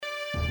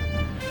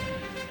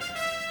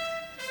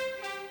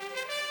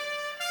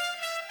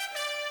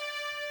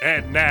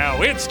And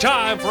now it's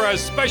time for a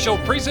special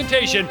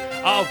presentation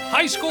of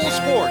high school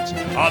sports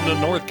on the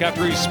North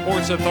Country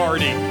Sports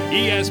Authority,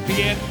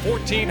 ESPN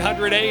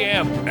 1400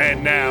 AM.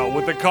 And now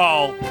with the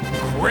call,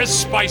 Chris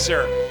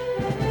Spicer.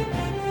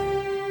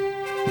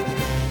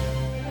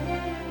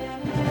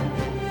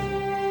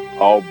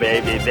 Oh,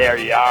 baby, there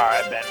you are.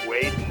 I've been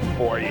waiting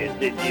for you.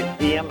 Did you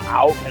see him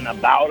out and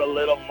about a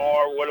little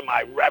more? What am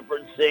I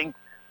referencing?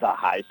 The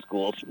high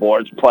school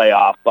sports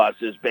playoff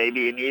buses,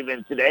 baby. And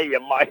even today, you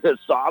might have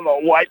saw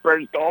the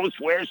wipers go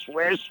swish,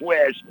 swish,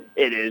 swish.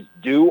 It is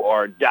do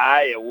or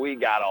die, and we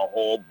got a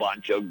whole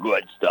bunch of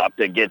good stuff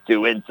to get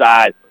to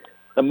inside.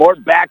 The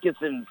Mort Backus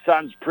 &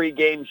 Sons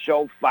pregame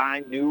show,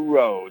 Find New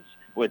Roads,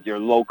 with your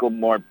local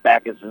Mort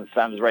Backus &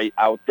 Sons right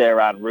out there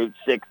on Route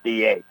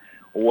 68.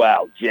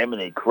 Well,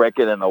 Jiminy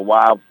Cricket and the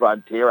Wild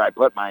Frontier, I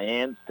put my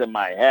hands to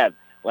my head.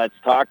 Let's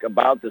talk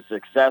about the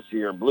success of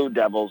your Blue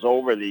Devils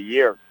over the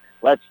year.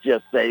 Let's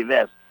just say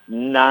this,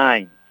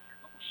 9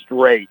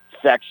 straight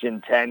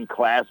Section 10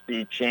 Class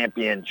B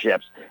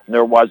championships.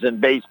 There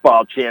wasn't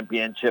baseball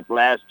championship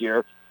last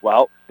year.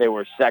 Well, they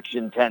were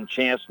Section 10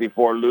 champs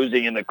before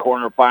losing in the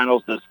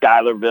quarterfinals to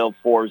Schuylerville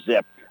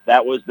 4-zip.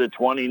 That was the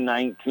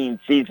 2019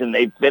 season.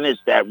 They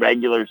finished that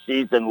regular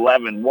season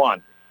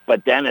 11-1.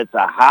 But then it's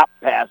a hop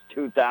past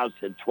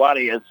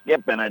 2020, a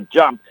skip and a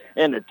jump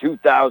into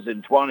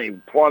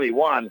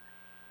 2020-21.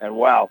 And,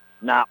 well,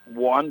 not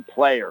one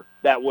player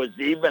that was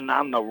even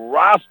on the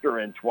roster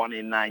in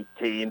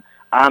 2019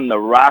 on the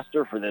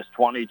roster for this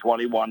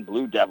 2021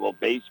 Blue Devil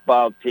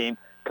baseball team.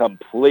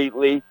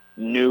 Completely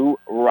new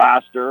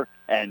roster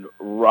and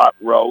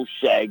rut-row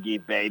shaggy,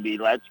 baby.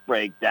 Let's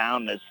break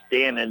down the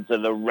standings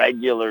of the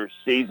regular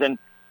season.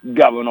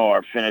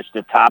 Governor finished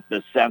atop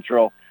the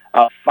Central.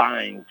 A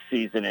fine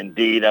season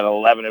indeed at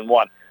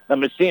 11-1. The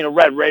Messina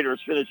Red Raiders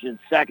finished in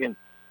second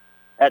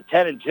at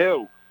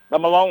 10-2. The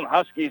Malone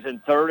Huskies in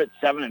third at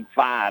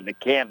 7-5. The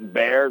Canton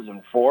Bears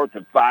in fourth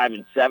at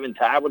 5-7,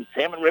 tied with the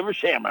Salmon River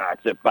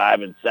Shamrocks at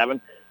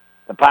 5-7.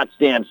 The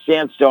Potsdam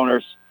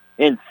Sandstoners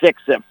in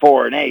sixth at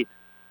 4-8.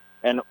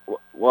 And,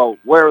 well,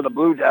 where are the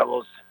Blue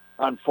Devils?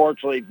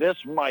 Unfortunately, this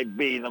might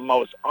be the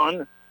most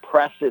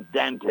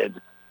unprecedented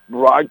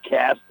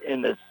broadcast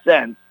in the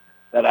sense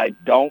that I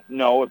don't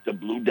know if the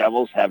Blue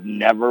Devils have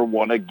never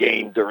won a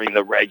game during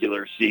the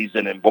regular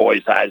season in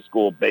boys high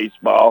school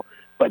baseball,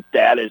 but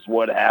that is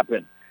what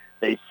happened.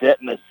 They sit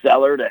in the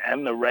cellar to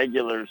end the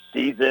regular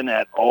season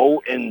at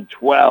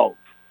 0-12.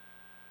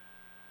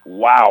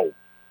 Wow.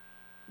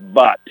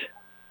 But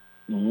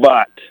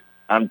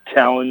I'm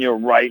telling you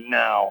right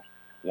now,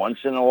 once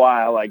in a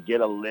while I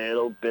get a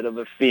little bit of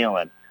a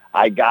feeling.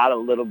 I got a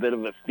little bit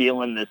of a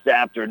feeling this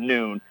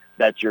afternoon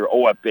that your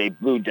OFA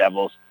Blue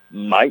Devils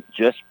might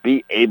just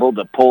be able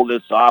to pull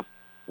this off.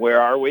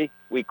 Where are we?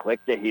 We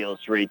clicked the heels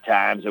 3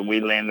 times, and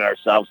we landed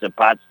ourselves at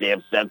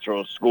Potsdam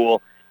Central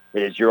School.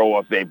 It is your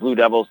OFA Blue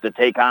Devils to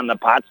take on the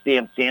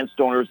Potsdam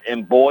Sandstoners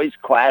in boys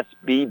Class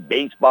B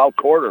baseball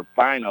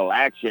quarterfinal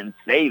action.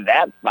 Say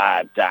that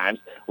 5 times.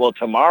 Well,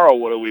 tomorrow,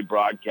 what are we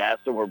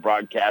broadcasting? We're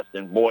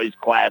broadcasting boys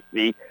Class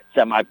B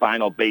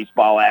semifinal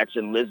baseball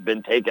action.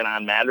 Lisbon taking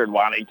on Madrid,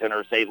 Waddington,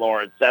 or St.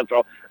 Lawrence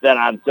Central. Then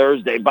on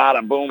Thursday,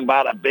 bada boom,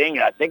 bada bing.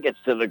 I think it's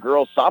to the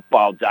girls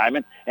softball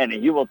diamond, and the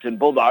Hewelton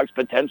Bulldogs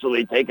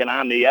potentially taking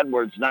on the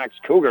Edwards Knox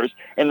Cougars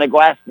in the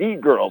Class D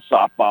girls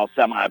softball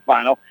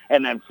semifinal.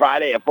 And then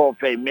Friday, if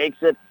OFA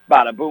makes it,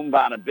 bada boom,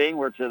 bada bing,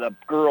 we're to the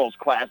girls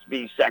Class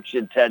B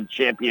Section 10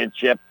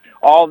 championship.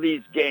 All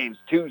these games,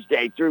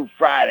 Tuesday through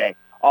Friday,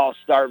 all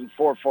starting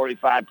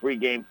 4:45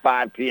 pregame,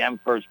 5 p.m.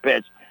 first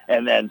pitch.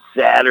 And then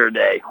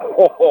Saturday,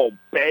 oh,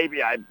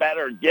 baby, I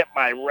better get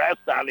my rest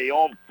on the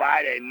old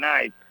Friday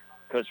night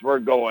because we're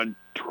going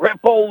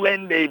triple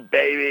Lindy,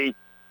 baby,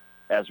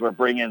 as we're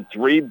bringing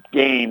 3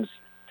 games.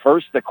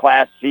 First, the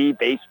Class C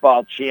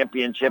baseball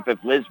championship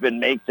if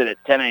Lisbon makes it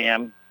at 10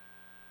 a.m.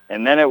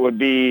 And then it would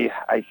be,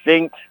 I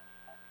think,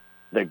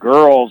 the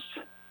girls,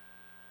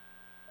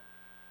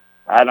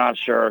 I'm not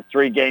sure,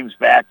 3 games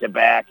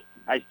back-to-back.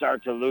 I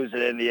start to lose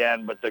it in the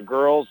end, but the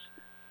girls'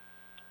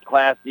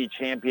 Class D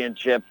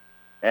championship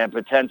and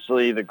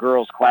potentially the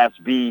girls' Class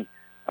B,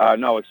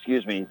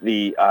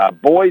 the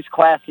boys'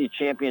 Class C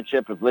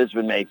championship if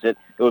Lisbon makes it.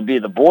 It would be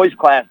the boys'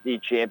 Class D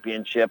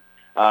championship,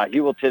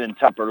 Hewelton and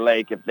Tupper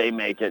Lake if they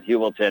make it,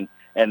 Hewelton,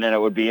 and then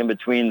it would be in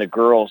between the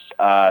girls'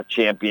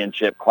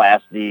 championship,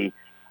 Class D,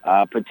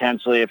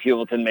 potentially if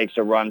Hewelton makes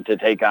a run to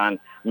take on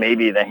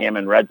maybe the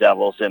Hammond Red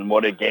Devils, and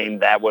what a game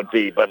that would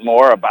be. But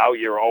more about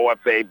your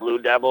OFA Blue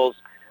Devils.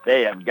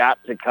 They have got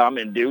to come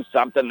and do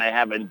something they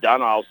haven't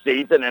done all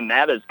season, and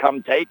that is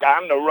come take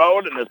on the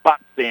road in the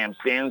Potsdam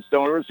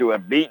Sandstoners, who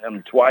have beaten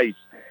them twice.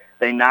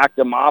 They knocked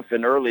them off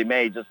in early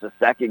May, just the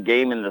second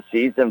game in the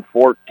season,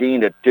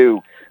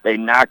 14-2. They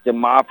knocked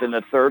them off in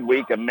the third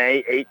week of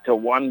May,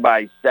 8-1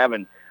 by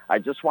 7. I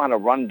just want to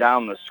run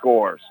down the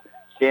scores.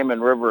 Salmon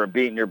River are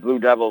beating your Blue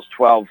Devils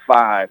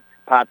 12-5.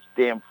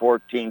 Potsdam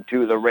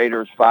 14-2, the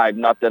Raiders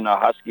 5-0, the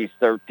Huskies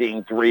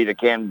 13-3, the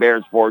Canton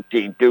Bears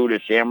 14-2,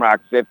 the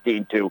Shamrocks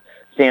 15-2,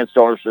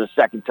 Sandstormers for the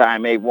second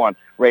time, 8-1.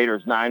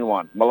 Raiders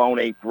 9-1. Malone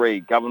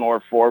 8-3.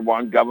 Governor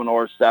 4-1.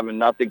 Governor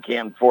 7-0.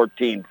 Canton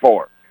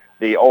 14-4.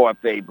 The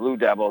OFA Blue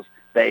Devils,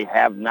 they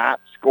have not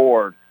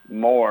scored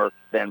more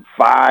than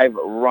 5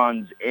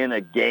 runs in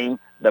a game.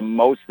 The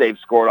most they've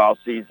scored all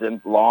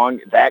season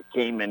long. That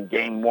came in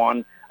Game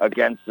 1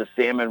 against the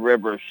Salmon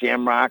River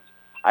Shamrocks.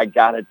 I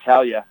got to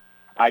tell you,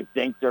 I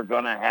think they're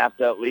going to have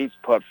to at least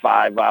put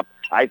 5 up.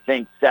 I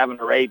think 7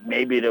 or 8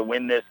 maybe to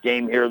win this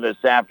game here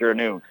this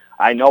afternoon.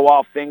 I know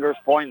all fingers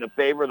point in the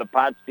favor of the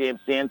Potsdam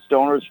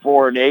Sandstoners,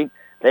 4-8.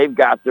 They've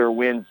got their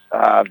wins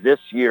this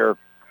year,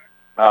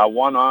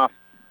 one off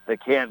the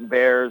Canton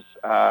Bears,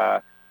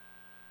 the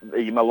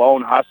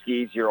Malone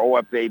Huskies, your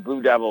OFA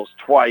Blue Devils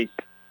twice.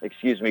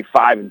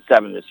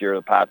 5-7 this year,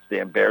 the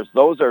Potsdam Bears.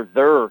 Those are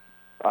their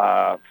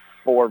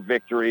 4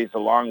 victories,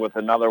 along with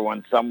another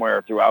one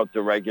somewhere throughout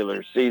the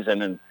regular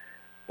season. And,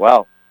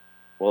 well,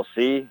 we'll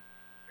see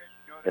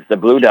if the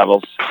Blue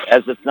Devils,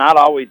 as it's not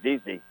always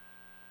easy,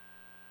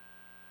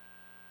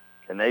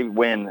 can they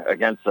win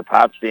against the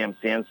Potsdam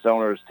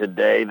Sandstoners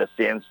today? The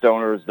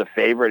Sandstoners, the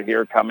favorite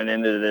here coming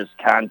into this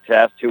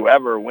contest.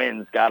 Whoever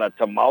wins got a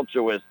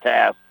tumultuous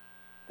task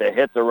to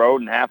hit the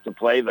road and have to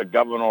play the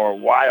Governor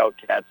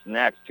Wildcats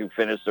next to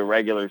finish the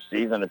regular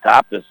season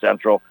atop the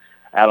Central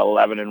at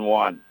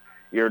 11-1.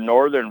 Your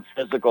Northern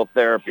Physical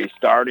Therapy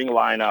starting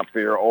lineup for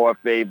your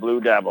OFA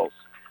Blue Devils.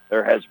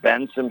 There has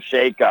been some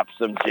shakeups.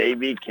 Some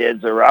JV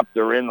kids are up.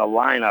 They're in the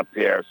lineup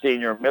here.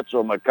 Senior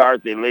Mitchell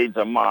McCarthy leads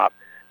them off.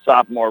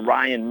 Sophomore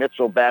Ryan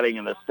Mitchell batting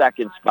in the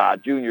 2nd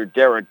spot. Junior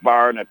Derek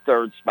Barr in the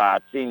 3rd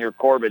spot. Senior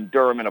Corbin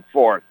Durham in the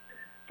 4th.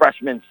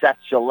 Freshman Seth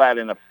Gillette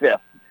in the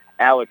 5th.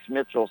 Alex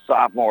Mitchell,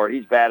 sophomore,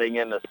 he's batting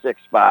in the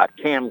 6th spot.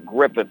 Cam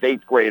Griffith,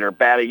 8th grader,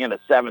 batting in the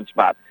 7th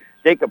spot.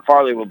 Jacob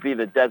Farley will be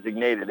the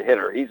designated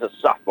hitter. He's a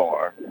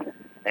sophomore.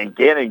 And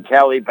Gannon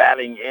Kelly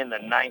batting in the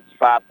 9th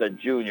spot, the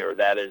junior.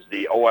 That is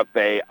the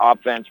OFA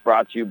offense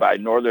brought to you by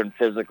Northern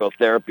Physical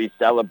Therapy,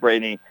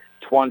 celebrating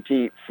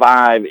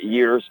 25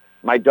 years.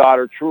 My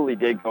daughter truly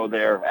did go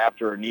there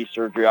after her knee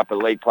surgery up at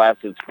Lake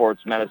Placid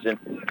Sports Medicine.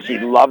 She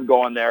loved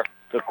going there.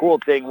 The cool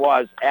thing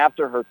was,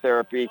 after her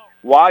therapy,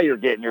 while you're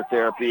getting your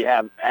therapy, you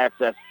have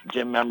access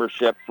gym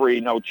membership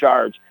free, no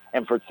charge,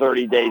 and for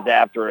 30 days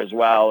after as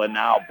well. And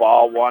now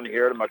ball 1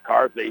 here to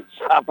McCarthy.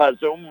 Sapa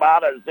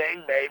Zumbada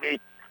Zing, baby.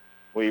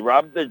 We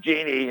rub the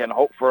genie and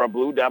hope for a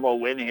Blue Devil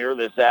win here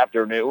this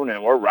afternoon,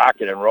 and we're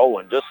rocking and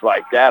rolling just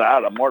like that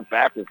out of Mort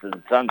Backus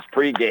and Sons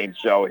pregame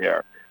show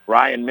here.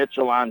 Ryan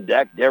Mitchell on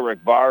deck,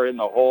 Derek Barr in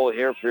the hole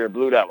here for your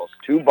Blue Devils.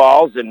 2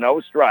 balls and no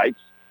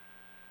strikes.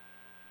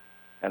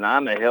 And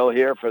on the hill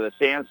here for the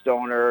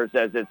Sandstoners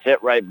as it's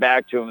hit right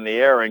back to him in the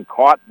air and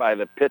caught by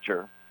the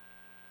pitcher.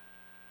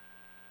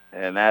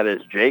 And that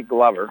is Jake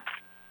Glover.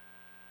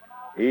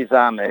 He's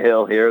on the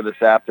hill here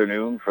this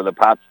afternoon for the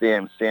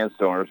Potsdam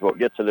Sandstormers. We'll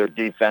get to their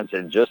defense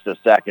in just a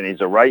second.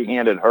 He's a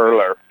right-handed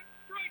hurler.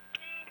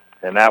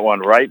 And that one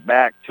right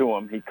back to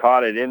him. He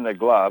caught it in the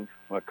glove.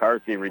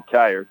 McCarthy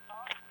retired.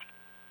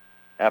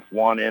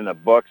 F1 in the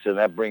books, and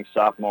that brings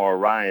sophomore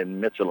Ryan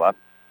Mitchell up.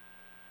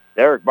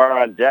 Derek Barr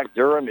on deck.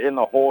 Durham in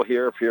the hole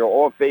here for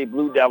your OFA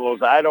Blue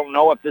Devils. I don't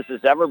know if this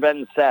has ever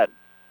been said,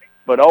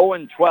 but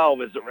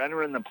 0-12 as they're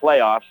entering the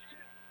playoffs.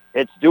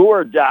 It's do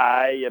or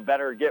die. You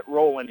better get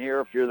rolling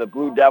here if you're the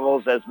Blue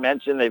Devils. As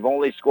mentioned, they've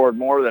only scored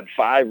more than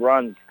 5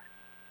 runs.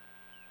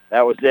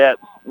 That was it.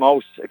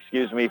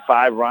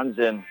 5 runs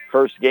in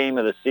first game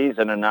of the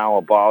season, and now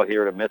a ball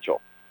here to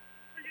Mitchell.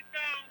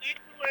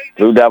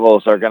 Blue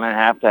Devils are going to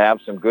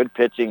have some good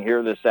pitching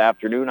here this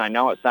afternoon. I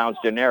know it sounds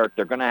generic.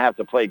 They're going to have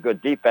to play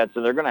good defense,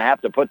 and they're going to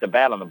have to put the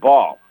bat on the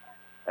ball.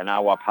 And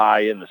now up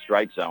high in the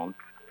strike zone.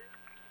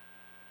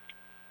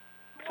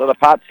 So the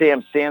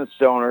Potsdam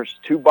Sandstoners,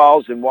 2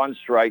 balls and 1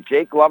 strike.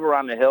 Jake Glover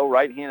on the hill,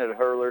 right-handed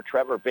hurler.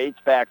 Trevor Bates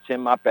backs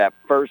him up at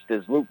first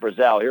as Luke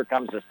Brazel. Here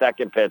comes the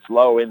second pitch,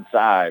 low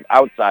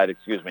outside.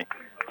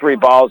 3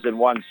 balls and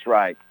 1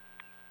 strike.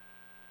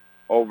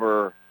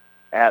 Over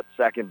at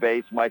second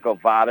base, Michael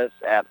Vadas.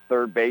 At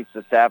third base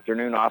this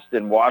afternoon,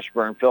 Austin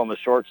Washburn filling the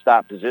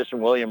shortstop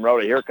position. William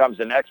Rhoda. Here comes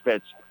the next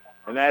pitch,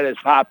 and that is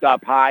popped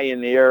up high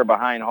in the air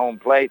behind home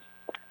plate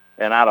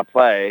and out of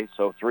play.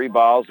 So 3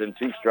 balls and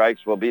 2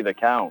 strikes will be the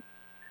count.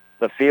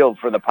 The field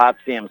for the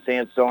Potsdam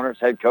Sandstoners,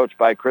 head coach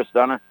by Chris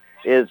Dunna,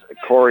 is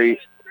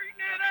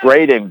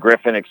Graydon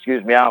Griffin,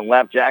 out in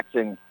left,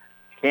 Jackson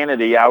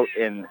Kennedy out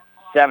in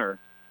center,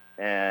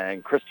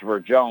 and Christopher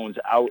Jones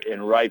out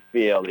in right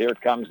field. Here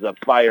comes the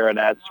fire, and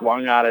that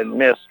swung out and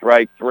missed,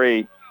 strike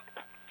 3.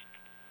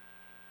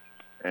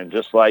 And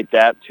just like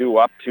that, 2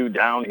 up, 2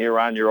 down here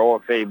on your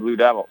OFA Blue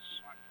Devils.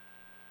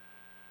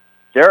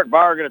 Derek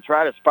Barr going to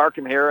try to spark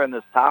him here in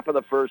this top of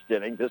the first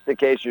inning. Just in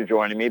case you're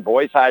joining me,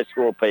 boys high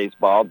school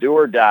baseball, do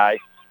or die.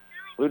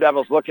 Blue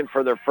Devils looking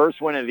for their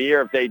first win of the year.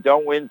 If they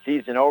don't win,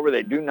 season over.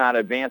 They do not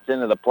advance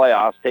into the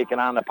playoffs, taking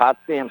on the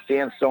Potsdam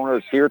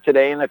Sandstoners here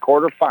today in the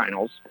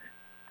quarterfinals.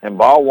 And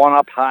ball 1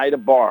 up high to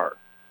Barr.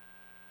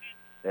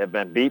 They've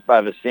been beat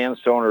by the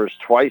Sandstoners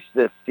twice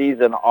this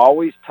season.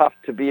 Always tough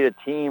to beat a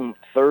team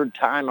third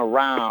time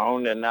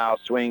around, and now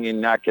swinging,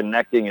 not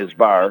connecting his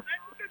bar.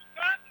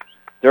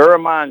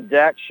 Durham on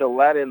deck,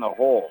 Gillette in the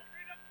hole.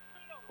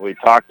 We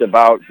talked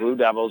about Blue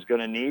Devils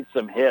going to need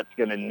some hits,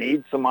 going to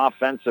need some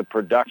offensive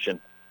production.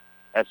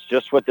 That's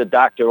just what the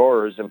doctor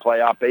orders in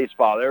playoff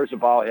baseball. There's a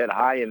ball hit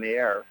high in the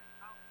air.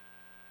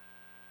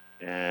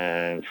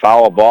 And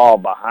foul ball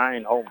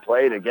behind home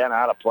plate. Again,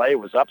 out of play.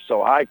 Was up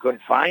so high,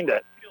 couldn't find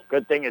it.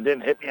 Good thing it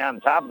didn't hit me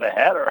on top of the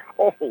head, or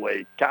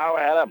holy cow,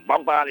 I had a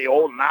bump on the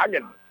old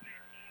noggin.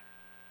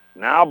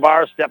 Now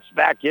Barr steps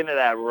back into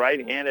that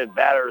right-handed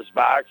batter's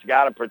box.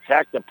 Got to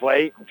protect the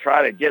plate and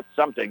try to get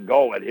something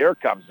going. Here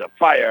comes the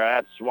fire.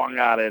 That swung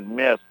out and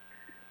missed.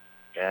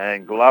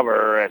 And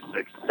Glover, a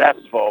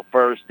successful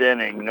first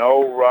inning.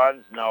 No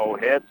runs, no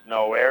hits,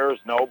 no errors,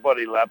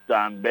 nobody left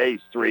on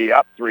base. 3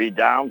 up, 3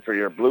 down for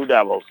your Blue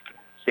Devils.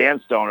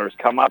 Sandstoners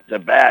come up to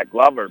bat.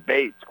 Glover,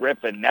 Bates,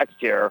 Griffin next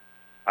here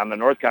on the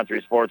North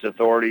Country Sports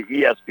Authority,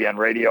 ESPN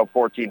Radio,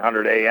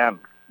 1400 AM.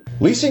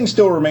 Leasing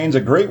still remains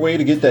a great way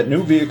to get that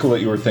new vehicle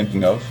that you were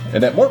thinking of,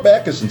 and at Mort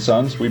Backus &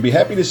 Sons, we'd be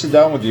happy to sit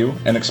down with you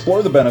and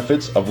explore the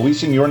benefits of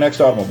leasing your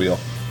next automobile.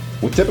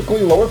 With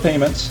typically lower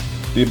payments,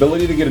 the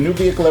ability to get a new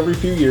vehicle every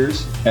few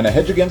years, and a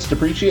hedge against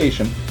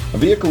depreciation, a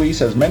vehicle lease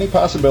has many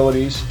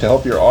possibilities to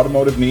help your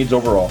automotive needs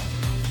overall.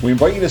 We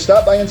invite you to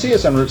stop by and see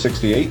us on Route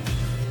 68,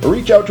 or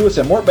reach out to us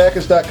at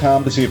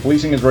mortbackus.com to see if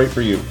leasing is right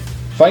for you.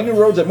 Find new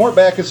roads at Mort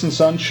Backus &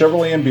 Sons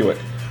Chevrolet and Buick,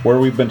 where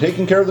we've been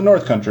taking care of the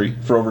North Country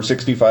for over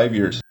 65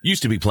 years.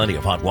 Used to be plenty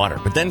of hot water,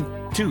 but then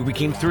 2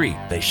 became 3.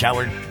 They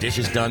showered,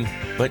 dishes done,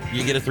 but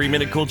you get a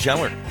 3-minute cold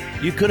shower.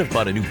 You could have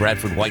bought a new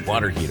Bradford white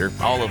water heater,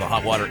 all of the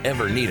hot water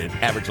ever needed,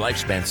 average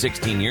lifespan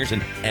 16 years,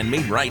 and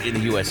made right in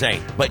the USA,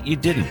 but you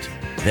didn't.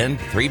 Then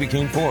 3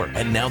 became 4,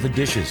 and now the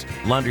dishes,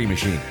 laundry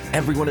machine,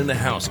 everyone in the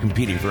house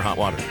competing for hot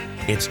water.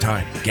 It's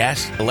time.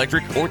 Gas,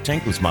 electric, or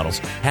tankless models.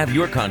 Have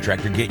your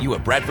contractor get you a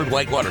Bradford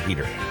white water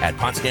heater at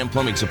Potsdam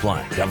Plumbing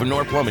Supply,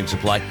 Governor Plumbing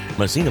Supply,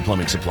 Messina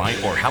Plumbing Supply,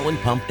 or Howland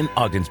Pump in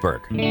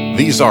Ogdensburg.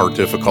 These are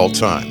difficult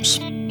times,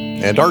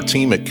 and our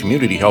team at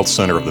Community Health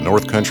Center of the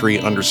North Country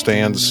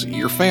understands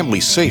your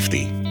family's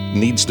safety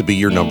needs to be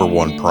your number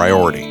one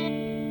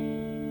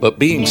priority. But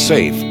being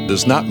safe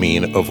does not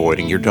mean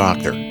avoiding your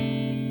doctor.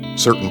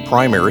 Certain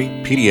primary,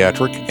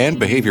 pediatric, and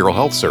behavioral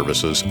health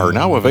services are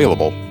now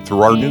available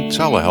through our new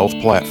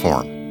telehealth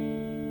platform,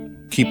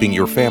 keeping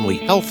your family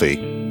healthy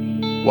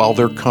while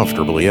they're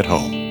comfortably at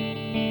home.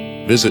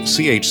 Visit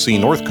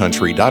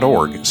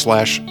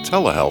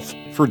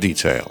chcnorthcountry.org/telehealth for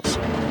details.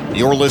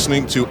 You're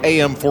listening to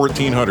AM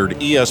 1400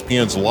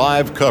 ESPN's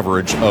live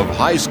coverage of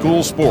high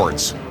school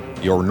sports.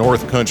 Your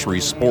North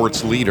Country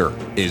sports leader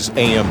is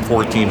AM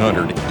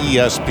 1400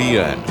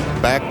 ESPN.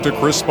 Back to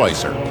Chris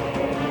Spicer.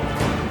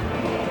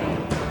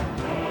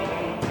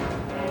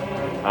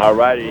 All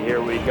righty,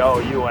 here we go.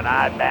 You and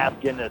I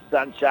bask in the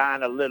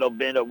sunshine, a little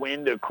bit of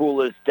wind to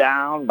cool us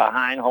down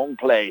behind home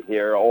plate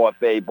here.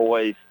 OFA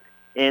boys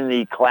in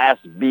the Class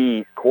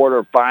B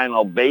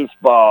quarterfinal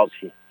baseball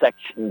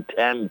Section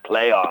 10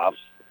 playoffs.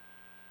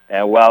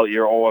 And, well,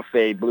 your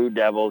OFA Blue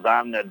Devils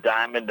on the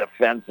diamond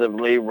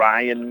defensively.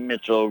 Ryan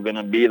Mitchell going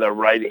to be the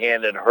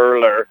right-handed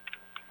hurler,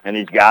 and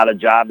he's got a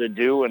job to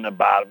do in the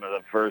bottom of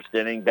the first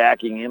inning.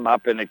 Backing him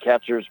up in the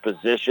catcher's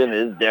position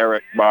is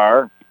Derek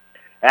Barr.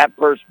 At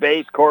first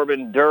base,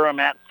 Corbin Durham.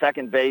 At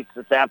second base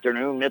this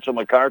afternoon, Mitchell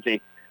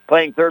McCarthy.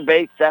 Playing third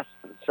base, Seth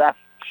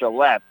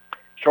Gillette.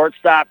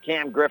 Shortstop,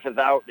 Cam Griffith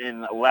out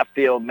in left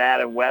field,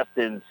 Madden West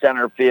in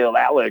center field,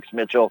 Alex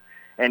Mitchell.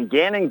 And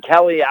Gannon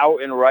Kelly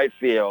out in right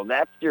field.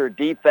 That's your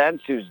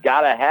defense, who's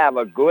got to have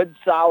a good,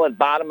 solid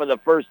bottom of the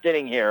first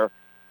inning here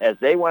as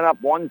they went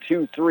up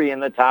 1-2-3 in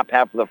the top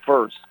half of the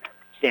first.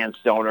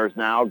 Sandstoners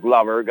now.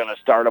 Glover going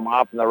to start him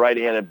off in the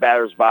right-handed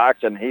batter's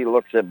box, and he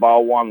looks at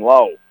ball one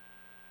low.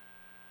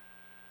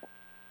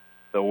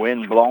 The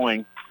wind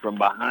blowing from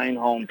behind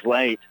home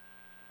plate,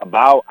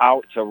 about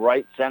out to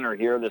right center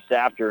here this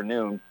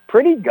afternoon.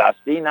 Pretty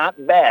gusty, not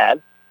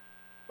bad.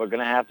 We're going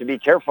to have to be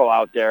careful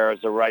out there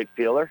as a right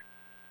fielder.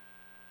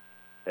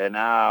 And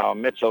now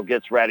Mitchell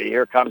gets ready.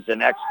 Here comes the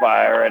next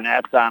fire, and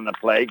that's on the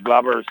plate.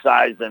 Glover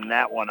sizing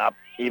that one up,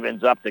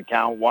 evens up the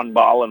count, 1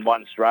 ball and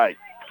 1 strike.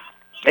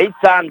 Eight's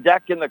on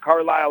deck in the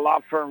Carlisle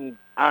Law Firm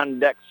on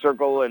deck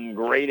circle, and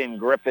Graydon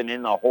Griffin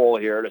in the hole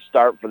here to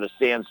start for the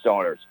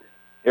Sandstoners.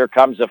 Here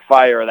comes a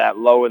fire, that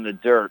low in the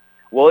dirt.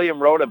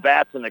 William Rhoda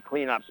bats in the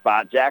cleanup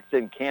spot.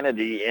 Jackson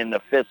Kennedy in the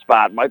 5th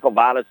spot. Michael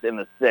Vadas in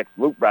the 6th.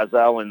 Luke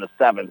Brazel in the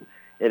 7th.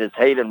 It is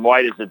Hayden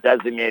White as the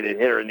designated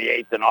hitter in the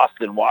 8th, and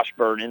Austin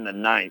Washburn in the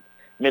 9th.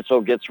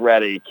 Mitchell gets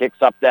ready,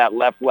 kicks up that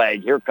left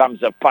leg. Here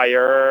comes a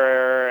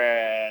fire,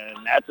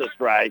 and that's a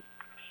strike.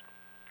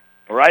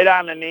 Right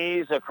on the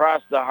knees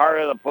across the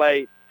heart of the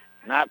plate.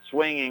 Not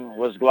swinging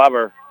was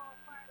Glover.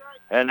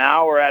 And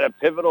now we're at a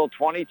pivotal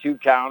 22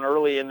 count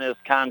early in this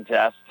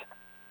contest.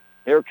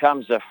 Here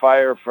comes a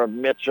fire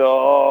from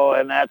Mitchell,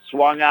 and that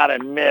swung out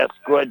and missed.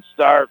 Good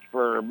start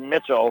for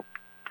Mitchell.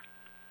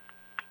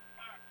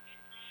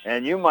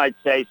 And you might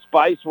say,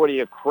 Spice, what are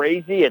you,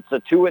 crazy? It's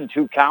a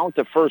 2-2 count,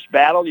 the first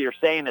battle. You're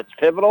saying it's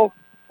pivotal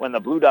when the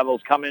Blue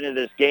Devils come into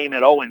this game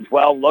at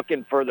 0-12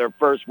 looking for their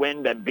first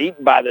win, been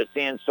beaten by the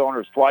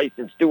Sandstoners twice.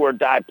 It's do or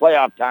die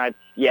playoff time.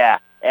 Yeah,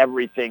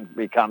 everything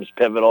becomes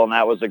pivotal, and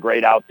that was a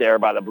great out there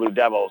by the Blue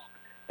Devils.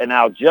 And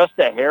now just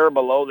a hair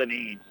below the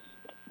knees.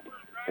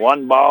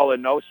 1 ball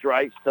and no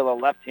strikes to the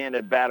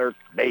left-handed batter,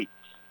 Bates.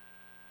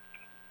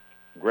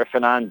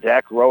 Griffin on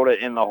deck,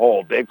 Rhoda in the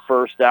hole. Big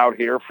first out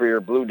here for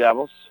your Blue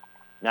Devils.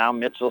 Now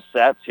Mitchell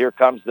sets. Here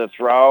comes the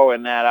throw,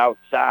 and that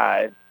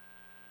outside.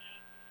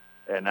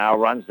 And now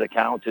runs the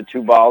count to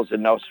 2 balls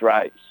and no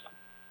strikes.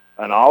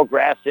 An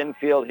all-grass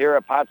infield here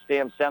at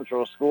Potsdam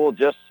Central School.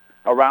 Just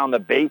around the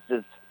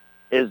bases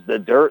is the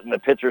dirt and the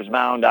pitcher's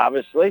mound,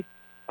 obviously.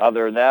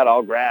 Other than that,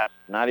 all grass.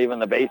 Not even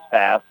the base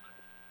paths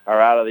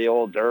are out of the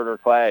old dirt or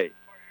clay.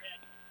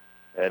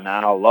 And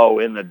now low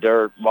in the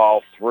dirt,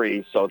 ball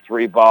 3. So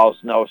 3 balls,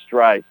 no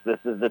strikes. This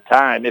is the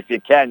time. If you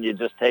can, you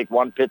just take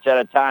 1 pitch at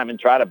a time and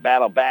try to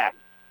battle back.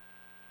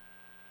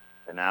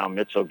 And now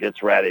Mitchell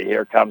gets ready.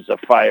 Here comes the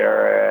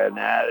fire, and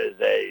that is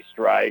a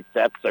strike.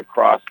 That's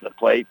across the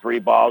plate. 3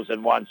 balls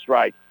and 1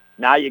 strike.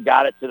 Now you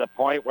got it to the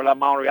point where the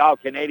Montreal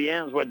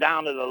Canadiens were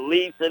down to the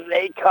Leafs, and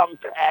they come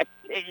back.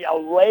 See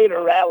you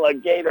later,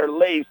 Alligator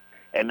Leafs.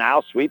 And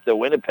now sweep the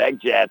Winnipeg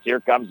Jets. Here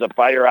comes the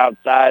fire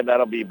outside.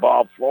 That'll be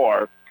ball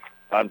 4,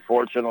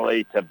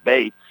 unfortunately, to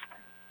Bates.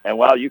 And,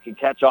 well, you can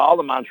catch all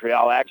the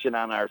Montreal action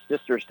on our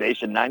sister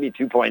station,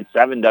 92.7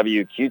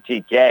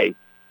 WQTK.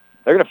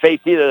 They're going to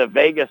face either the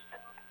Vegas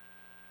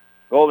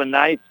Golden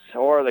Knights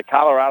or the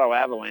Colorado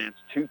Avalanche,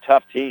 2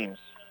 tough teams.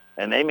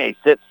 And they may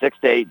sit 6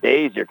 to 8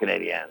 days, your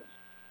Canadiens.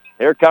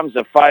 Here comes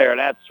the fire.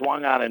 That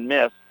swung on and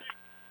missed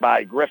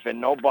by Griffin.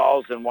 No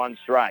balls and 1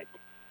 strike.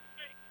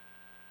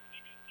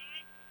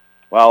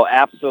 Well,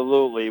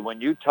 absolutely.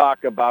 When you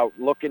talk about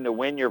looking to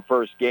win your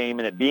first game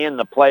and it being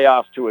the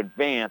playoffs to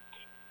advance,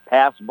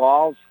 pass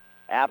balls,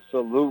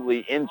 absolutely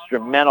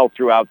instrumental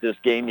throughout this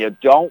game. You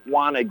don't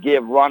want to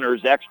give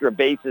runners extra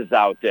bases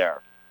out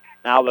there.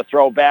 Now the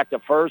throw back to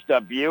first, a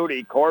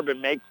beauty.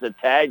 Corbin makes the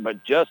tag,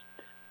 but just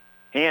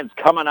hands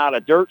coming out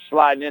of dirt,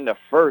 sliding into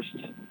first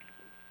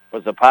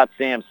was the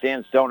Potsdam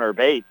Sandstoner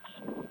Bates.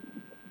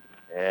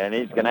 And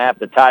he's going to have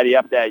to tidy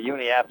up that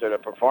uni after the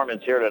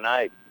performance here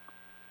tonight.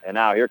 And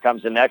now here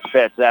comes the next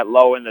pitch, that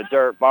low in the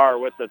dirt. Barr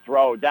with the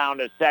throw down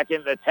to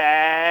second, the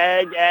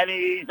tag, and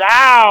he's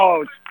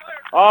out.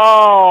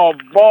 Oh,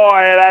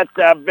 boy, that's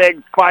a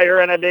big fire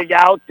and a big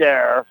out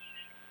there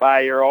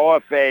by your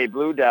OFA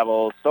Blue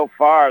Devils. So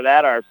far,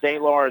 that our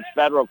St. Lawrence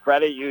Federal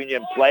Credit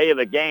Union play of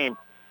the game.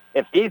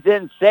 If he's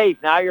in safe,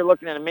 now you're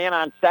looking at a man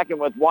on second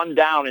with 1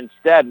 down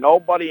instead.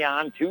 Nobody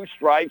on, 2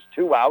 strikes,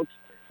 2 outs.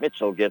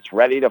 Mitchell gets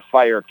ready to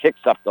fire,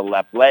 kicks up the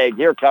left leg.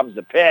 Here comes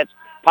the pitch.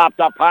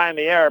 Popped up high in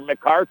the air.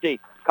 McCarthy,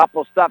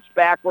 couple steps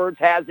backwards,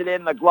 has it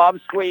in the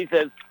glove,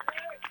 squeezes.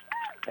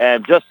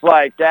 And just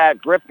like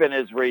that, Griffin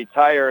is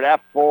retired,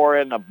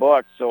 F4 in the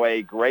book. So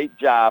a great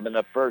job in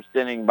the first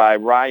inning by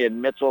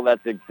Ryan Mitchell.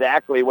 That's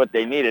exactly what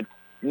they needed.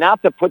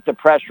 Not to put the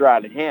pressure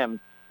on him,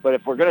 but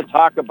if we're going to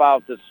talk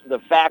about the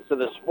facts of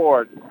the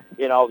sport,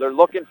 you know, they're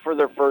looking for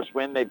their first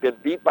win. They've been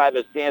beat by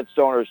the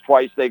Sandstoners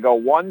twice. They go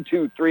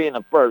 1-2-3 in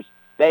the first.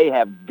 They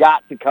have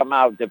got to come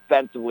out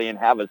defensively and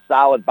have a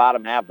solid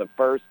bottom half of the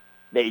first.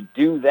 They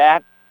do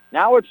that.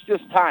 Now it's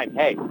just time.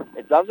 Hey,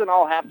 it doesn't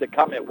all have to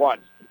come at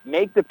once.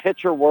 Make the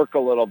pitcher work a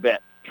little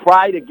bit.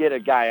 Try to get a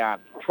guy on.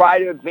 Try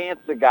to advance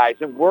the guys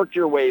and work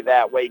your way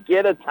that way.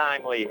 Get a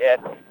timely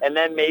hit, and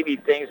then maybe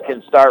things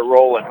can start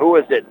rolling. Who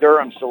is it?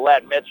 Durham,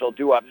 Gillette, Mitchell,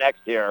 due up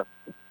next here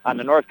on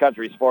the North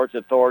Country Sports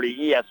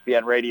Authority,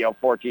 ESPN Radio,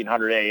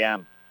 1400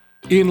 AM.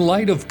 In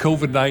light of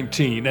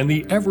COVID-19 and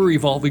the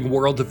ever-evolving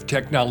world of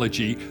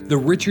technology, the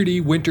Richard E.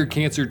 Winter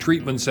Cancer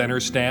Treatment Center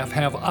staff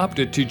have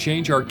opted to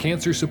change our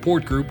cancer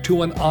support group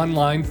to an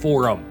online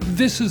forum.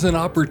 This is an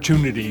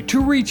opportunity to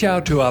reach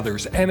out to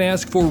others and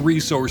ask for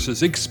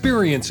resources,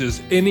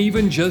 experiences, and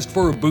even just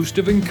for a boost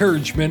of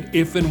encouragement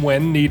if and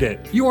when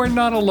needed. You are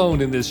not alone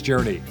in this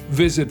journey.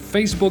 Visit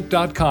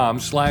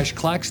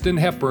facebook.com/Claxton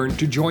Hepburn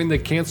to join the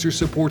cancer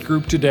support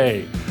group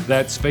today.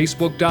 That's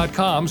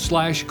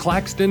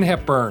facebook.com/Claxton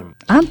Hepburn.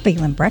 I'm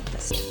feeling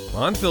breakfast.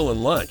 I'm feeling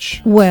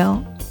lunch.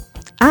 Well,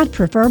 I'd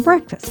prefer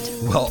breakfast.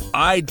 Well,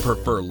 I'd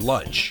prefer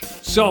lunch.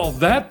 Solve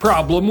that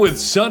problem with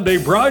Sunday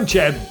brunch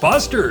at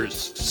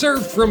Buster's.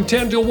 Served from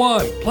 10 to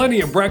 1.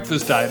 Plenty of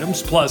breakfast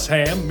items, plus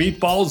ham,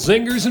 meatballs,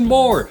 zingers, and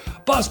more.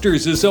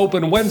 Buster's is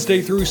open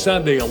Wednesday through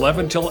Sunday,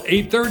 11 till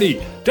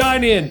 8:30.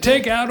 Dine in,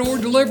 take out, or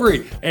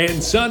delivery.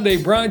 And Sunday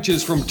brunch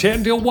is from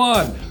 10 till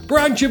 1.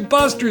 Brunch at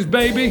Buster's,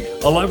 baby.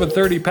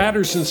 1130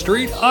 Patterson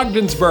Street,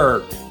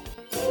 Ogdensburg.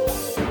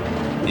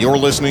 You're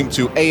listening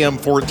to AM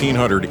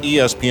 1400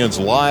 ESPN's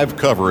live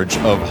coverage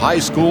of high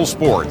school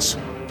sports.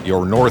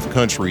 Your North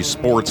Country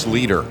sports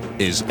leader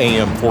is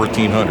AM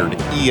 1400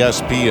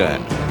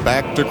 ESPN.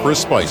 Back to Chris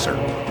Spicer.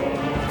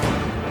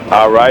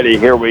 All righty,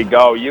 here we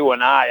go. You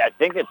and I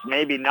think it's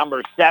maybe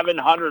number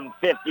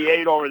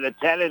 758 over the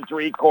 10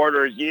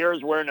 3/4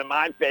 years. We're into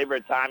my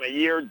favorite time of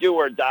year, do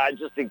or die,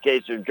 just in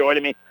case you're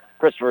joining me.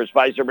 Christopher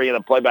Spicer bringing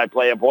the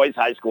play-by-play of boys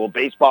high school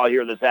baseball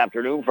here this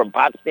afternoon from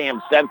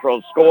Potsdam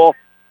Central School.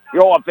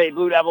 Your OFA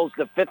Blue Devils,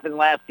 the 5th and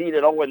last seed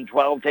at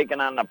 0-12,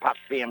 taking on the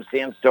Potsdam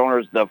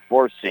Sandstoners, the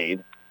 4th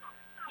seed.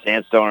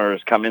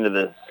 Sandstoners come into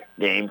this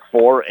game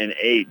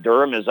 4-8.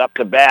 Durham is up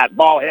to bat.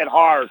 Ball hit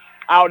hard.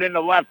 Out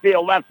into left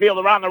field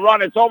around the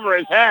run. It's over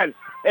his head.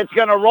 It's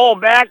going to roll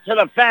back to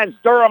the fence.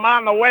 Durham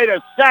on the way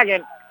to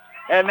second.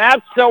 And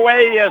that's the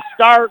way you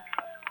start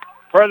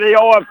for the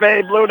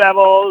OFA Blue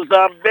Devils.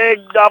 A big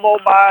double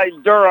by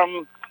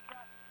Durham.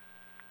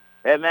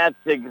 And that's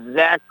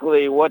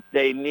exactly what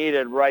they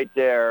needed right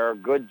there.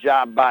 Good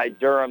job by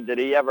Durham. Did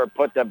he ever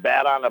put the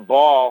bat on the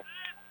ball?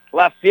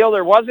 Left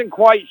fielder wasn't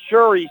quite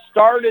sure. He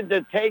started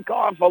to take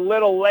off a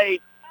little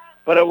late,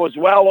 but it was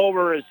well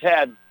over his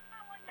head.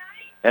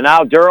 And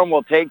now Durham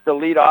will take the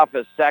lead off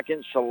as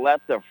second.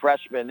 Gillette, the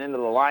freshman, into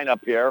the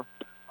lineup here.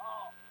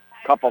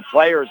 Couple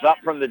players up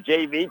from the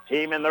JV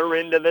team, and they're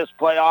into this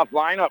playoff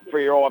lineup for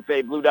your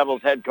OFA Blue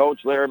Devils head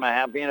coach, Larry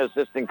Mahaffey, and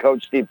assistant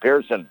coach, Steve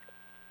Pearson.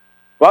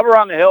 Glover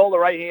on the hill, the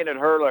right-handed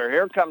hurler.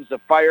 Here comes the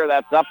fire.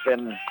 That's up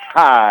and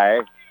high.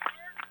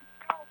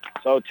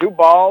 So 2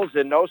 balls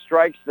and no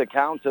strikes to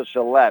count to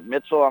Gillette.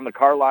 Mitchell on the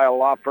Carlisle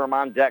Law Firm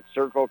on deck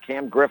circle.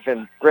 Cam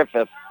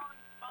Griffith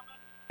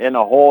in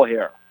the hole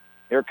here.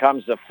 Here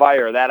comes the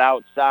fire, that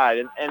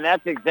outside. And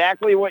that's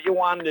exactly what you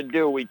wanted to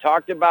do. We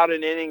talked about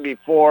an inning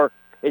before,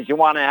 is you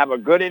want to have a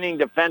good inning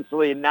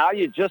defensively. And now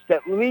you just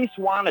at least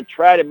want to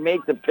try to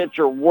make the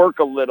pitcher work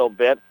a little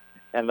bit.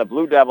 And the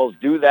Blue Devils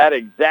do that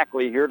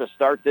exactly here to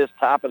start this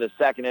top of the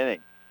second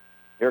inning.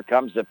 Here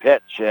comes the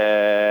pitch,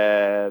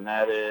 and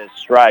that is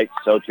strike.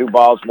 So 2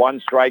 balls, 1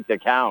 strike to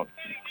count.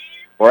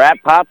 We're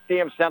at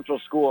Potsdam Central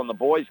School in the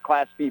boys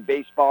Class B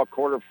baseball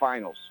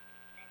quarterfinals.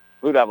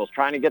 Blue Devils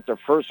trying to get their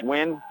first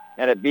win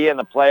and it be in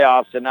the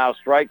playoffs, and now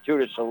strike 2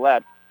 to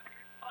Gillette.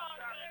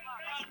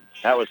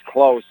 That was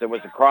close. It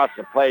was across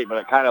the plate, but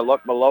it kind of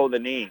looked below the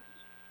knees.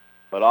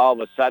 But all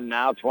of a sudden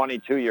now,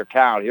 22 your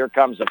count. Here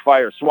comes the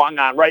fire. Swung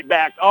on right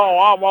back. Oh,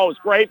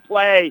 almost. Great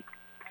play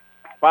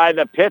by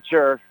the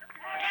pitcher.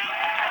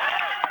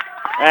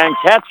 And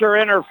catcher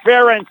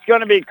interference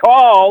going to be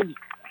called.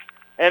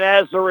 And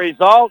as a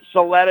result,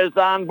 Gillette is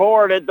on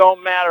board. It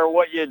don't matter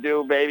what you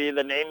do, baby.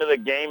 The name of the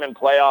game in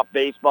playoff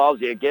baseball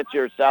is you get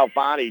yourself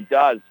on. He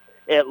does.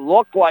 It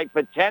looked like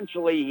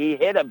potentially he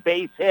hit a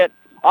base hit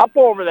up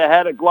over the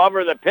head of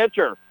Glover, the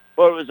pitcher.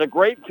 But it was a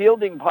great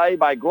fielding play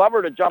by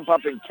Glover to jump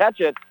up and catch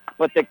it.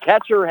 But the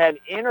catcher had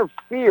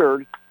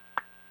interfered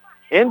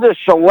into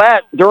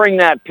Gillette during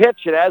that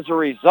pitch. And as a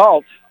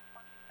result,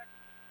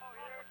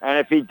 and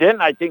if he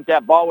didn't, I think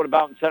that ball would have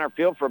bounced center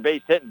field for a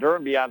base hit and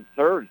Durham be on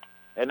third.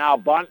 And now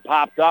bunt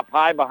popped up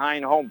high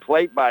behind home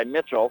plate by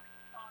Mitchell.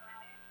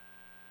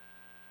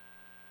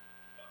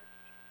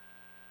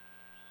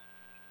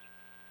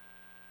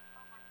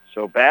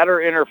 So batter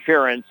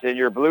interference, and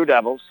your Blue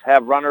Devils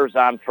have runners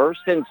on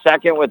first and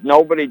second with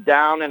nobody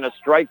down and a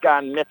strike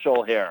on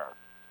Mitchell here.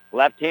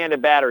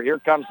 Left-handed batter. Here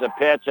comes the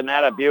pitch, and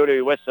that a beauty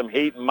with some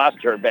heat and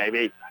mustard,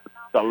 baby.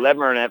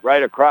 Delivering it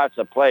right across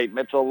the plate.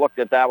 Mitchell looked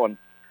at that one.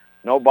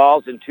 No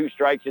balls and 2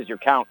 strikes is your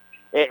count.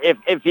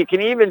 If you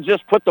can even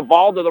just put the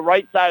ball to the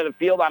right side of the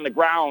field on the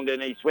ground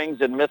and he swings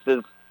and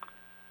misses,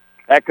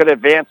 that could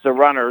advance the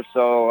runner.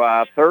 So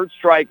 3rd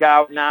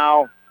strikeout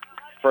now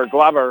for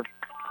Glover.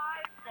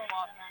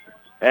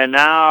 And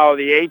now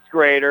the 8th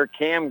grader,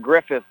 Cam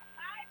Griffith,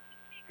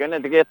 going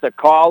to get the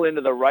call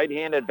into the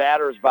right-handed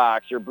batter's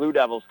box. Your Blue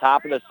Devils,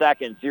 top of the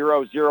second,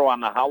 0-0 on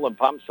the Howland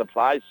Pump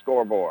Supply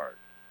scoreboard.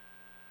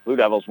 Blue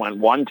Devils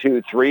went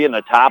 1-2-3 in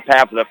the top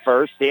half of the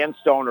first.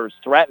 Sandstoners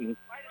threatened,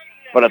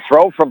 but a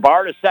throw from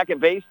Barr to second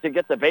base to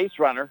get the base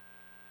runner.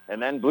 And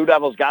then Blue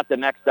Devils got the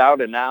next out,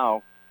 and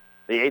now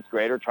the 8th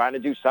grader trying to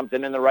do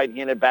something in the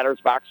right-handed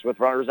batter's box with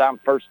runners on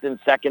first and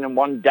second and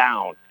 1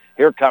 down.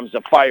 Here comes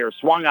the fire.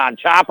 Swung on.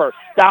 Chopper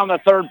down the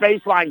third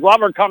baseline.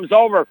 Glover comes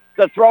over.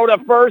 The throw to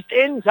first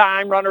in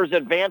time. Runners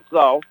advance,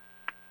 though.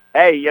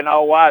 Hey, you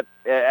know what?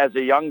 As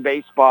a young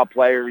baseball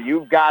player,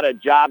 you've got a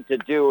job to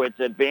do. It's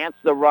advance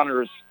the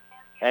runners,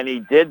 and he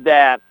did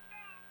that,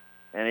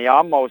 and he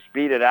almost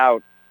beat it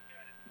out.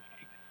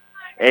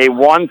 A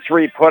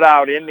 1-3 put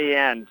out in the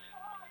end.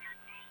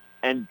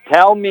 And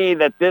tell me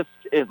that this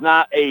is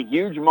not a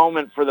huge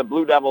moment for the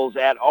Blue Devils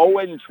at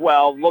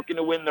 0-12, looking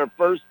to win their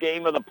first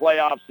game of the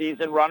playoff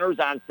season. Runners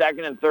on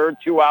second and third,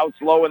 2 outs,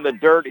 low in the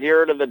dirt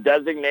here to the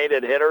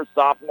designated hitter,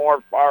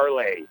 sophomore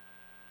Farley.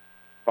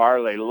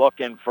 Farley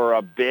looking for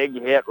a big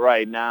hit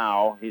right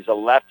now. He's a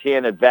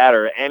left-handed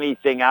batter.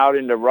 Anything out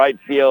into right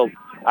field,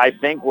 I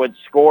think, would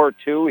score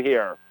 2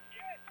 here.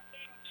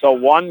 So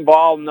 1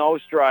 ball, no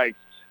strikes.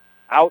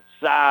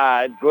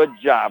 Outside, good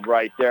job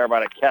right there by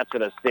the catch of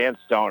the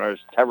Sandstoners.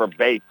 Trevor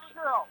Bates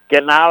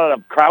getting out of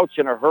the crouch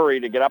in a hurry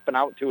to get up and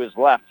out to his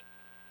left.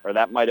 Or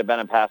that might have been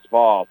a pass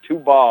ball. 2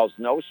 balls,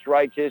 no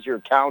strikes is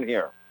your count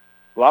here.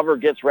 Glover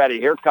gets ready.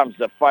 Here comes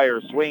the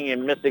fire. Swinging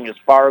and missing is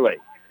Farley.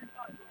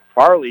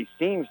 Farley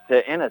seems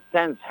to, in a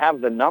sense, have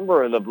the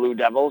number of the Blue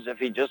Devils. If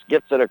he just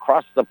gets it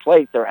across the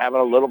plate, they're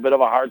having a little bit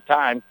of a hard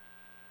time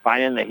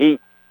finding the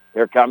heat.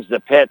 Here comes the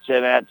pitch,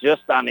 and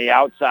just on the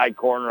outside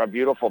corner, a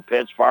beautiful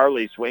pitch.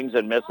 Farley swings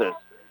and misses.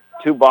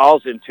 2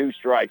 balls and 2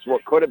 strikes.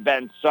 What could have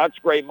been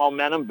such great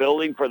momentum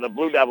building for the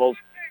Blue Devils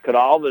could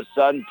all of a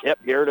sudden tip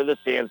here to the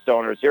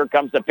Sandstoners. Here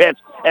comes the pitch,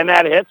 and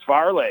that hits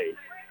Farley.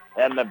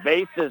 And the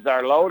bases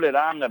are loaded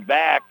on the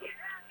back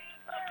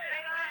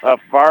of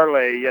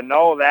Farley. You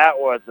know that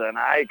was an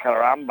ay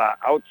caramba,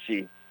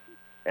 ouchie.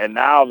 And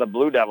now the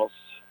Blue Devils,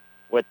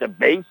 with the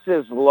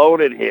bases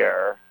loaded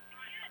here,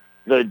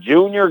 the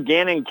junior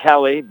Gannon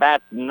Kelly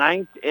bats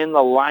 9th in the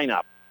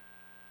lineup.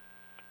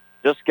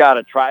 Just got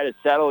to try to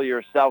settle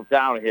yourself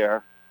down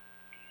here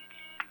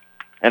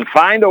and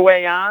find a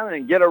way on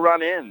and get a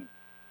run in.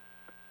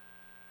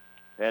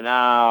 And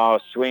now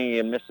swinging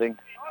and missing.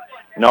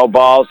 No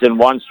balls and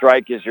 1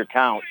 strike is your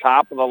count.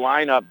 Top of the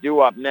lineup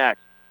due up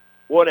next.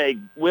 What a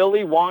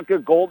Willy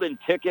Wonka golden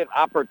ticket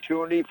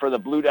opportunity for the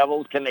Blue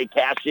Devils. Can they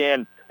cash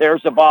in?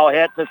 There's the ball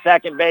hit to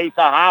second base.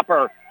 A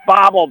hopper.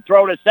 Bobbled.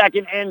 Throw to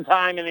second in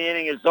time, and the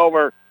inning is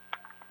over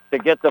to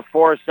get the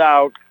force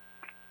out.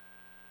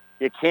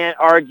 You can't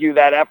argue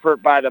that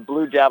effort by the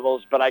Blue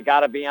Devils, but I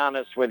got to be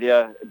honest with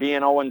you. Being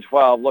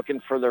 0-12,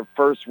 looking for their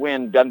first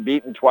win, done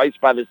beaten twice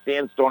by the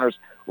Sandstoners.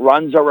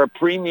 Runs are a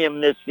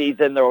premium this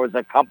season. There was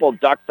a couple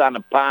ducks on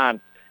the pond.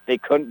 They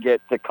couldn't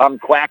get to come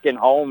quacking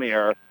home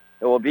here.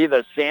 It will be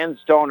the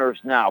Sandstoners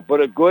now.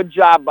 But a good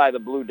job by the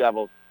Blue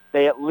Devils.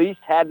 They at least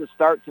had to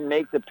start to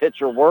make the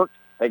pitcher work.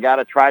 They got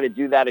to try to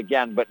do that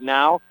again. But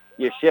now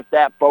you shift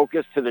that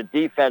focus to the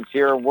defense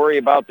here and worry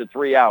about the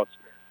 3 outs.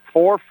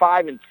 4,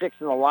 5, and 6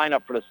 in the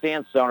lineup for the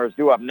Sandstoners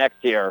due up next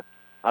here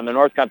on the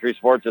North Country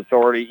Sports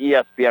Authority,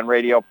 ESPN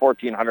Radio,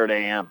 1400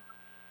 AM.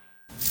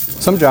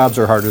 Some jobs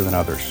are harder than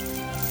others.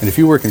 And if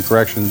you work in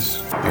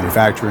corrections,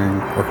 manufacturing,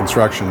 or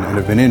construction and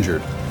have been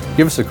injured,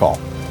 give us a call.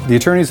 The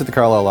attorneys at the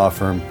Carlisle Law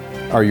Firm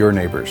are your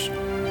neighbors.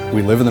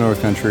 We live in the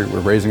North Country. We're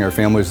raising our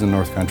families in the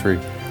North Country.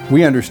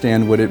 We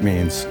understand what it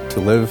means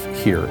to live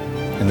here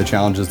and the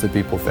challenges that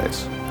people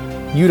face.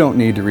 You don't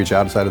need to reach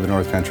outside of the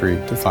North Country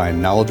to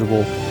find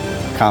knowledgeable,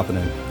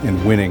 competent,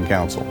 and winning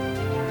counsel.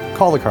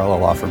 Call the Carlisle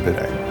Law Firm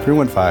today,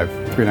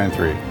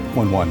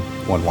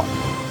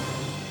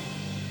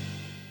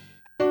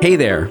 315-393-1111. Hey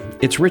there,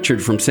 it's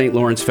Richard from St.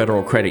 Lawrence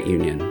Federal Credit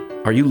Union.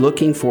 Are you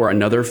looking for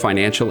another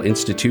financial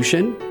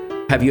institution?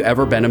 Have you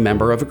ever been a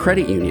member of a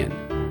credit union?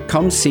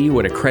 Come see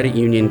what a credit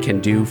union can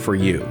do for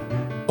you.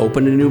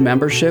 Open a new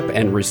membership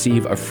and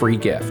receive a free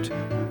gift.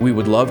 We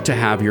would love to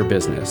have your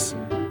business.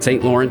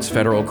 St. Lawrence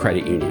Federal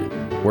Credit Union,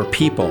 where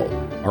people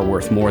are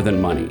worth more than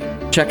money.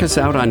 Check us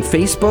out on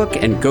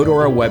Facebook and go to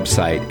our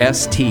website,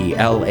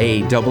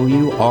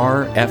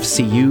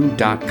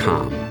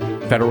 stlawrfcu.com.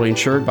 Federally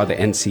insured by the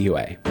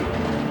NCUA.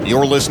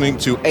 You're listening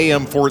to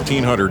AM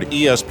 1400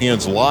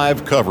 ESPN's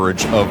live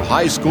coverage of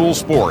high school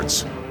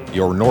sports.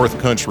 Your North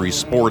Country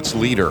sports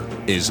leader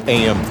is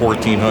AM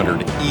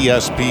 1400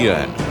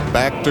 ESPN.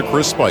 Back to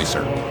Chris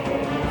Spicer.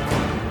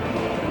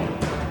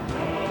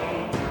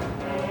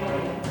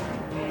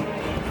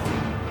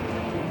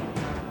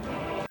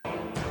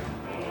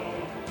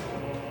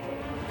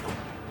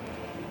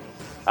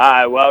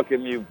 I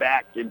welcome you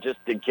back, and just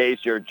in case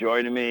you're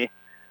joining me,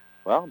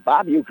 well,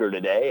 Bob Euchre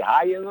today,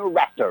 high in the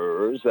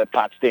rafters at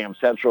Potsdam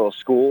Central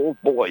School.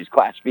 Boys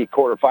Class B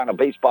quarterfinal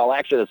baseball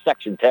action at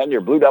Section 10.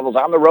 Your Blue Devils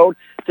on the road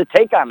to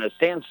take on the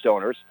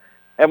Sandstoners.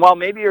 And while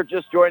maybe you're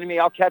just joining me,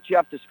 I'll catch you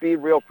up to speed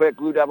real quick.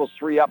 Blue Devils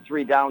 3 up,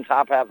 3 down,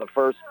 top half of the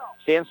first.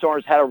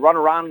 Sandstormers had a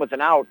runner on with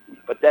an out,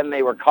 but then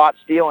they were caught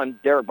stealing.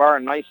 Derek Barr, a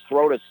nice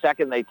throw to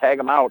second. They tag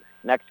him out.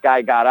 Next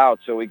guy got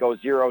out, so we go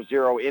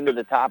 0-0 into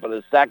the top of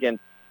the second.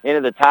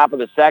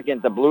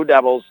 The Blue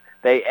Devils,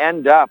 they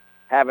end up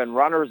having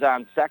runners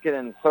on second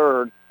and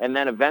third, and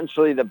then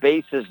eventually the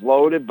base is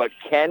loaded but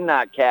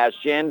cannot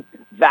cash in.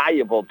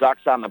 Valuable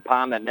ducks on the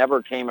pond that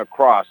never came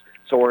across.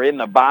 So we're in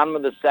the bottom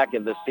of the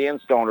second. The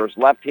Sandstoners,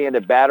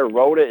 left-handed batter,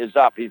 Rhoda is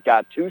up. He's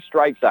got 2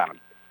 strikes on him.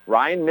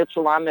 Ryan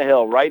Mitchell on the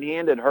hill,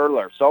 right-handed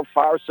hurler. So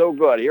far, so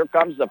good. Here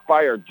comes the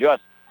fire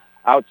just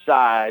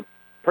outside.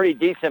 Pretty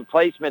decent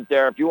placement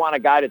there. If you want a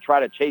guy to try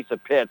to chase a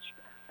pitch,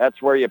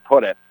 that's where you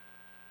put it.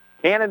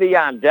 Kennedy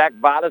on deck,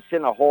 Bottas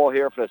in the hole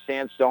here for the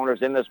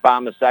Sandstoners in this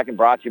bottom of the second,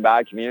 brought to you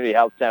by Community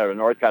Health Center of the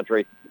North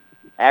Country,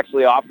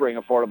 actually offering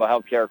affordable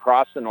health care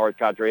across the North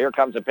Country. Here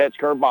comes a pitch,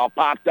 curveball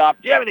popped up.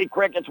 Jiminy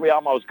Crickets, we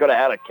almost could have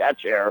had a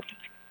catch here.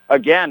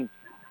 Again,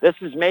 this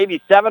is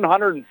maybe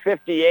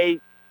 758.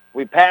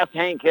 We passed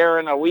Hank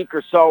Aaron a week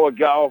or so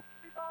ago,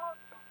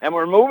 and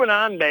we're moving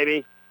on,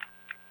 baby.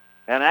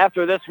 And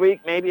after this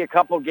week, maybe a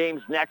couple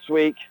games next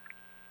week,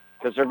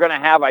 because they're going to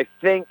have, I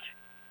think,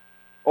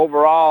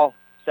 overall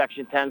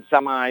Section 10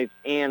 semis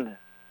and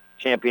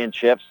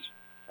championships.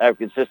 That would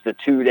consist of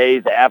 2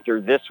 days after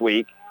this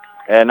week.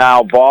 And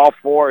now ball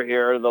 4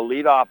 here, the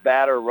leadoff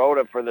batter,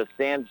 Rhoda for the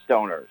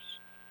Sandstoners.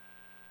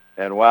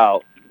 And,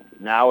 well,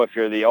 Now if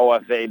you're the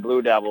OFA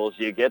Blue Devils,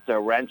 you get the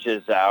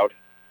wrenches out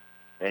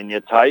and you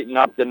tighten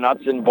up the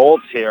nuts and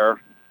bolts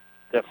here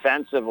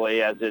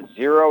defensively as it's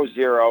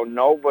 0-0,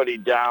 nobody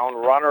down,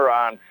 runner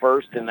on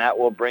first, and that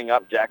will bring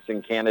up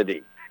Jackson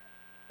Kennedy.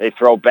 They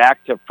throw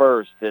back to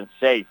first and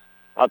safe.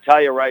 I'll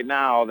tell you right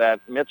now that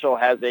Mitchell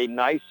has a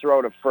nice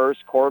throw to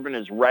first. Corbin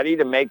is ready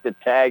to make the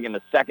tag, and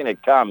the second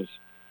it comes,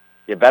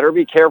 you better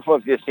be careful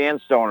if you're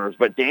Sandstoners.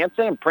 But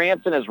dancing and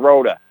prancing is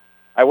Rhoda.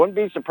 I wouldn't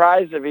be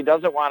surprised if he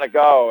doesn't want to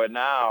go. And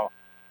now,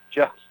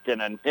 just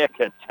in a nick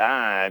of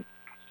time,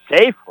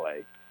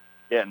 safely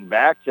getting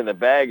back to the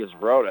bag is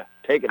Rhoda,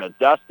 taking the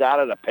dust out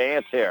of the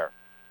pants here.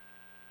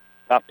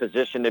 Tough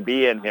position to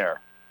be in here.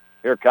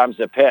 Here comes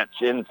the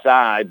pitch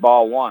inside,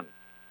 ball one.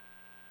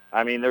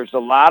 I mean, there's a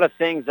lot of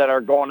things that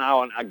are going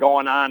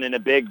on in a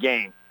big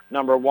game.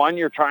 Number one,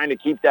 you're trying to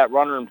keep that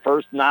runner in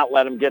first, not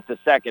let him get to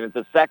second. At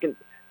the second,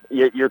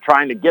 you're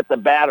trying to get the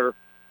batter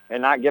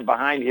and not get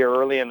behind here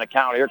early in the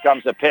count. Here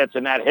comes the pitch,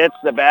 and that hits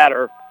the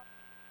batter.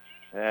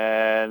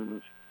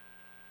 And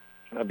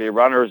there'll be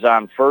runners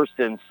on first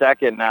and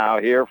second now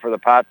here for the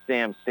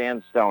Potsdam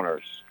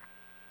Sandstoners.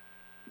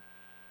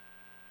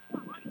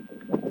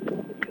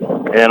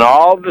 And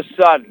all of a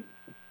sudden,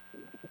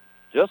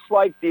 just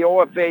like the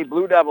OFA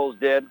Blue Devils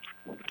did,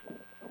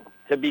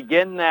 to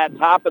begin that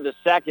top of the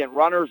second,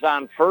 runners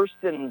on first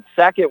and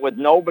second with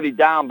nobody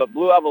down, but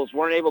Blue Devils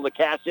weren't able to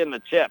cash in the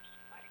chips.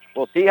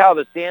 We'll see how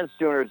the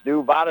Sandstoners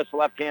do. Vadas,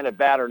 left-handed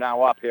batter,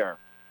 now up here.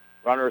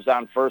 Runners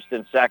on first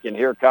and second.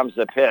 Here comes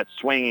the pitch.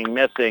 Swinging,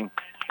 missing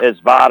is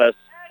Vadas.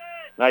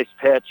 Nice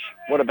pitch.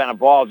 Would have been a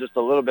ball just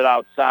a little bit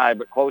outside,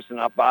 but close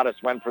enough.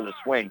 Vadas went for the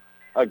swing.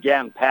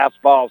 Again, pass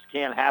balls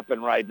can't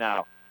happen right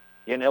now.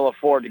 You can ill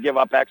afford to give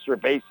up extra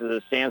bases to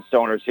the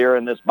Sandstoners here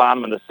in this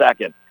bottom of the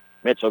second.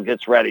 Mitchell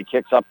gets ready,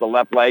 kicks up the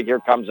left leg. Here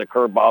comes a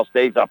curveball,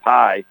 stays up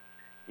high.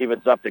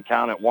 Evens up the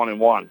count at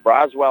 1-1.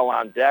 Broswell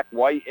on deck,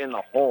 White in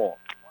the hole.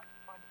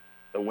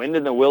 The Wind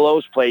in the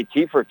Willows play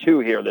T for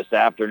 2 here this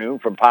afternoon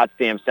from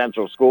Potsdam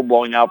Central School,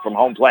 blowing out from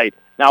home plate.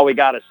 Now we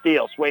got a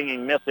steal,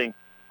 swinging, missing.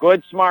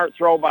 Good, smart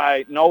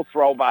no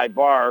throw by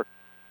Barr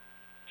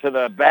to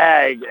the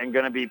bag, and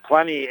going to be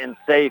plenty in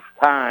safe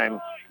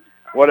time.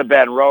 Would have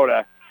been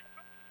Rhoda.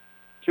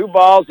 2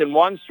 balls and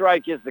 1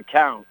 strike is the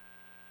count.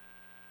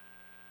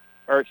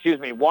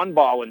 1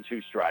 ball and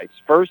 2 strikes.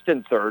 First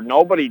and third,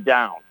 nobody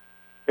down.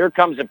 Here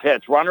comes a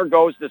pitch. Runner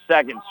goes to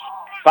second.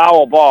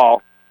 Foul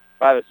ball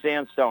by the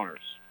Sandstoners.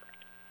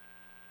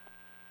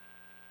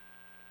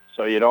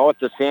 So you know what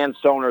the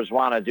Sandstoners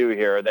want to do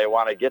here. They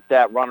want to get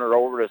that runner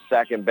over to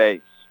second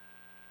base.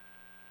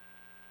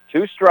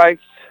 2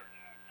 strikes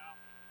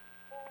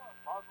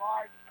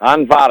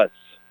on Vadas.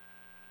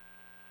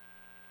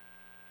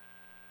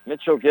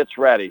 Mitchell gets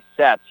ready,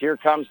 sets. Here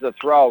comes the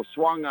throw.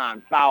 Swung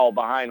on, foul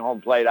behind home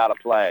plate, out of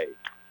play.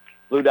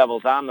 Blue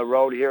Devils on the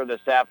road here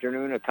this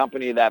afternoon,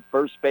 accompany that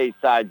first base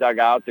side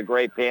dugout, the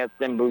gray pants,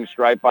 thin blue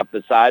stripe up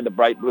the side, the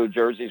bright blue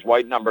jerseys,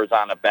 white numbers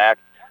on the back.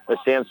 The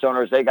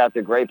Sandstoners, they got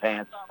the gray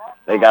pants.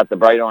 They got the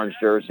bright orange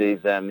jerseys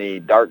and the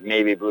dark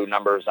navy blue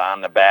numbers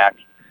on the back.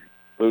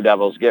 Blue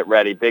Devils get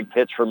ready. Big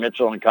pitch for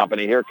Mitchell and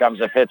company. Here comes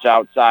a pitch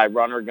outside.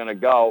 Runner going to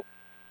go,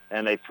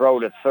 and they throw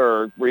to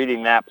third.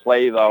 Reading that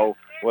play, though,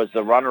 was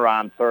the runner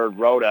on third,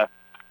 Rhoda,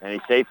 and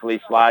he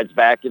safely slides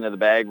back into the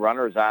bag.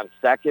 Runners on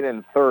second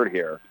and third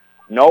here.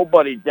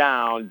 Nobody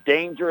down.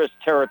 Dangerous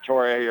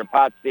territory, your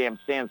Potsdam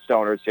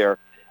Sandstoners here,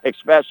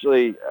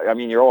 especially,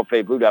 your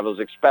OFA Blue Devils,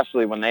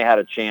 especially when they had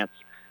a chance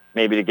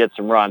maybe to get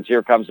some runs.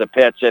 Here comes the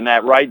pitch, and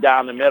that right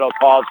down the middle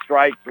called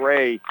strike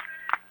 3.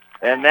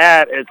 And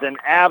that is an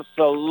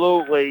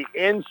absolutely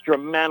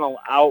instrumental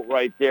out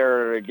right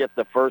there to get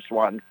the first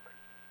one.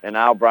 And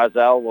now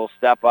Brazel will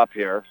step up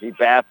here. He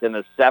bats in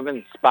the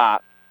 7th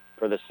spot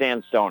for the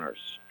Sandstoners.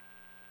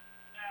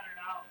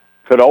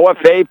 Could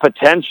OFA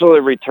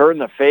potentially return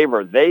the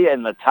favor? They,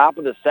 in the top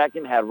of the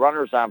second, had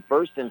runners on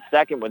first and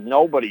second with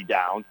nobody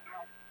down.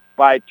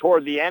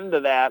 Toward the end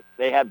of that,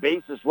 they had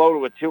bases loaded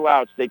with 2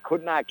 outs. They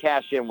could not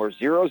cash in. We're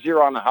 0-0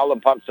 on the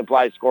Howland Pump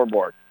Supply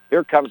scoreboard.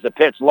 Here comes the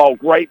pitch low.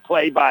 Great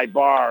play by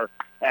Barr.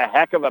 A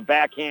heck of a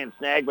backhand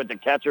snag with the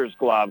catcher's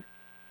glove,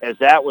 as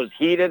that was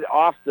heated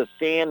off the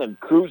sand and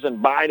cruising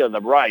by to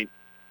the right,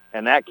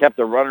 and that kept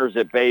the runners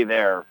at bay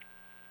there.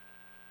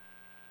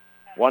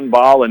 1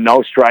 ball and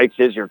no strikes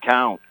is your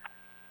count.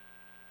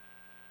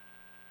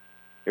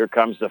 Here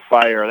comes the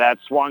fire. That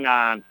swung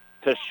on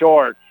to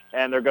short,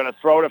 and they're going to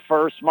throw to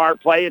first.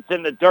 Smart play. It's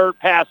in the dirt.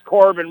 Past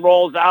Corbin,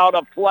 rolls out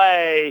of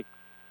play.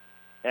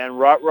 And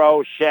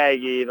Rutrow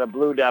Shaggy, the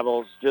Blue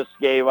Devils, just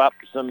gave up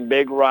some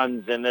big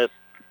runs in this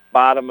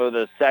bottom of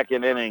the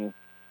second inning.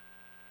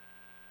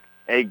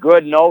 A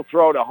good no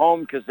throw to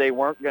home because they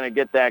weren't going to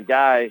get that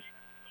guy.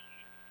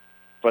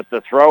 But the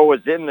throw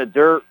was in the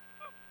dirt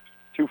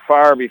too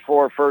far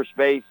before first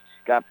base.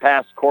 Got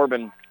past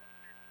Corbin.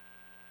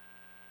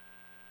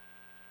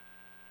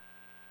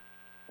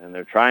 And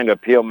they're trying to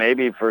appeal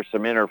maybe for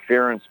some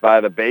interference by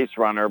the base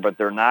runner, but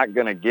they're not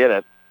going to get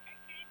it.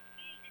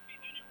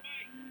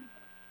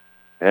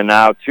 And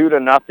now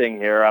 2-0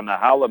 here on the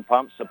Howland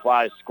Pump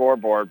Supply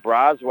scoreboard.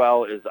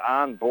 Broswell is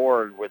on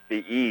board with the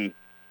E.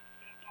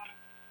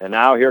 And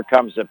now here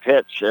comes the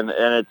pitch. And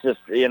it's just,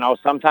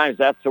 sometimes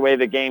that's the way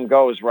the game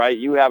goes, right?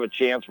 You have a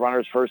chance,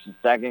 runners first and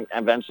second,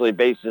 eventually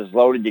bases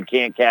loaded, you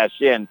can't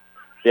cash in.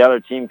 The other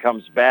team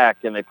comes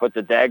back, and they put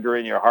the dagger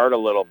in your heart a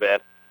little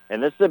bit.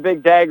 And this is a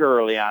big dagger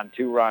early on,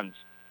 2 runs.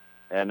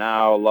 And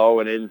now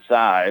low and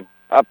inside.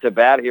 Up to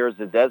bat here is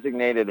the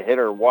designated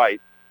hitter,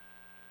 White.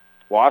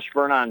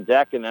 Washburn on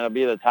deck, and then it'll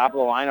be the top of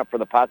the lineup for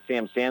the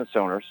Potsdam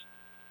Sandstoners,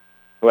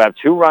 who have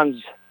 2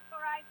 runs,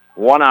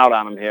 1 out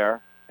on them here,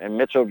 and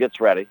Mitchell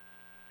gets ready.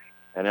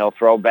 And he'll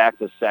throw back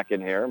to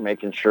second here,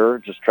 making sure,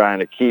 just trying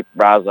to keep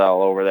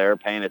Broswell over there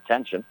paying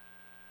attention.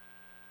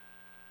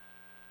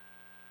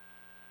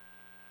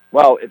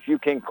 Well, if you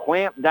can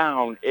clamp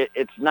down,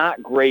 it's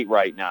not great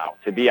right now,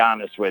 to be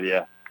honest with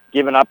you,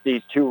 giving up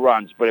these 2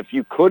 runs. But if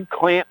you could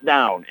clamp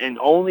down and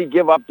only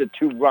give up the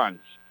 2 runs,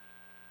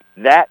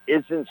 that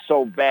isn't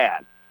so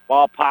bad.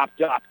 Ball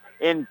popped up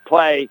in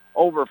play,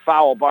 over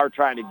foul, Bar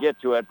trying to get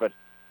to it, but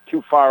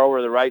too far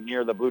over the right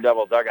near the Blue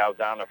Devil dugout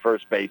down the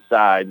first base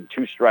side. And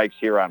 2 strikes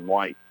here on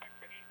White.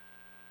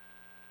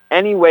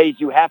 Anyways,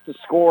 you have to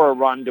score a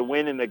run to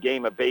win in the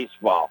game of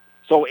baseball.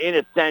 So in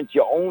a sense,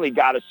 you only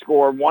got to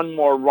score 1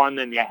 more run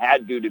than you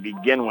had to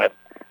begin with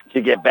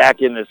to get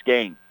back in this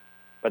game.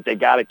 But they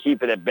got to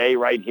keep it at bay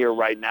right here,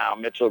 right now.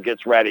 Mitchell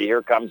gets ready.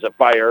 Here comes a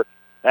fire.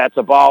 That's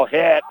a ball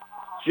hit.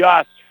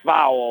 Just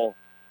foul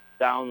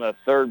down the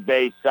third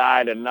base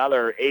side,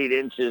 another 8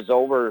 inches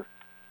over.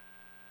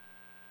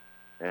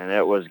 And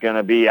it was going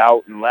to be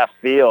out in left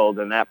field,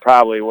 and that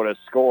probably would have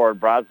scored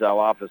Broswell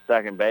off of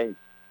second base.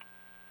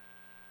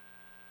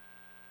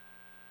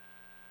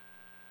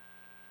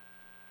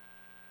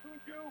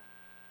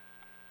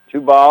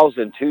 Two balls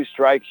and 2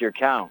 strikes, your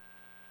count.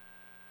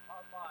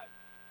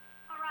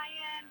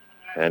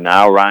 And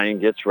now Ryan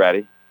gets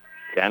ready.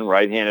 Again,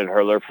 right-handed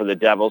hurler for the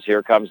Devils.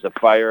 Here comes the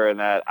fire, and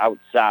that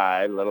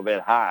outside, a little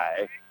bit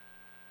high.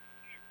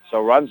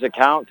 So runs the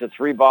count to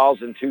 3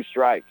 balls and 2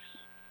 strikes.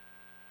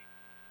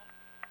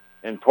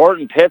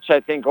 Important pitch,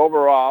 I think,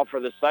 overall for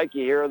the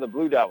psyche here of the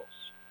Blue Devils.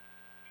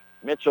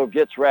 Mitchell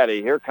gets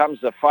ready. Here comes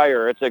the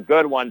fire. It's a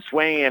good one.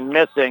 Swinging and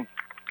missing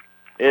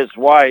is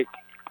White.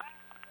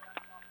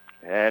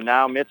 And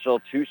now Mitchell,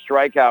 2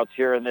 strikeouts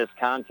here in this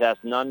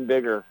contest, none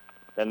bigger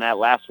than that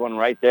last one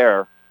right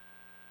there.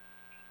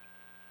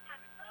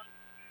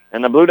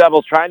 And the Blue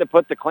Devils trying to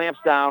put the clamps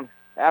down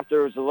after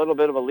there was a little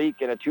bit of a leak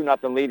and a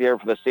 2-0 lead here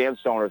for the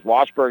Sandstoners.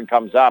 Washburn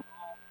comes up,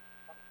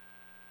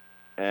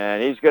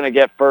 and he's going to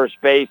get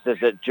first base as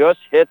it just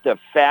hit the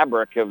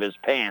fabric of his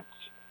pants.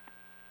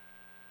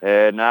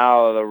 And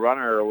now the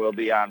runner will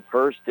be on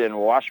first in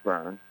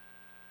Washburn.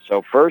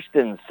 So first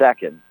and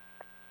second.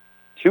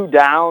 2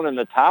 down, and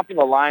the top of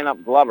the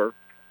lineup, Glover,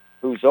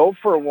 who's 0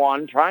 for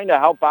 1, trying to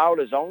help out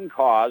his own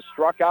cause,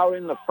 struck out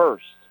in the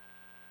first.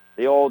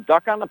 The old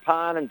duck on the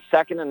pond in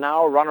second, and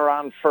now a runner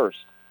on first.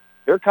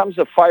 Here comes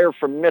the fire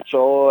from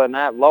Mitchell, and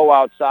that low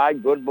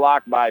outside, good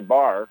block by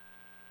Barr.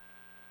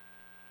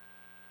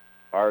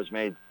 Barr's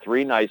made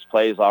 3 nice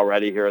plays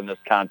already here in this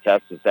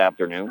contest this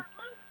afternoon.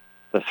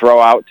 The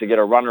throw out to get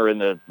a runner in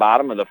the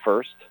bottom of the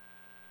first,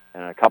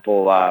 and a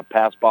couple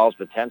pass balls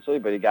potentially,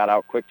 but he got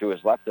out quick to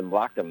his left and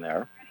blocked him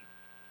there.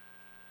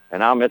 And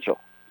now Mitchell.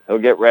 He'll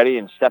get ready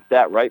and step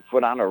that right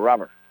foot on a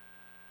rubber.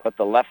 Put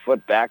the left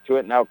foot back to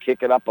it. Now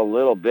kick it up a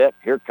little bit.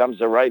 Here comes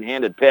the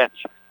right-handed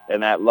pitch,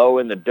 and that low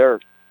in the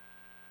dirt.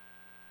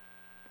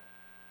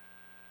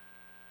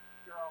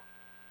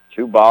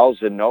 2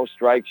 balls and no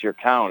strikes, your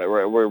count.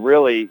 We're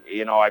really,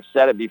 I've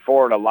said it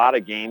before in a lot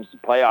of games,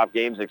 playoff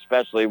games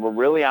especially, we're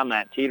really on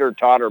that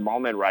teeter-totter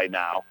moment right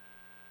now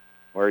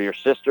where your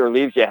sister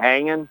leaves you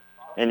hanging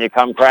and you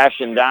come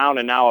crashing down,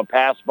 and now a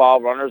pass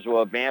ball. Runners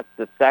will advance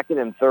to second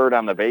and third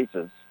on the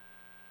bases.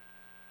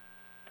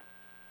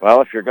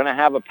 Well, if you're going to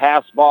have a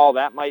pass ball,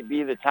 that might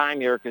be the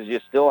time here because you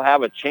still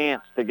have a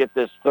chance to get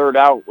this third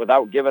out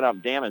without giving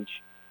up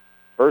damage.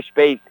 First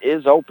base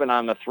is open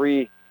on the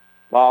 3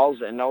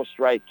 balls and no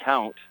strike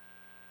count.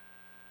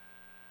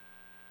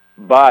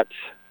 But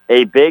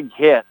a big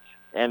hit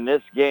in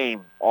this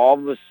game all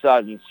of a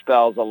sudden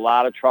spells a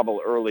lot of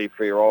trouble early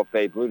for your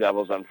OFA Blue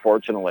Devils,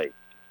 unfortunately.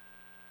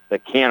 The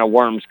can of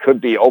worms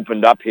could be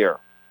opened up here.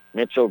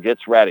 Mitchell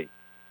gets ready.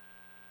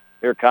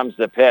 Here comes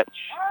the pitch.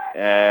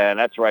 And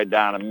that's right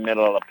down the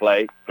middle of the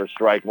plate for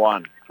strike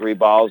 1. 3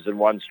 balls and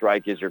 1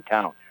 strike is your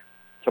count.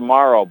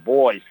 Tomorrow,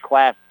 boys,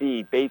 Class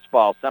C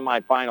baseball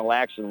semifinal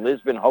action.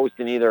 Lisbon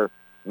hosting either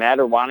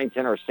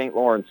Madder-Waddington or St.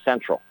 Lawrence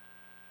Central.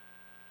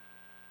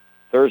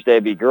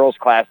 Thursday be girls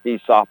Class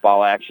D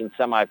softball action.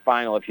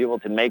 Semifinal if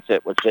Hewelton makes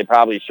it, which they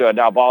probably should.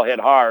 Now ball hit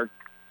hard.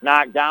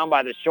 Knocked down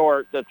by the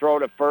short. The throw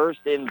to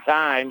first in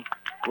time.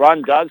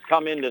 Run does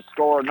come in to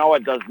score. No,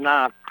 it does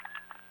not,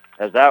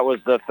 as that was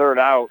the third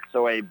out.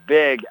 So a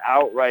big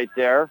out right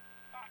there.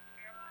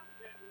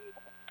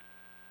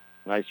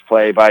 Nice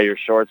play by your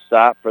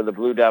shortstop for the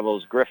Blue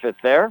Devils, Griffith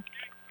there,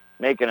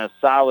 making a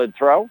solid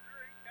throw.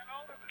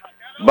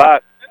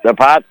 But the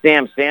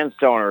Potsdam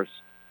Sandstoners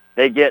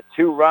They get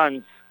 2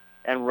 runs,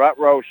 and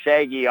Rutrow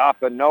Shaggy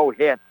off a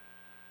no-hit.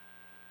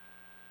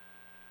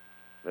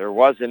 There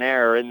was an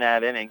error in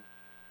that inning,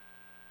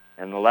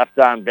 and the left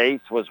on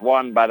base was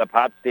won by the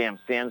Potsdam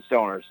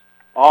Sandstoners.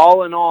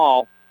 All in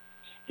all,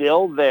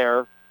 still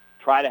there.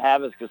 Try to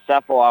have a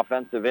successful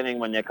offensive inning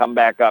when you come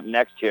back up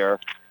next year.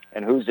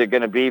 And who's it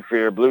going to be for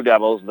your Blue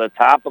Devils? The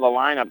top of the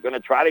lineup going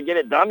to try to get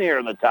it done here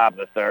in the top of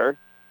the third.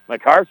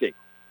 McCarthy,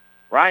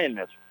 Ryan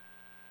Mitchell,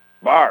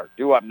 Barr,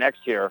 due up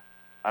next here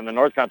on the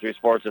North Country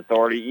Sports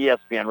Authority,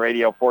 ESPN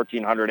Radio,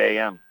 1400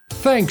 AM.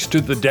 Thanks to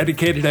the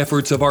dedicated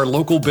efforts of our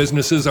local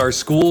businesses, our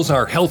schools,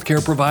 our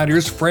healthcare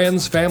providers,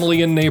 friends,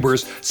 family, and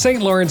neighbors,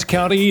 St. Lawrence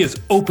County is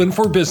open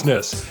for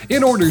business.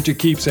 In order to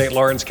keep St.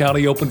 Lawrence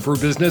County open for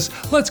business,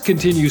 let's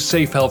continue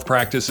safe health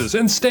practices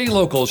and stay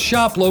local,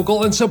 shop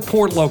local, and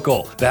support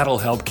local. That'll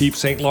help keep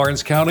St.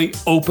 Lawrence County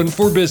open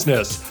for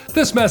business.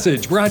 This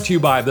message brought to you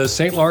by the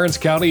St. Lawrence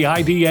County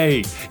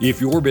IDA.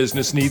 If your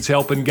business needs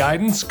help and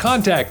guidance,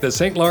 contact the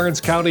St.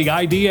 Lawrence County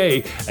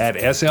IDA at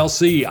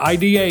slcida.com.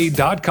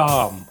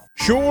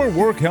 Sure,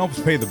 work helps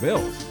pay the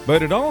bills,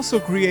 but it also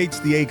creates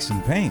the aches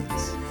and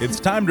pains. It's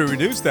time to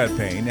reduce that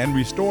pain and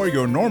restore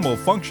your normal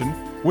function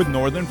with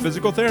Northern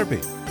Physical Therapy.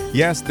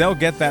 Yes, they'll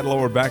get that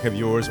lower back of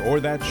yours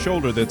or that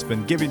shoulder that's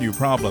been giving you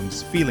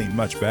problems feeling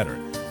much better.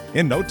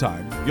 In no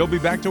time, you'll be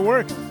back to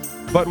work,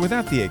 but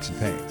without the aches and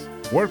pains.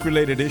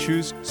 Work-related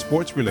issues,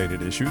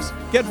 sports-related issues,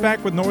 get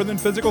back with Northern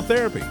Physical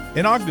Therapy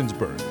in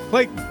Ogdensburg,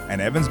 Clayton, and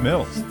Evans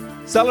Mills,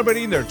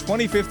 celebrating their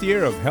 25th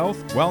year of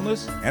health,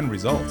 wellness, and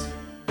results.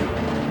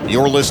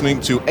 You're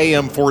listening to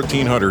AM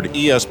 1400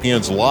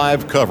 ESPN's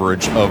live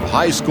coverage of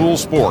high school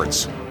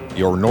sports.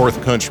 Your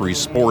North Country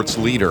sports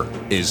leader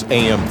is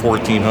AM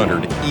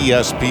 1400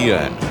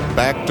 ESPN.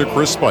 Back to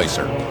Chris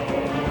Spicer.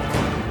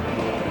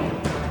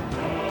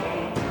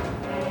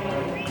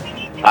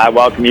 I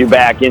welcome you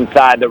back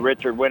inside the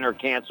Richard Winter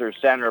Cancer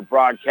Center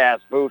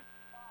broadcast booth.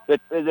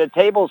 The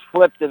tables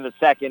flipped in the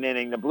second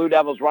inning. The Blue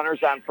Devils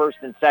runners on first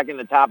and second,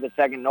 the top of the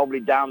second, nobody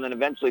down, then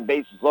eventually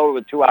bases loaded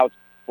with 2 outs.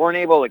 Weren't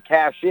able to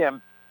cash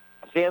in.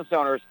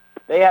 Sandstoners,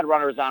 they had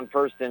runners on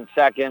first and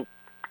second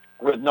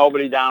with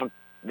nobody down.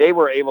 They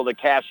were able to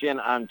cash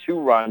in on 2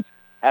 runs,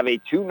 have a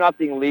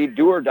 2-0 lead,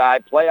 do or die,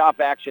 playoff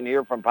action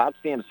here from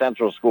Potsdam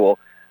Central School.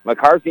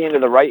 McCarthy into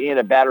the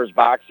right-handed batter's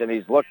box, and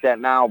he's looked at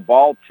now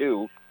ball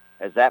 2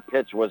 as that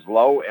pitch was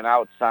low and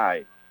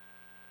outside.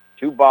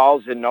 2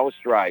 balls and no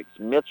strikes.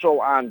 Mitchell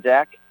on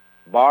deck,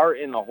 Barr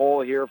in the hole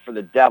here for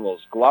the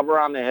Devils. Glover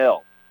on the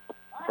hill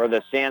for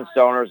the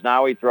Sandstoners.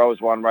 Now he throws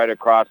one right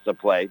across the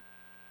plate.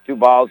 2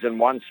 balls and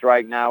 1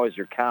 strike now is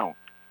your count.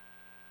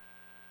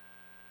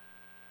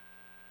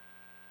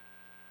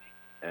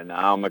 And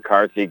now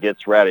McCarthy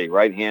gets ready.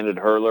 Right-handed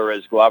hurler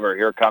is Glover.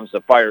 Here comes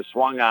the fire.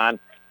 Swung on.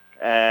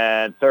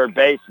 And third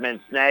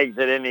baseman snags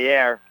it in the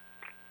air.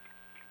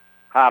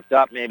 Popped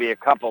up maybe a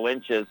couple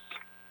inches.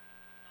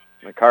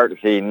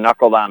 McCarthy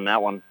knuckled on that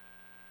one.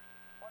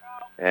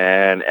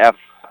 And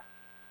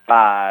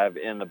F5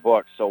 in the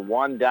book. So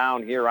 1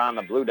 down here on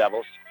the Blue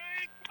Devils.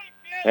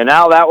 And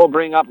now that will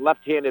bring up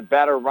left-handed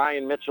batter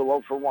Ryan Mitchell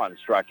 0 for 1.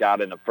 Struck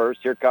out in the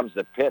first. Here comes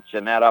the pitch,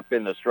 and that up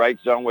in the strike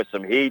zone with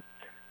some heat.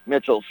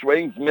 Mitchell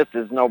swings,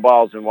 misses, no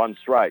balls and 1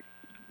 strike.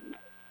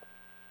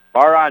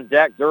 Barr on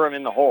deck, Durham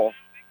in the hole.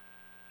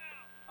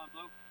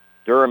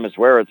 Durham is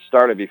where it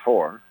started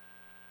before.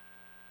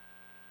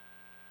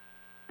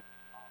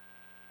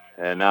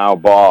 And now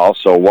ball,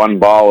 so 1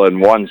 ball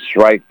and 1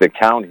 strike the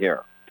count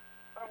here.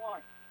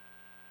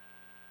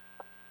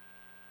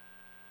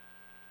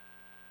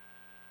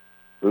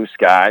 Blue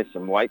sky,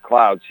 some white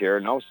clouds here,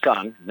 no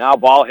sun. Now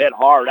ball hit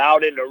hard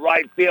out into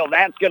right field.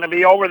 That's going to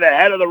be over the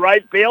head of the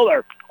right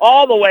fielder.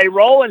 All the way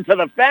rolling to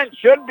the fence.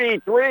 Should be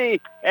 3.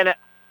 And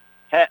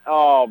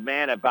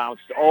it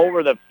bounced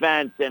over the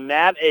fence. And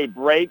that a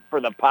break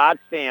for the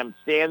Potsdam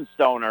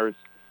Sandstoners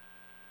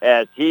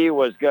as he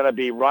was going to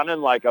be running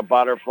like a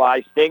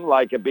butterfly, sting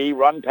like a bee,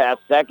 run past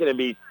second and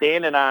be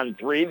standing on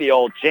 3, the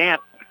old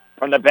chant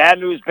from the Bad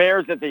News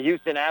Bears at the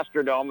Houston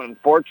Astrodome.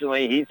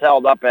 Unfortunately, he's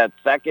held up at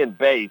second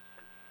base.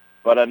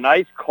 But a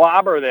nice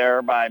clobber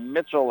there by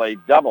Mitchell, a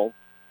double.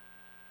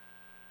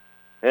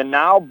 And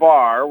now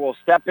Barr will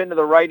step into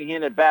the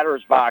right-handed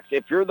batter's box.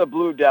 If you're the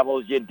Blue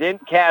Devils, you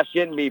didn't cash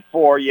in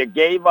before. You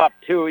gave up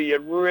 2.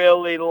 You'd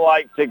really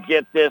like to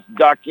get this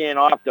duck in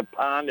off the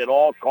pond at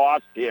all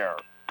costs here.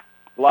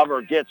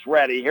 Glover gets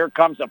ready. Here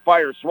comes a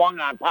fire.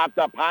 Swung on, popped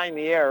up high in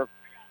the air.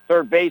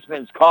 Third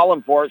baseman's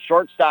calling for it.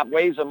 Shortstop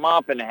waves him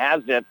up and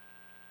has it.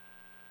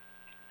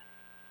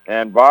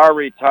 And Barr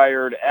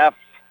retired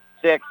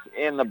F6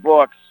 in the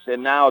books,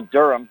 and now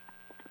Durham,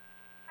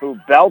 who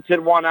belted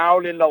one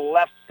out into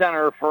left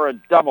center for a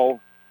double,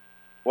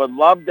 would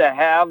love to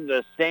have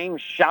the same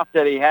shot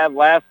that he had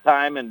last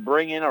time and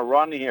bring in a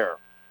run here.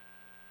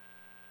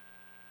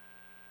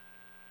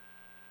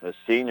 The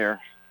senior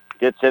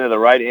gets into the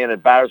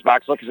right-handed batter's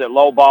box, looks at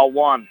low ball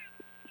 1.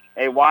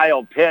 A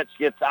wild pitch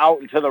gets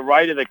out into the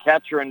right of the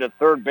catcher into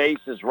third base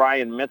is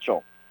Ryan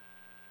Mitchell.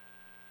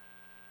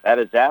 That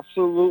is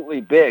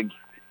absolutely big.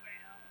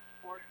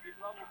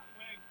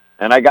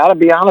 And I got to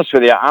be honest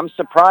with you, I'm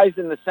surprised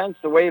in the sense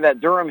the way that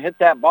Durham hit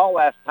that ball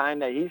last time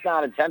that he's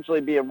not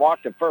intentionally being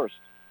walked at first.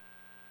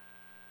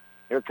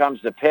 Here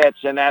comes the pitch,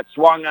 and that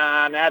swung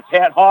on. That's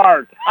hit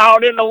hard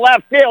out in the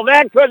left field.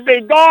 That could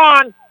be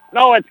gone.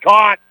 No, it's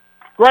caught.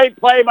 Great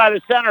play by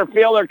the center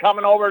fielder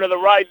coming over to the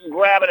right and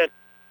grabbing it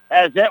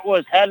as it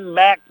was heading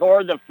back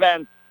toward the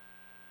fence.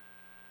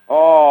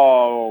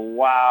 Oh,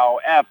 wow.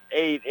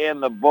 F8 in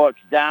the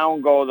books.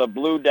 Down go the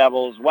Blue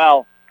Devils.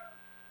 Well,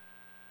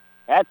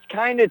 that's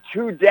kind of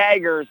two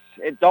daggers.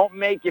 It don't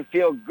make you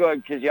feel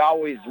good because you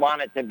always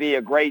want it to be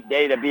a great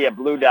day to be a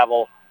Blue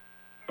Devil.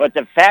 But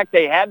the fact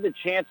they had the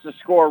chance to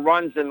score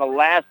runs in the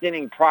last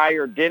inning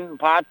prior, didn't.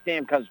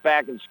 Potsdam comes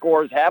back and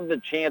scores, have the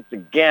chance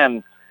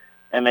again,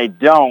 and they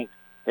don't.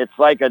 It's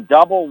like a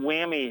double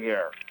whammy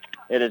here.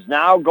 It is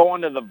now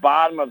going to the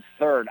bottom of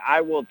third.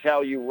 I will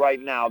tell you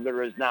right now,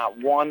 there is not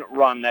one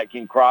run that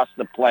can cross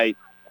the plate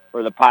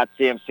for the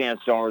Potsdam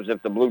Sandstoners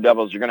if the Blue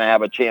Devils are going to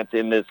have a chance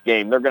in this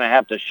game. They're going to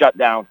have to shut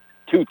down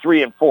 2,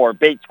 3, and 4.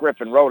 Bates,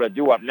 Griffin, Rhoda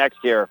due up next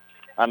here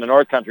on the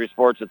North Country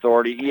Sports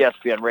Authority,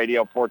 ESPN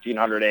Radio,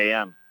 1400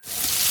 AM.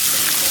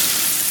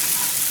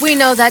 We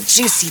know that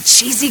juicy,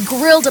 cheesy,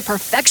 grilled to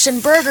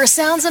perfection burger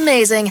sounds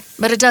amazing,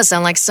 but it does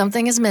sound like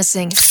something is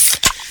missing.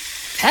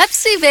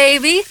 Pepsi,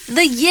 baby!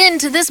 The yin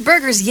to this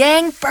burger's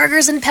yang.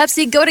 Burgers and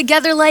Pepsi go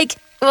together like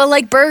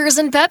burgers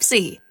and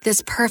Pepsi.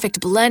 This perfect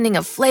blending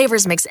of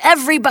flavors makes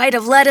every bite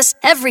of lettuce,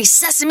 every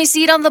sesame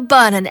seed on the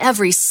bun, and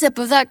every sip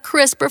of that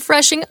crisp,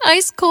 refreshing,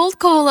 ice-cold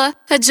cola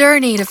a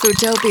journey to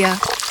Foodtopia.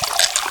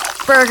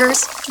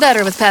 Burgers,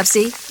 better with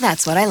Pepsi.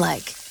 That's what I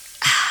like.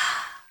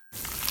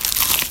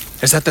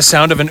 Is that the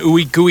sound of an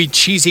ooey gooey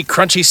cheesy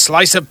crunchy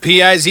slice of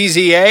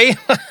P-I-Z-Z-A?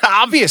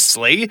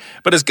 Obviously,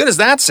 but as good as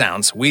that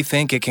sounds, we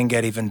think it can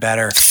get even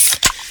better.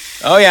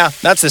 Oh yeah,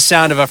 that's the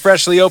sound of a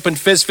freshly opened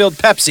fizz-filled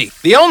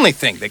Pepsi. The only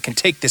thing that can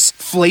take this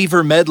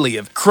flavor medley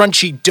of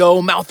crunchy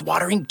dough,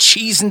 mouth-watering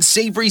cheese, and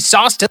savory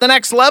sauce to the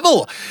next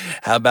level.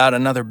 How about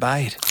another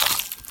bite?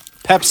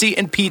 Pepsi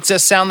and pizza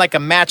sound like a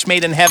match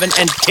made in heaven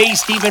and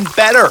taste even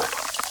better.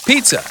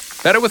 Pizza,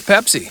 better with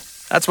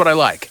Pepsi. That's what I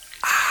like.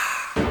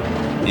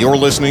 You're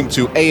listening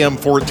to AM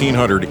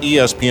 1400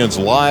 ESPN's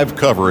live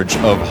coverage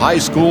of high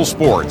school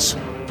sports.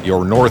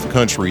 Your North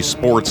Country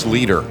sports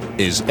leader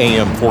is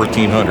AM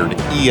 1400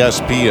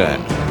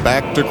 ESPN.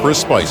 Back to Chris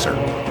Spicer.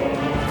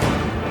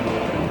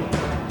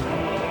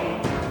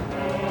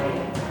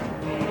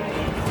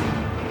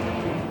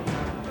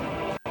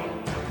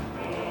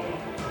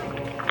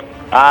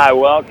 I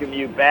welcome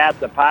you back.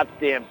 The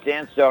Potsdam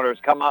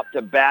Sandstoners come up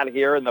to bat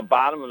here in the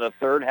bottom of the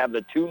third, have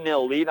the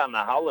 2-0 lead on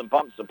the Howland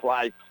Pump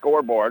Supply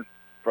scoreboard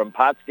from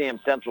Potsdam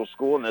Central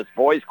School in this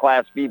boys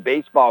Class B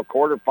baseball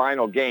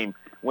quarterfinal game.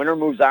 Winner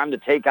moves on to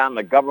take on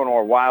the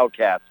Governor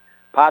Wildcats.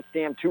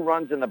 Potsdam 2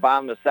 runs in the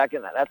bottom of the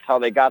second. That's how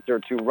they got their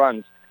 2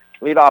 runs.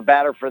 Leadoff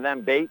batter for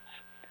them, Bates,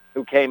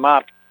 who came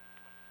up,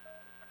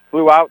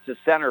 flew out to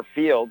center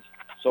field.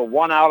 So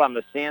 1 out on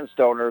the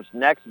Sandstoners.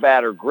 Next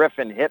batter,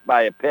 Griffin, hit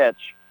by a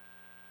pitch.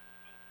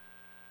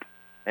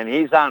 And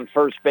he's on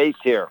first base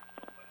here.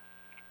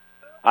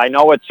 I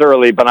know it's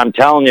early, but I'm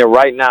telling you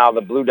right now,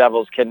 the Blue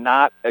Devils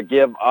cannot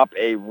give up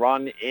a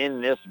run in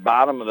this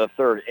bottom of the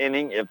third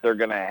inning if they're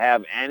going to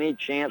have any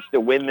chance to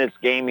win this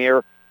game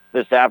here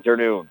this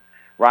afternoon.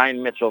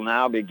 Ryan Mitchell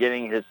now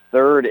beginning his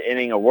 3rd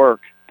inning of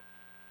work.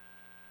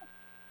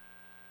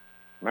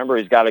 Remember,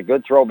 he's got a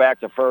good throw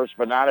back to first,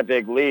 but not a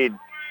big lead.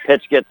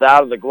 Pitch gets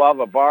out of the glove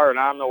of Barr, and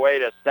on the way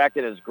to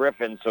second is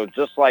Griffin. So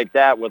just like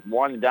that, with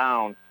 1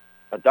 down,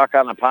 a duck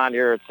on the pond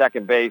here at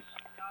second base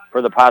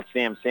for the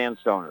Potsdam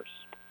Sandstoners.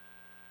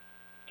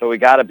 So we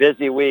got a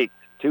busy week.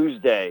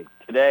 Tuesday,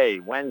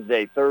 today,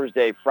 Wednesday,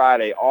 Thursday,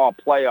 Friday, all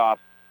playoff,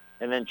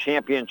 and then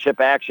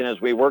championship action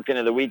as we work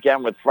into the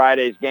weekend with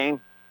Friday's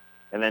game.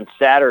 And then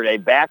Saturday,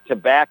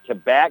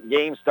 back-to-back-to-back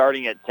games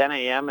starting at 10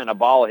 a.m. and a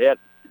ball hit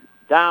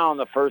down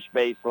the first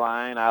base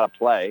line out of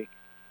play.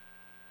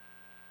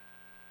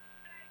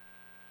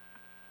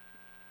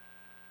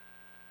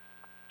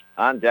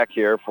 On deck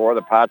here for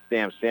the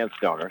Potsdam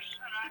Sandstoners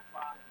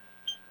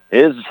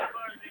is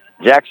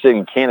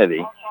Jackson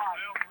Kennedy.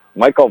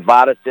 Michael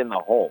Vadas in the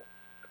hole.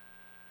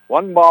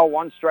 1 ball,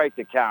 1 strike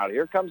to count.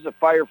 Here comes the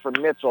fire from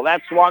Mitchell.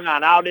 That swung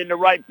on out into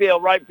right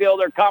field. Right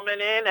fielder coming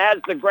in, has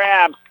the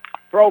grab.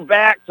 Throw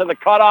back to the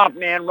cutoff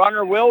man.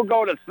 Runner will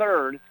go to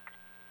third.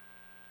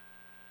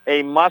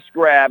 A must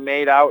grab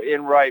made out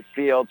in right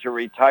field to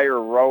retire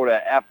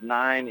Rhoda,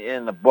 F9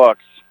 in the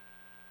books.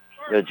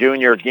 The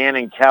junior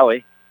Gannon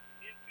Kelly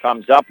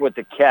comes up with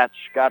the catch.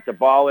 Got the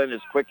ball in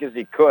as quick as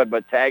he could,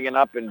 but tagging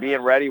up and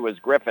being ready was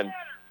Griffin.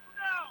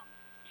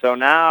 So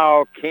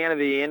now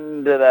Kennedy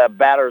into the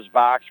batter's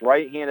box,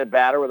 right-handed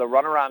batter with a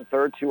runner on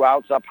third, 2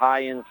 outs up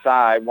high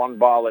inside, 1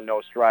 ball and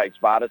no strikes.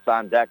 Vadas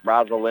on deck,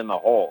 Broswell in the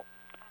hole.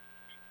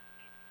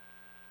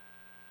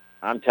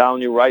 I'm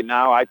telling you right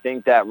now, I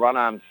think that run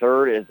on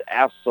third is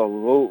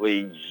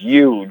absolutely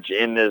huge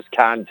in this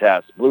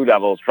contest. Blue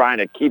Devils trying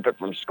to keep it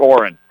from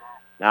scoring.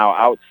 Now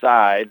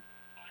outside,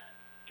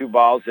 2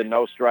 balls and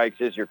no strikes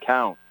is your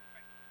count.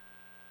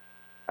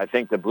 I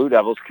think the Blue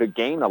Devils could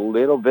gain a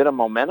little bit of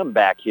momentum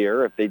back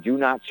here if they do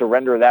not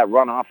surrender that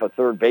run off of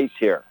third base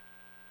here.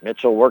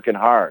 Mitchell working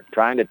hard,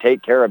 trying to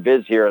take care of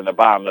biz here in the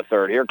bottom of the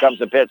third. Here comes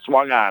the pitch,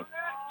 swung on.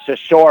 To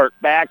short,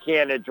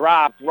 backhanded,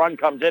 dropped. Run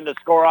comes in to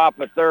score off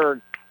of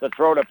third. The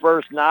throw to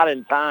first, not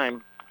in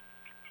time.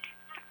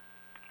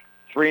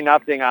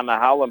 3-0 on the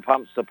Howland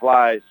Pump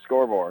Supply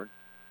scoreboard.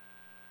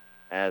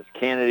 As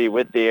Kennedy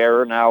with the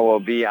error now will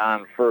be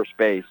on first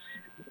base.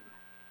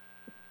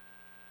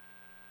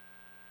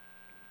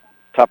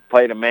 Tough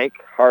play to make.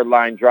 Hard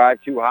line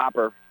drive to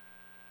Hopper.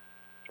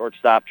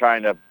 Shortstop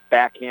trying to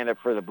backhand it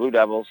for the Blue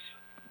Devils.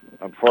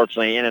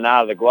 Unfortunately, in and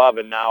out of the glove,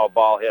 and now a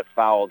ball hit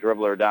foul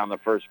dribbler down the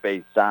first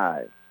base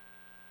side.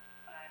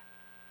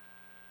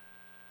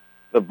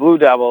 The Blue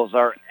Devils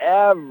are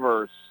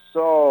ever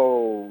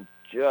so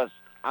just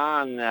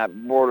on that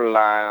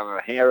borderline, on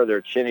the hair of their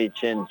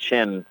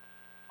chin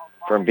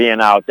from being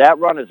out. That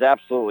run is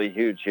absolutely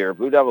huge here.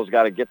 Blue Devils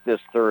got to get this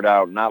third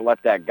out, not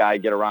let that guy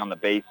get around the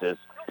bases.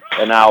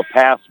 And now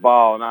pass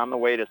ball, and on the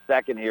way to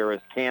second here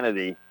is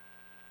Kennedy.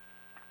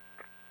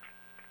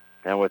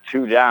 And with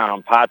 2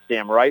 down,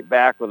 Potsdam right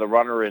back with a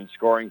runner in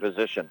scoring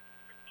position.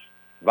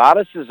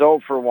 Vadas is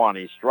 0 for 1.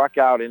 He struck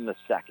out in the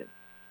second.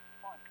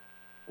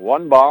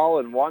 1 ball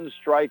and 1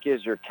 strike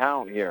is your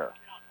count here.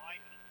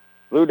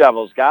 Blue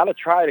Devils got to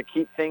try to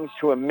keep things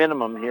to a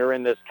minimum here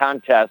in this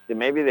contest, and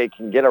maybe they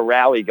can get a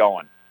rally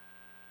going.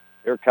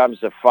 Here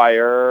comes the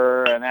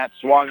fire, and that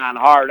swung on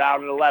hard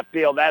out in the left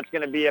field. That's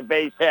going to be a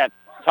base hit.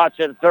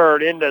 Touching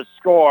third into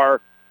score,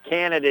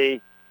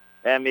 Kennedy,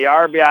 and the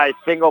RBI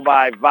single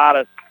by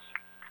Vadas.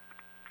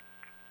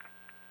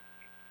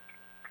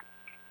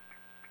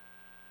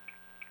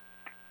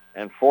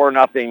 And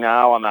 4-0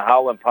 now on the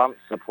Howland Pump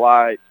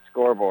Supply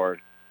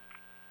scoreboard.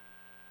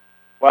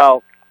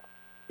 Well,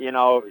 you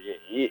know,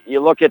 you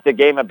look at the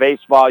game of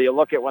baseball, you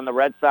look at when the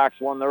Red Sox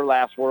won their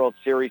last World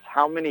Series,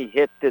 how many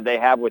hits did they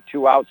have with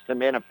 2 outs to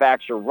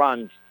manufacture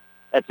runs?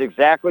 That's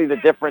exactly the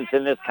difference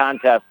in this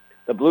contest.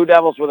 The Blue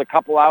Devils with a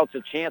couple outs,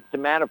 a chance to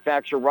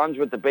manufacture runs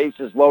with the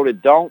bases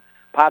loaded, don't.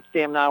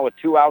 Potsdam now with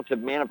 2 outs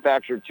have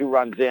manufactured 2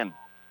 runs in.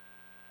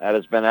 That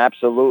has been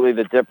absolutely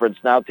the difference.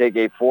 Now take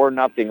a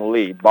 4-0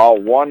 lead.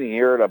 Ball 1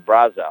 here to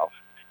Brazel.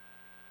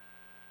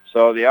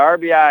 So the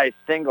RBI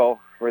single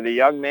for the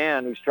young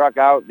man who struck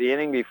out the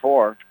inning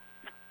before.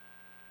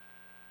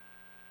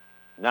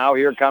 Now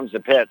here comes the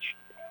pitch.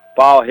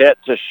 Ball hit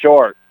to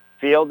short.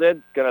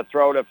 Fielded, going to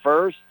throw to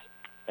first,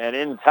 and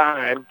in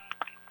time.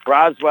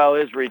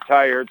 Broswell is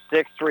retired.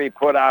 6-3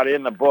 put out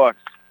in the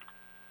books.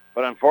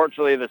 But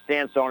unfortunately, the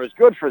Sandstone is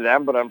good for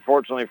them, but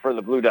unfortunately for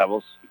the Blue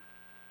Devils.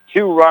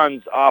 2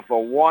 runs off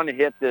of 1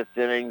 hit this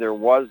inning. There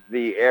was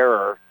the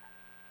error.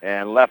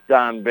 And left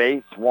on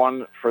base,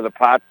 1 for the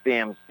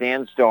Potsdam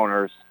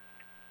Sandstoners.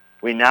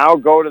 We now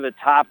go to the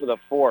top of the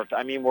 4th.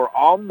 I mean, we're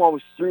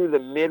almost through the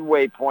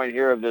midway point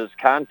here of this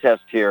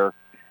contest here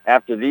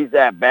after these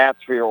at-bats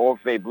for your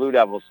OFA Blue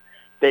Devils.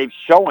 They've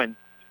shown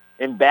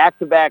in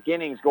back-to-back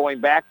innings,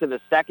 going back to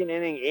the 2nd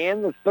inning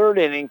and the 3rd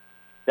inning,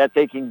 that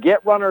they can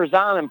get runners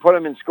on and put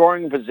them in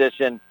scoring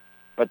position,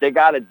 but they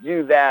got to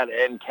do that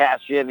and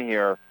cash in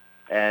here.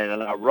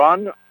 And a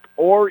run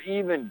or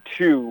even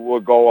 2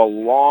 will go a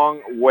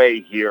long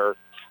way here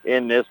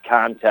in this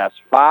contest.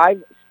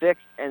 5,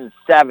 6, and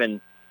 7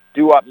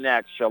 due up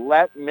next.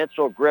 Shalette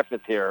Mitchell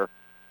Griffith here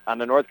on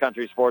the North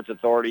Country Sports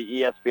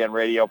Authority, ESPN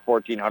Radio,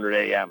 1400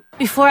 AM.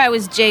 Before I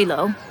was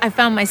J-Lo, I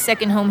found my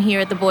second home here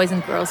at the Boys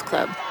and Girls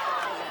Club.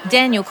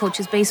 Daniel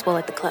coaches baseball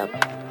at the club.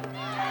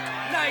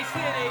 Nice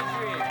hit,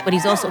 Adrian. But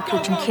he's also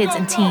coaching kids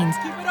and teens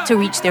to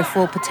reach their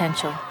full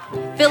potential.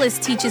 Phyllis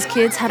teaches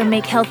kids how to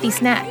make healthy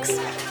snacks,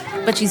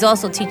 but she's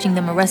also teaching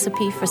them a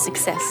recipe for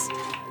success.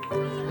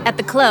 At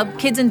the club,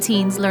 kids and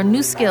teens learn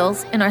new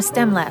skills in our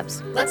STEM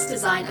labs. Let's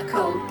design a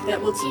code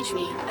that will teach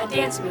me a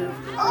dance move.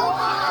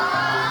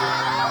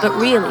 But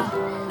really,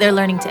 they're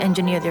learning to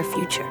engineer their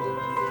future.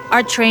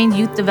 Our trained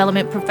youth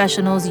development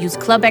professionals use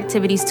club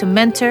activities to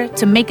mentor,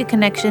 to make a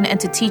connection, and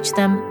to teach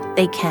them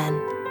they can.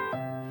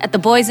 At the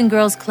Boys and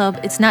Girls Club,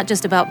 it's not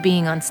just about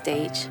being on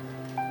stage.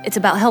 It's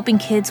about helping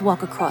kids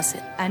walk across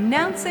it.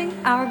 Announcing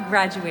our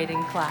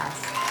graduating class.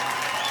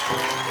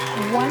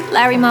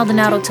 Larry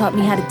Maldonado taught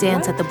me how to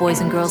dance at the Boys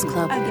and Girls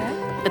Club.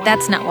 But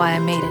that's not why I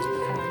made it.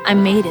 I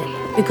made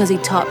it because he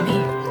taught me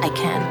I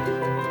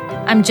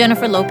can. I'm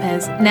Jennifer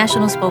Lopez,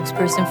 National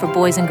Spokesperson for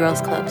Boys and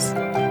Girls Clubs.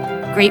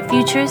 Great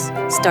futures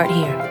start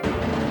here.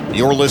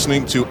 You're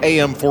listening to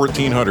AM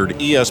 1400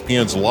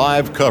 ESPN's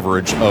live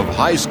coverage of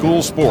high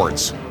school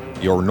sports.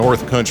 Your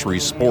North Country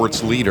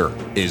sports leader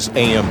is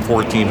AM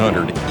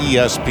 1400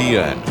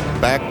 ESPN.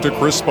 Back to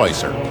Chris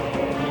Spicer.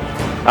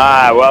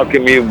 I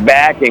welcome you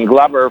back, and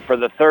Glover for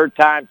the 3rd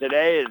time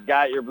today has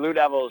got your Blue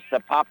Devils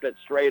to pop it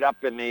straight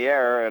up in the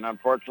air, and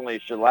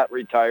unfortunately Shalette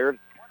retired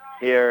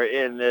here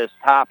in this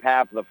top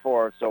half of the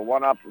 4th, so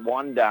 1 up,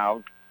 1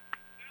 down.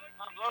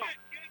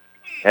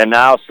 And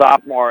now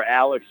sophomore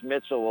Alex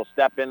Mitchell will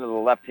step into the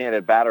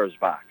left-handed batter's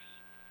box.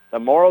 The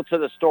moral to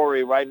the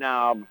story right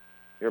now,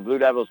 Your Blue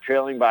Devils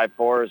trailing by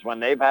 4 is when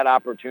they've had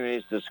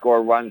opportunities to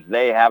score runs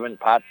they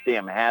haven't.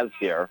 Potsdam has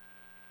here.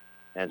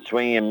 And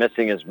swinging and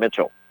missing is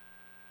Mitchell.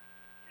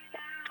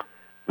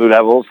 Blue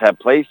Devils have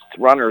placed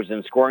runners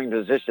in scoring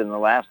position the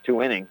last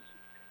 2 innings.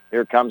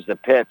 Here comes the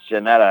pitch,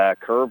 and that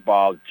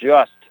curveball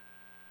just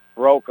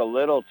broke a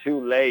little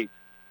too late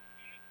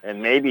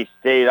and maybe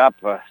stayed up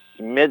a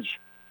smidge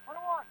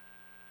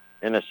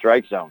in the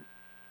strike zone.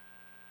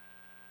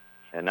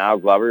 And now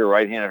Glover, your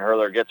right-handed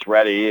hurler, gets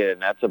ready,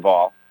 and that's a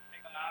ball.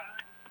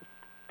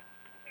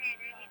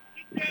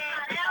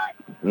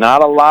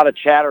 Not a lot of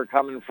chatter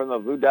coming from the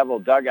Blue Devil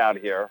dugout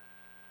here.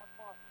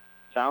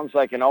 Sounds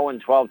like an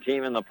 0-12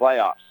 team in the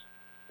playoffs.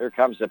 Here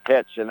comes the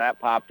pitch, and that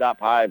popped up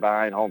high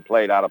behind home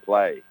plate, out of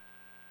play.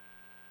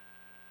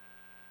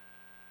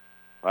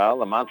 Well,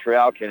 the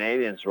Montreal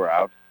Canadiens were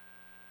out.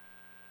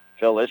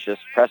 Phil Licious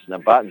pressing the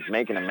buttons,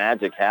 making the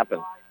magic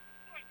happen.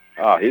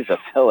 Oh, he's a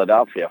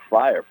Philadelphia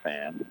Flyer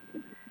fan.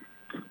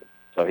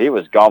 So he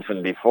was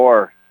golfing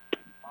before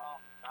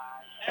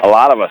a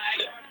lot of us.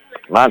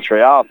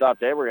 Montreal thought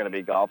they were going to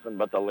be golfing,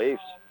 but the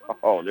Leafs,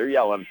 oh, they're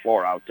yelling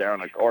 4 out there on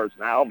the course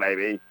now,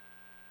 baby.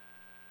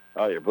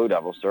 Oh, your Blue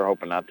Devils, they're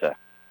hoping not to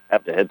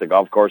have to hit the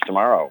golf course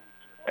tomorrow.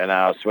 And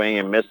now swinging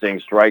and missing,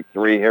 strike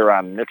 3 here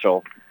on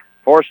Mitchell.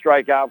 4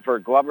 strikeout for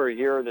Glover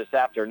here this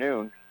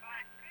afternoon.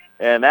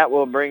 And that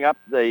will bring up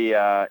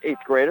the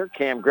 8th grader,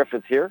 Cam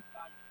Griffith here.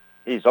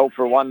 He's 0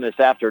 for 1 this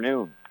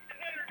afternoon.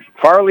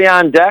 Farley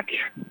on deck.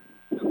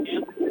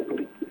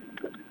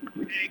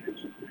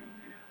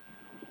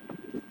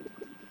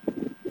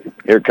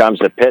 Here comes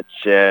the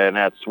pitch, and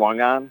that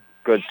swung on.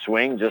 Good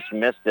swing, just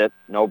missed it.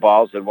 No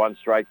balls and 1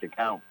 strike to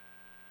count.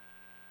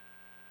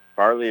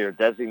 Farley, your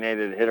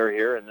designated hitter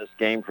here in this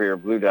game for your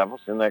Blue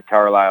Devils. In the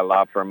Carlisle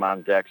Law Firm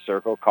on deck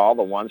circle. Call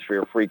the ones for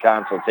your free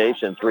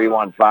consultation,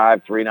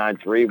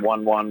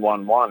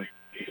 315-393-1111.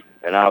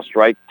 And now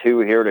strike 2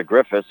 here to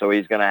Griffith, so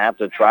he's going to have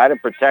to try to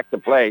protect the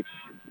plate.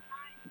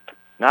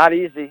 Not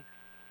easy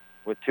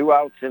with 2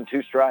 outs and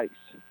 2 strikes.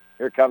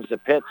 Here comes the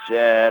pitch,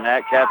 and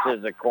that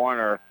catches the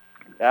corner.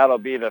 That'll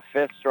be the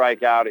 5th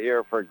strikeout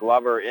here for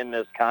Glover in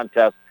this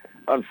contest.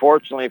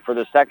 Unfortunately, for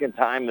the second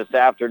time this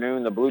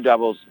afternoon, the Blue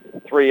Devils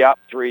 3 up,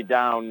 3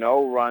 down.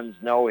 No runs,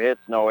 no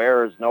hits, no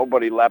errors,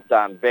 nobody left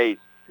on base.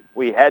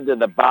 We head to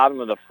the bottom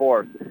of the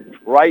 4th.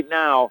 Right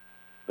now,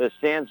 the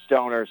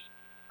Sandstoners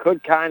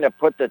could kind of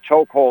put the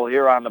chokehold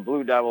here on the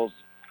Blue Devils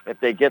if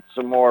they get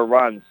some more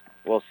runs.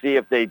 We'll see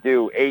if they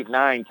do.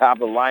 8-9, top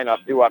of the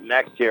lineup, due up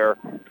next here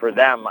for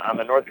them on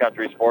the North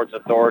Country Sports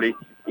Authority,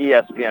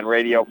 ESPN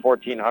Radio,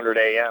 1400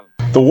 AM.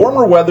 The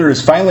warmer weather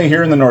is finally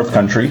here in the North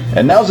Country,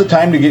 and now's the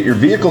time to get your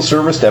vehicle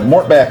serviced at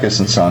Mort Backus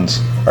 & Sons.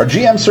 Our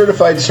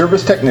GM-certified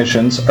service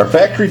technicians are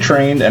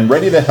factory-trained and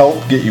ready to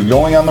help get you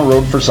going on the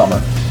road for summer.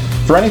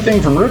 For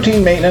anything from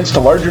routine maintenance to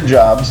larger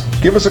jobs,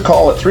 give us a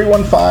call at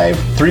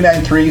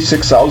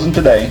 315-393-6000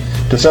 today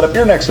to set up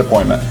your next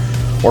appointment.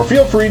 Or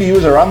feel free to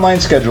use our online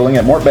scheduling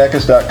at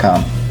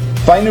mortbackus.com.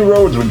 Find new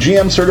roads with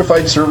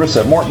GM-certified service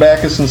at Mort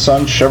Backus &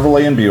 Sons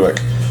Chevrolet and Buick,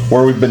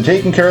 where we've been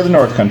taking care of the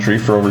North Country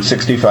for over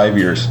 65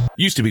 years.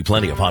 Used to be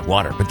plenty of hot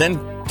water, but then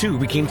 2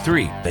 became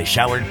 3. They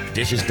showered,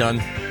 dishes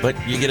done, but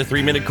you get a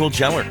 3-minute cold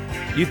shower.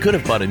 You could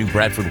have bought a new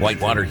Bradford white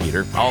water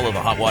heater, all of the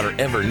hot water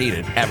ever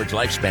needed, average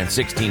lifespan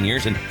 16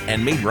 years,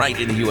 and made right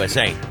in the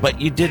USA, but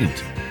you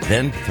didn't.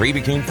 Then 3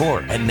 became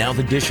 4, and now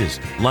the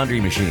dishes,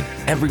 laundry machine,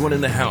 everyone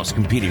in the house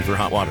competing for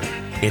hot water.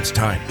 It's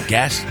time.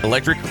 Gas,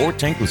 electric, or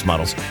tankless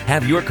models.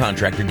 Have your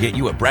contractor get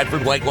you a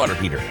Bradford white water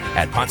heater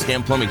at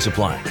Potsdam Plumbing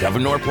Supply,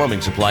 Governor Plumbing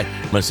Supply,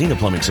 Messina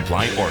Plumbing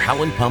Supply, or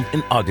Howland Pump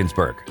in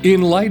Ogdensburg.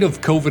 In light of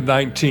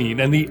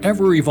COVID-19 and the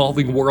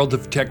ever-evolving world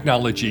of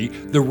technology,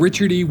 the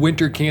Richard E.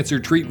 Winter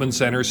Cancer Treatment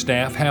Center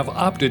staff have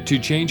opted to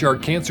change our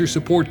cancer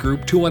support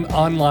group to an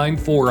online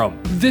forum.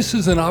 This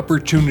is an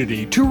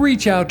opportunity to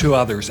reach out to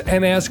others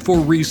and ask for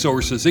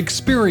resources,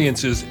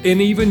 experiences,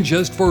 and even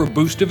just for a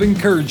boost of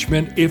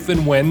encouragement if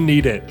and when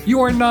needed.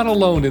 You are not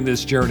alone in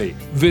this journey.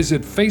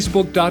 Visit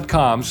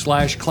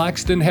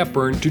facebook.com/Claxton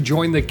Hepburn to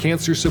join the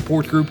cancer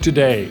support group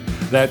today.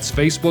 That's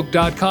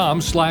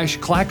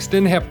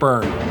facebook.com/Claxton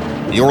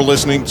Hepburn. You're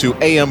listening to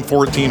AM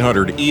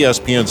 1400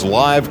 ESPN's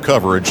live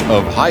coverage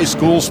of high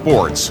school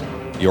sports.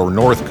 Your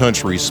North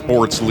Country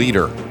sports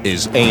leader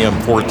is AM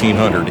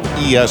 1400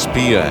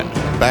 ESPN.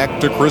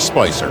 Back to Chris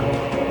Spicer.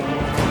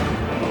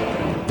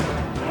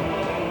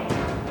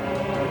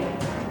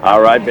 All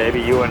right,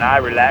 baby, you and I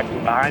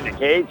relaxing behind the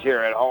cage here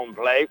at home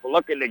plate. We're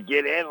looking to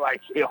get in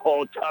like the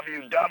old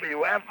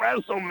WWF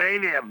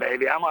WrestleMania,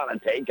 baby. I'm on a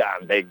take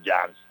on Big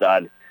John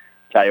Studd.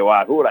 Tell you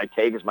what, who would I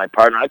take as my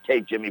partner? I'd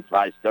take Jimmy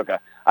Fly Stuka.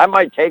 I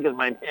might take as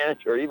my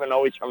manager, even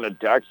though he's from the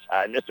dark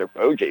side, Mr.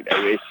 Fuji,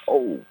 baby.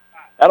 Oh,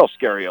 that'll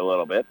scare you a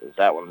little bit. Is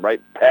that one right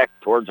back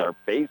towards our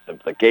face?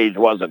 If the cage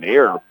wasn't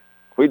here,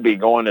 we'd be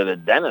going to the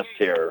dentist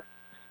here.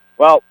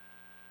 Well,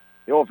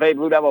 the OFA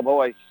Blue Devil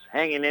boys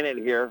hanging in it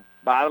here.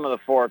 Bottom of the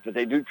 4th, but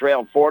they do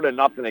trail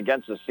 4-0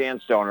 against the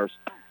Sandstoners.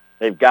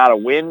 They've got a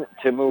win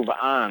to move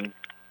on.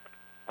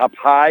 Up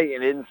high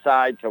and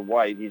inside to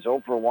White. He's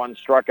 0 for 1,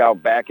 struck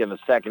out back in the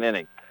 2nd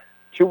inning.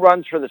 2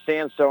 runs for the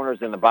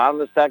Sandstoners in the bottom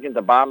of the second,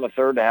 the bottom of the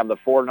third to have the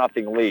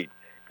 4-0 lead.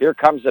 Here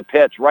comes the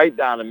pitch right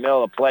down the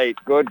middle of the plate.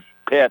 Good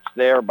pitch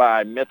there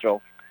by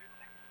Mitchell.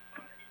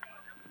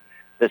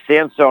 The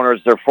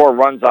Sandstoners, they're 4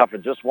 runs off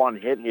of just 1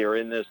 hit here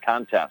in this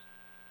contest.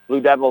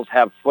 Blue Devils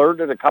have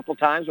flirted a couple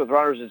times with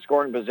runners in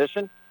scoring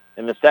position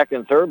in the second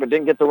and third, but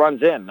didn't get the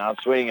runs in. Now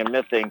swinging and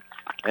missing,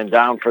 and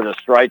down for the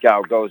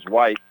strikeout goes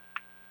White.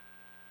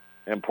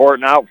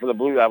 Important out for the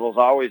Blue Devils,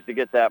 always to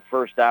get that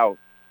first out.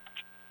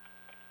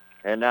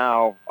 And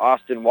now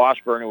Austin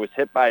Washburn, who was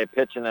hit by a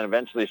pitch and then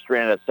eventually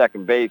stranded at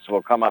second base,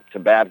 will come up to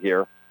bat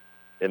here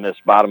in this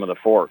bottom of the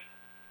fourth.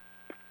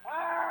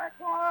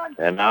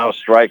 And now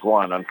strike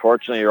one.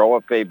 Unfortunately, your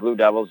OFA Blue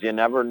Devils, you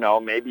never know.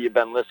 Maybe you've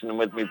been listening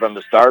with me from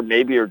the start.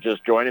 Maybe you're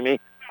just joining me.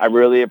 I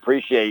really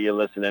appreciate you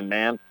listening,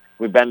 man.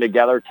 We've been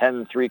together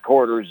 10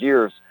 3/4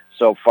 years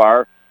so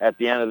far. At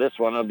the end of this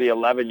one, it'll be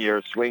 11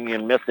 years. Swinging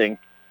and missing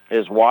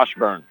is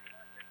Washburn.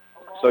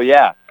 So,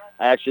 yeah,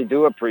 I actually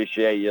do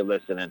appreciate you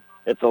listening.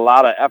 It's a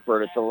lot of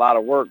effort. It's a lot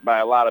of work by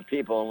a lot of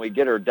people, and we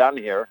get her done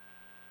here.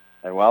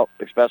 And, well,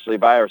 especially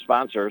by our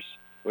sponsors,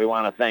 we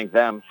want to thank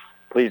them.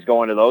 Please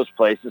go into those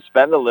places.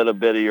 Spend a little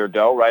bit of your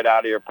dough right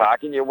out of your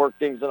pocket. You work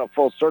things in a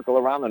full circle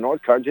around the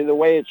North Country the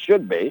way it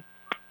should be.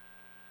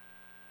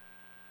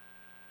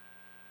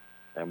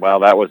 And, well,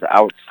 that was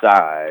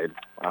outside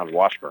on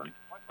Washburn.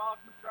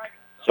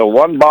 So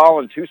 1 ball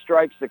and 2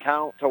 strikes to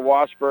count to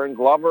Washburn.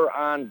 Glover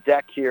on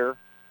deck here,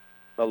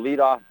 the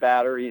leadoff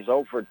batter. He's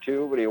 0 for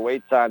 2, but he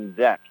waits on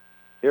deck.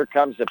 Here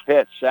comes the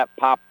pitch. That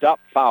popped up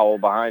foul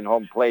behind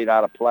home plate,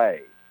 out of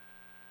play.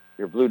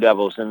 Your Blue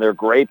Devils in their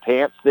gray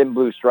pants, thin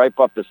blue stripe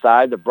up the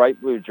side, the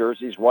bright blue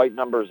jerseys, white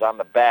numbers on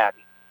the back.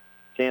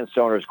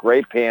 Sandstoners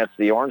gray pants,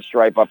 the orange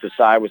stripe up the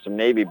side with some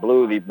navy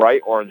blue, the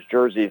bright orange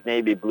jerseys,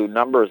 navy blue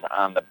numbers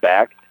on the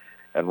back.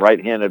 And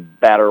right-handed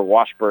batter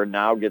Washburn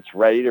now gets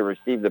ready to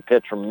receive the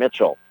pitch from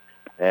Mitchell.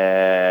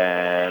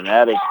 And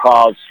that is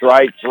called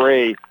strike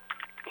 3.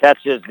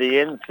 Catches the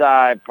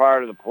inside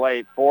part of the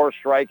plate. 4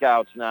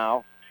 strikeouts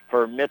now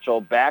for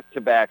Mitchell.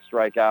 Back-to-back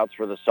strikeouts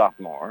for the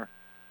sophomore.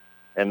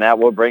 And that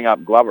will bring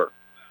up Glover.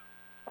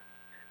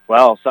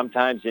 Well,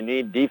 sometimes you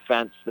need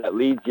defense that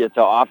leads you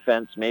to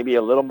offense. Maybe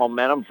a little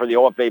momentum for the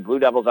OFA Blue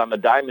Devils on the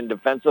diamond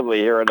defensively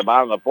here in the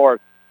bottom of the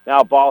fourth.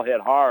 Now ball hit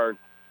hard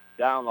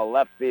down the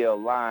left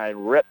field line.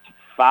 Ripped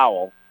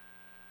foul.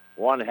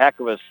 One heck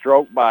of a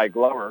stroke by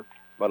Glover,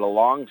 but a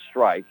long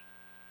strike.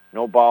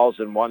 No balls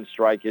and 1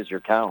 strike is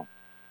your count.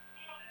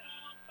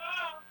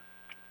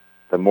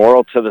 The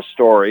moral to the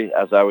story,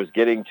 as I was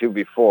getting to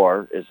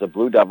before, is the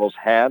Blue Devils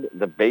had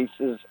the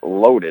bases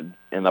loaded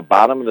in the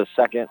bottom of the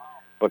second,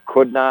 but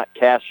could not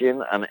cash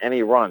in on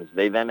any runs.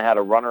 They then had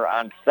a runner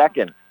on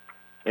second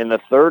in the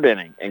third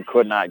inning and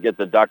could not get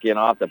the duck in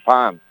off the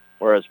pond.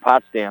 Whereas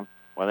Potsdam,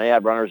 when they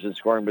had runners in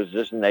scoring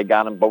position, they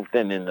got them both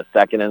in the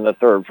second and the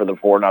third for the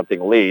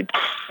 4-0 lead.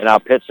 And now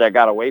pitch that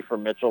got away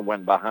from Mitchell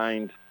went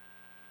behind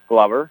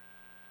Glover.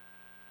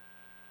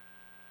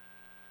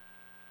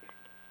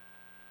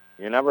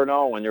 You never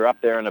know when you're up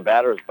there in the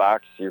batter's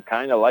box. You're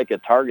kind of like a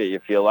target, you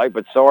feel like,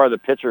 but so are the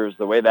pitchers,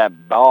 the way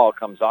that ball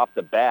comes off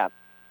the bat.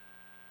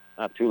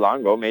 Not too long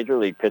ago, Major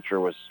League pitcher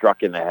was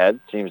struck in the head.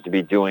 Seems to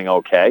be doing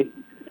okay.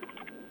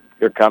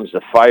 Here comes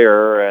the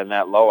fire and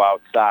that low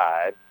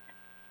outside.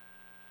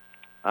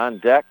 On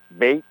deck,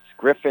 Bates,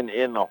 Griffin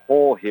in the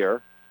hole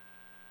here.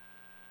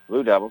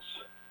 Blue Devils.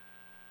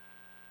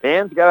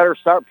 Fans got to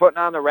start putting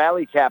on the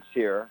rally caps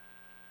here.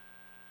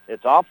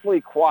 It's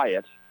awfully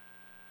quiet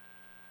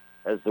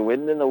as the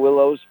wind in the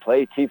willows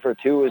play T for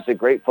 2, as the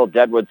Grateful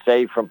Dead would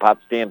say from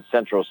Potsdam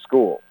Central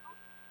School.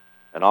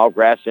 An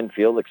all-grass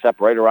infield,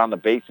 except right around the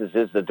bases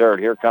is the dirt.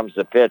 Here comes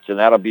the pitch, and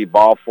that'll be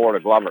ball 4 to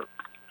Glover.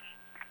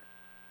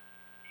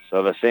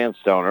 So the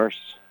Sandstoners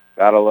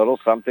got a little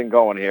something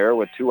going here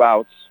with 2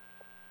 outs,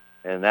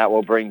 and that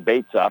will bring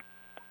Bates up.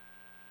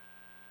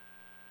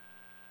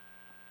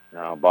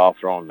 Now ball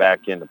thrown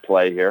back into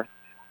play here.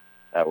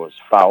 That was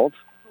fouled.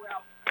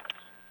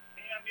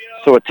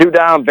 So a 2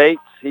 down Bates.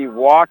 He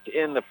walked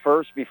in the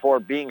first before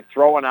being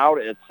thrown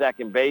out at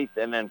second base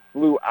and then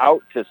flew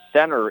out to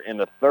center in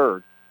the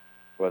third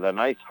with a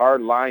nice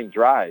hard line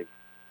drive.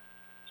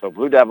 So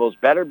Blue Devils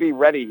better be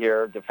ready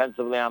here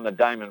defensively on the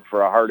diamond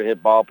for a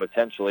hard-hit ball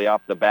potentially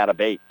off the bat of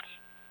Bates.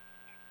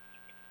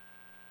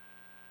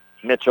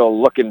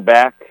 Mitchell looking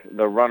back,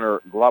 the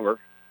runner Glover.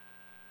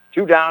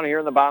 2 down here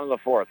in the bottom of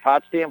the fourth.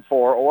 Potsdam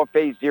 4,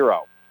 OFA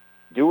 0.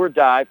 Do or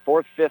die,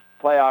 4th, 5th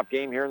playoff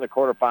game here in the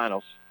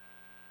quarterfinals.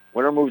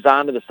 Winner moves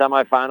on to the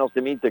semifinals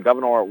to meet the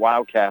Governor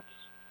Wildcats.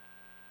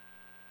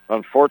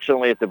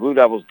 Unfortunately, if the Blue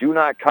Devils do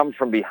not come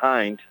from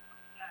behind,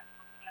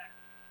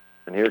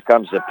 and here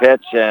comes the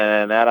pitch,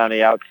 and that on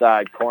the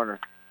outside corner.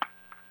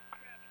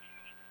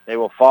 They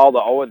will fall to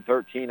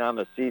 0-13 on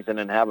the season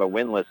and have a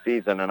winless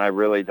season, and I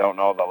really don't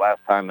know the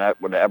last time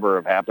that would ever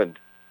have happened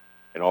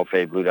in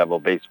OFA Blue Devil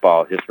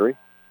baseball history.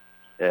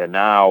 And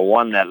now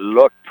one that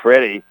looked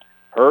pretty,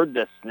 heard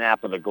the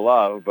snap of the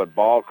glove, but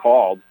ball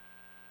called.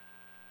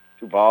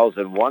 2 balls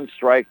and 1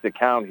 strike to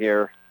count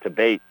here to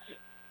Bates.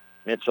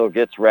 Mitchell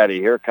gets ready.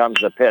 Here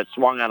comes the pitch.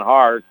 Swung on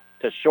hard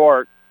to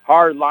short.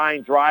 Hard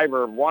line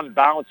driver. One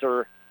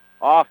bouncer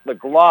off the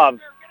glove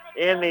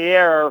in the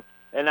air.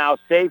 And now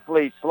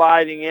safely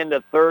sliding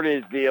into third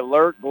is the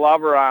alert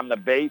Glover on the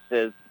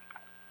bases.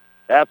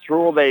 That's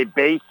ruled a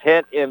base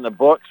hit in the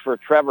books for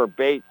Trevor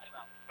Bates.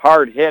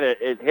 Hard hit.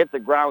 It hit the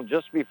ground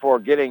just before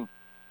getting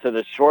to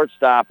the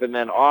shortstop and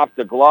then off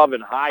the glove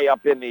and high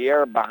up in the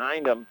air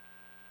behind him.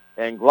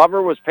 And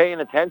Glover was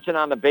paying attention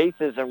on the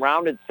bases and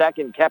rounded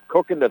second, kept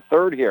cooking to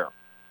third here.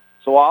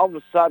 So all of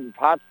a sudden,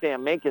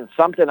 Potsdam making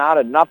something out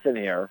of nothing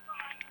here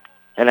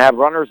and have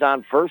runners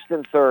on first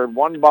and third.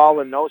 1 ball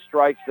and no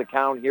strikes to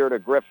count here to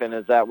Griffin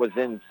as that was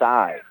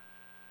inside.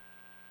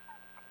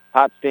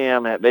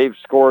 Potsdam, they've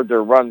scored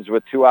their runs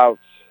with 2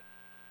 outs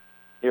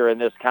here in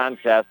this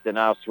contest, and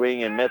now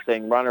swinging and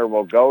missing. Runner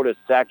will go to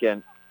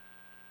second.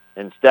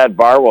 Instead,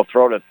 Barr will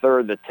throw to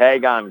third. The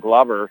tag on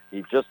Glover.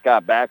 He just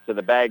got back to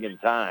the bag in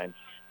time.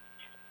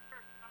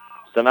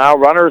 So now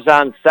runners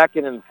on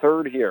second and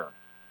third here.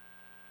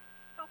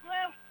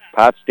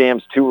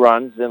 Potsdam's 2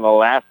 runs in the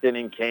last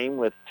inning came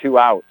with 2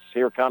 outs.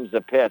 Here comes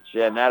the pitch,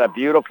 and that a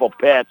beautiful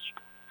pitch.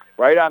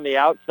 Right on the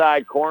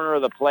outside corner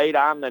of the plate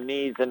on the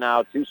knees, and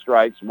now 2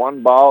 strikes,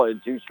 1 ball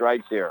and 2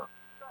 strikes here.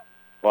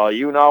 Well,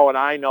 you know and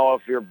I know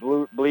if you're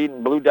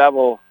bleeding Blue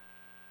Devil,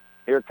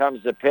 here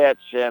comes the pitch,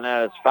 and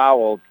that is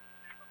fouled.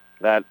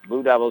 That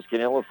Blue Devils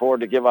can ill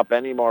afford to give up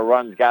any more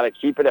runs. Got to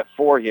keep it at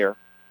 4 here.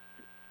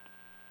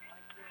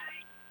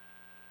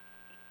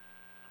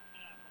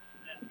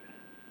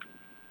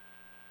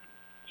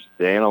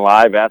 Staying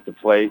alive at the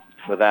plate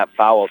for that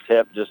foul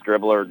tip, just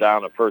dribbler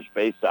down the first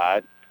base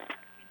side.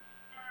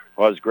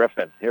 Was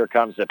Griffin. Here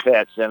comes the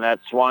pitch, and that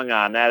swung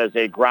on. That is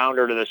a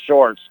grounder to the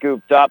short.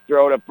 Scooped up,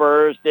 throw to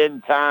first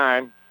in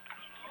time.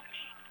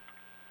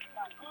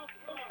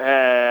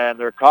 And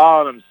they're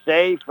calling him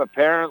safe,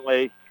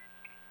 apparently.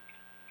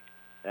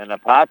 And the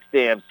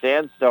Potsdam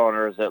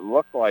Sandstoners, it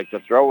looked like the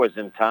throw was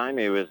in time.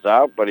 He was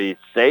out, but he's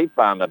safe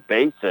on the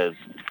bases.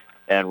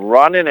 And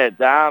running it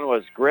down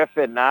was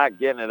Griffin, not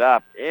getting it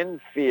up.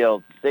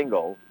 Infield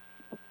single,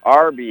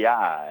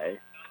 RBI.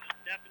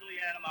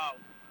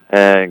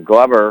 And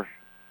Glover,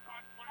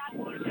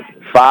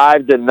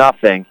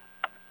 5-0.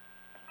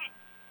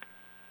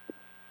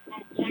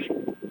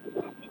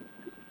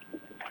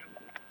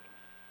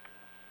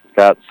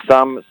 Got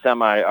some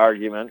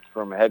semi-argument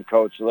from head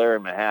coach Larry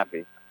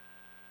Mahaffey.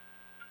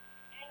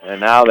 And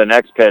now the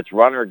next pitch,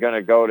 runner going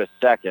to go to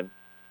second.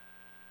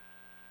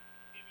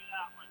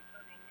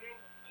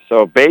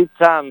 So Bates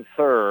on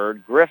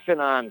third, Griffin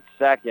on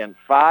second,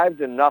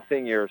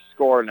 5-0 your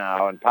score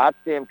now. And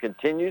Potsdam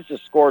continues to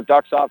score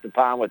ducks off the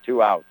pond with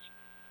 2 outs.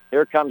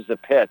 Here comes the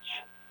pitch,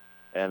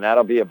 and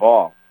that'll be a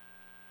ball.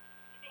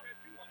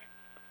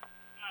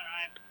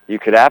 You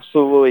could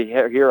absolutely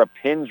hear a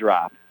pin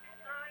drop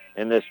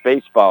in this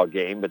baseball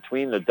game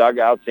between the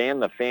dugouts and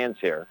the fans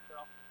here.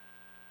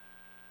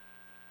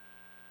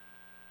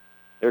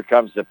 Here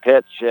comes the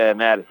pitch, and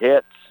that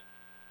hits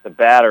the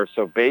batter,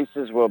 so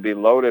bases will be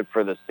loaded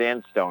for the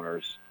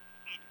Sandstoners.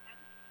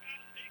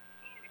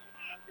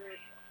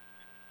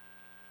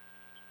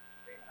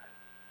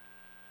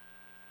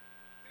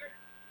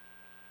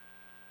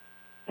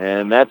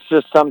 And that's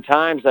just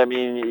sometimes, I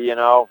mean, you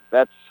know,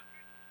 that's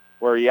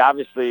where you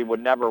obviously would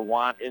never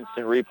want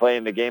instant replay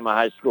in the game of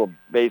high school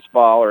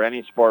baseball or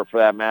any sport for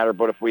that matter,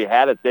 but if we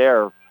had it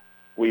there,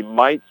 we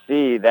might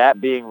see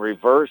that being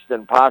reversed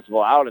and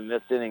possible out in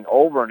this inning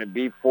over, and it'd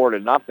be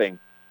 4-0.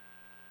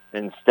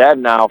 Instead,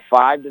 now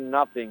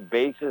 5-0.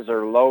 Bases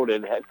are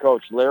loaded. Head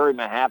coach Larry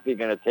Mahaffey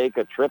going to take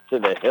a trip to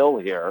the hill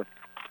here.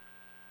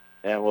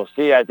 And we'll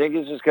see. I think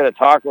he's just going to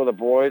talk with the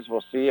boys.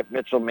 We'll see if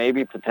Mitchell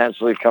maybe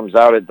potentially comes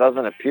out. It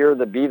doesn't appear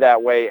to be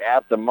that way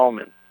at the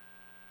moment.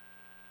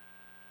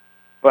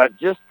 But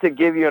just to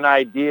give you an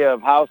idea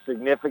of how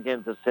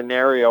significant the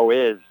scenario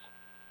is,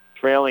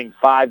 trailing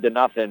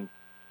 5-0,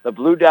 the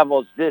Blue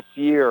Devils this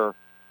year,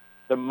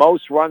 the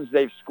most runs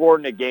they've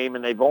scored in a game,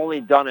 and they've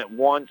only done it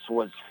once,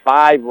 was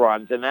 5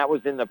 runs, and that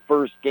was in the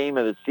first game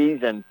of the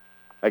season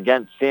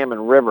against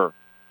Salmon River.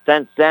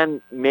 Since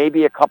then,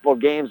 maybe a couple of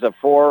games of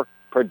 4,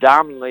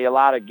 predominantly a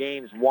lot of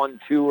games 1,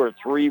 2, or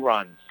 3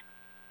 runs.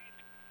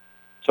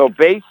 So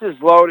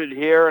bases loaded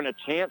here, and a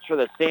chance for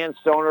the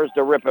Sandstoners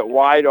to rip it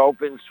wide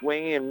open.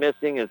 Swinging and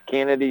missing is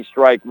Kennedy,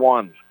 strike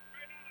 1.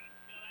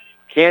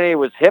 Kennedy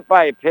was hit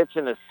by a pitch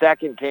in the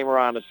second, came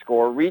around to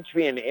score. Reached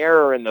me an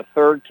error in the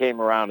third, came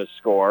around to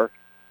score.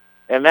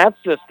 And that's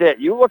just it.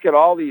 You look at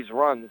all these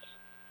runs,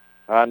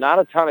 not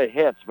a ton of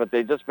hits, but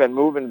they've just been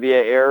moving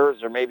via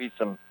errors or maybe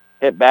some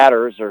hit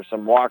batters or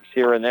some walks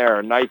here and there.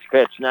 A nice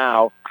pitch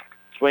now.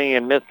 Swinging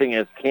and missing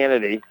is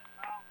Kennedy.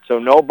 So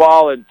no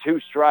ball and 2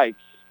 strikes.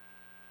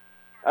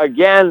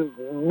 Again,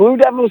 Blue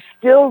Devils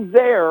still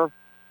there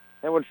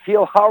and would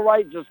feel all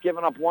right just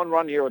giving up 1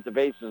 run here with the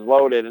bases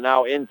loaded and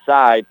now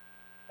inside.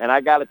 And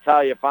I got to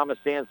tell you, if I'm a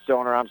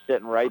Sandstoner, I'm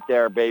sitting right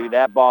there, baby.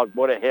 That ball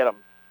would have hit him,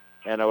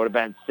 and it would have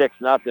been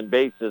 6-0,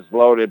 bases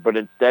loaded. But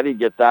instead, he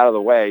gets out of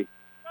the way.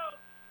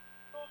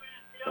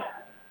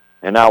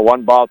 And now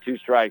 1 ball, 2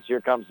 strikes.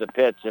 Here comes the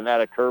pitch, and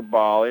that a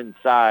curveball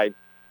inside.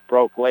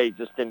 Broke late,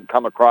 just didn't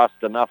come across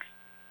enough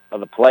of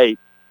the plate.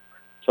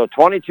 So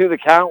 22 the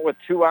count with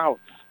 2 outs.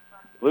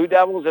 Blue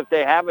Devils, if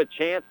they have a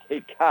chance,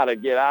 they got to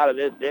get out of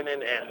this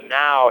inning. And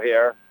now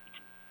here,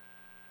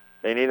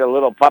 they need a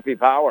little puppy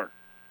power.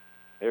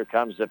 Here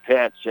comes the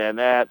pitch, and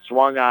that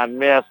swung on,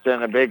 missed,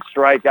 and a big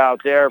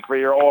strikeout there for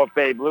your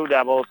OFA Blue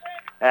Devils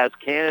as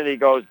Kennedy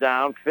goes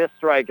down. 5th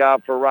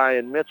strikeout for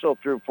Ryan Mitchell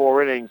through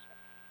 4 innings.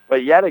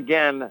 But yet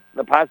again,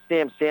 the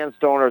Potsdam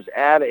Sandstoners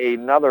add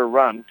another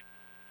run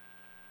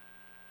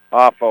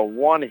off a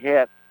 1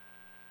 hit.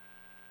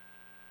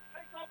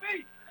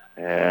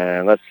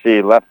 And let's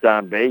see, left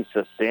on base,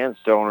 the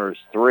Sandstoners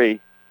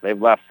 3.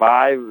 They've left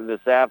 5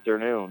 this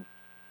afternoon.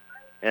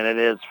 And it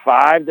is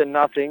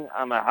 5-0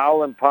 on the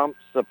Howland Pump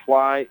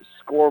Supply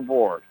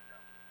scoreboard.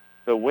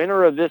 The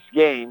winner of this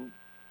game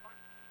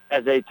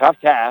has a tough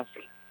task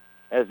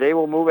as they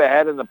will move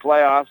ahead in the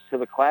playoffs to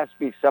the Class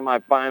B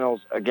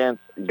semifinals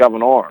against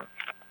Governor.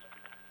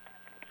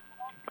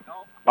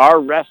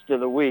 Our rest of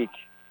the week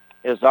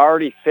is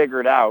already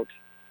figured out,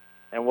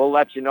 and we'll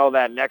let you know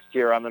that next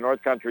year on the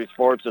North Country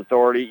Sports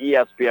Authority,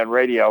 ESPN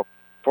Radio,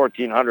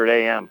 1400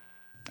 AM.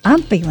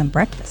 I'm feeling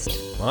breakfast.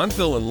 I'm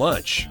feeling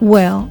lunch.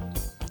 Well,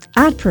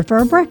 I'd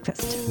prefer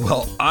breakfast.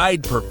 Well,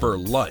 I'd prefer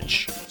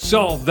lunch.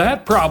 Solve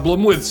that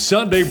problem with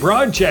Sunday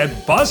brunch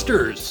at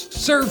Buster's.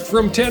 Served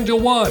from 10 to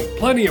 1.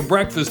 Plenty of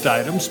breakfast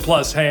items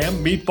plus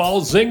ham,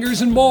 meatballs,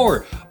 zingers, and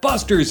more.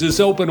 Buster's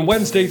is open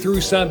Wednesday through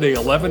Sunday,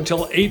 11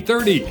 till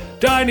 8:30.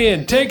 Dine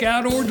in, take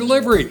out, or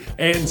delivery.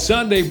 And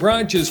Sunday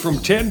brunch is from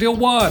 10 till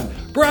 1.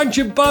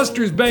 Brunch at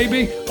Buster's,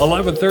 baby.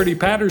 1130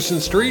 Patterson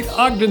Street,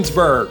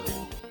 Ogdensburg.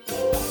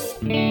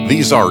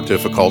 These are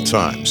difficult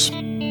times,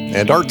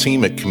 and our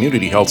team at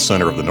Community Health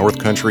Center of the North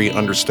Country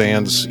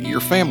understands your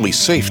family's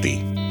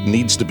safety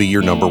needs to be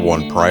your number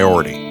 1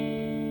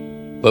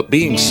 priority. But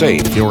being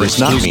safe does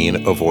not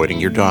mean avoiding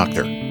your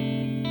doctor.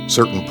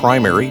 Certain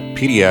primary,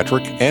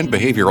 pediatric, and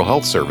behavioral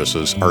health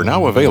services are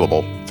now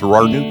available through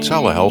our new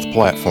telehealth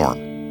platform,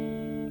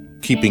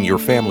 keeping your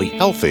family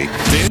healthy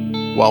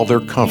while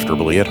they're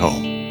comfortably at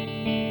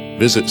home.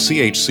 Visit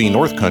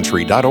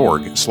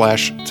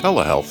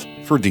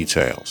chcnorthcountry.org/telehealth for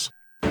details.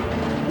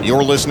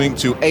 You're listening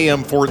to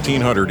AM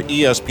 1400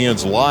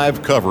 ESPN's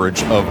live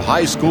coverage of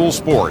high school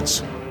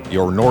sports.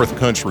 Your North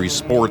Country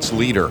sports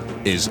leader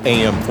is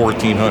AM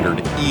 1400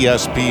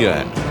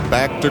 ESPN.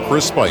 Back to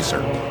Chris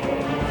Spicer.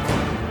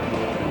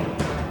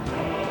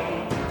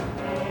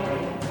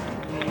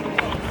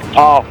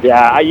 Oh,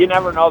 yeah, you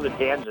never know the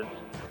tangents.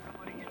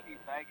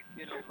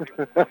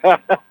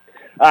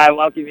 I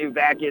welcome you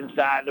back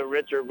inside the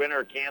Richard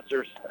Winter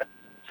Cancer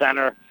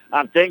Center.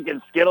 I'm thinking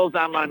Skittles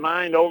on my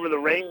mind over the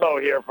rainbow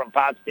here from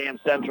Potsdam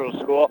Central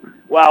School.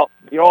 Well,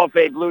 the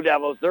OFA Blue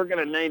Devils, they're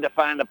going to need to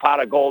find the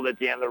pot of gold at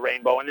the end of the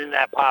rainbow, and in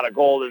that pot of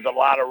gold is a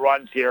lot of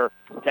runs here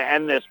to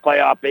end this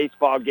playoff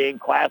baseball game,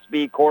 Class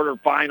B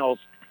quarterfinals.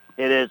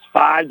 It is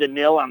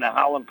 5-0 on the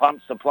Howland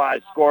Pump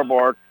Supply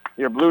scoreboard.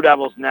 Your Blue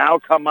Devils now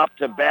come up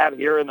to bat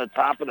here in the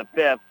top of the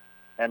 5th,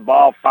 and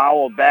ball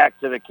fouled back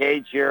to the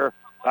cage here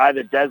by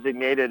the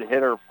designated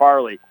hitter,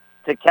 Farley.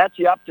 To catch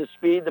you up to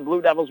speed, the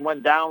Blue Devils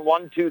went down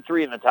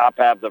 1-2-3 in the top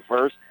half of the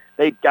first.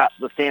 They got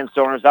the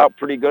Sandstoners out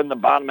pretty good in the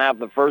bottom half of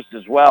the first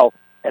as well.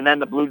 And then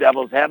the Blue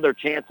Devils had their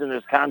chance in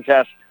this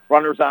contest.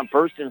 Runners on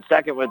first and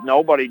second with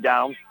nobody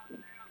down.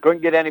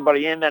 Couldn't get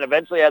anybody in. Then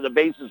eventually had the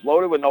bases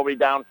loaded with nobody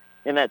down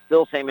in that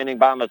still same inning,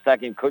 bottom of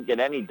second. Couldn't get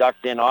any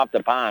ducks in off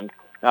the pond.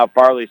 Now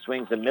Farley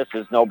swings and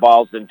misses, no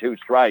balls and 2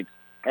 strikes.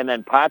 And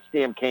then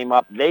Potsdam came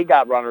up. They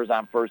got runners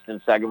on first and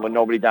second with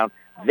nobody down.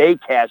 They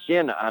cash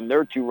in on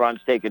their 2 runs,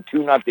 take a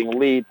 2-0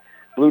 lead.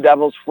 Blue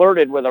Devils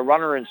flirted with a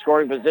runner in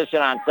scoring position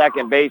on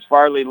second base.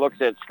 Farley looks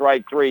at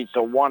strike 3,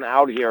 so 1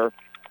 out here.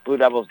 Blue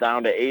Devils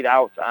down to 8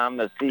 outs on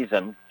the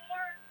season.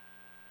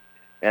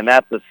 And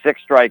that's the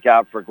 6th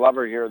strikeout for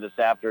Glover here this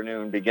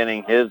afternoon,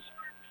 beginning his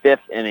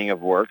 5th inning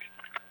of work.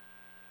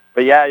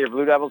 But, yeah, your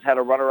Blue Devils had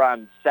a runner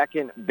on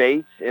second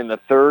base in the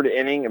 3rd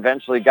inning,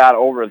 eventually got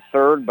over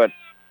third, but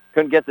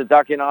couldn't get the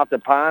duck in off the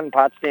pond.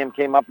 Potsdam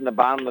came up in the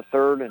bottom of the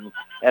 3rd,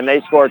 and they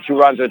scored 2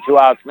 runs with 2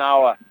 outs.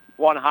 Now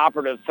 1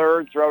 hopper to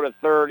third, throw to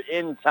third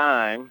in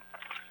time.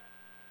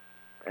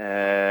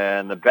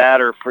 And the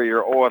batter for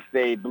your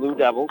OFA Blue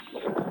Devils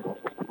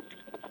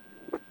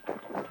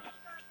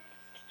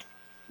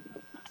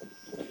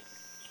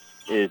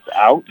is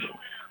out.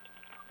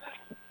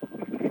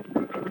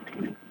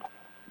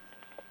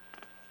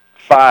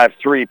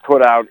 5-3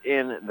 put out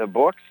in the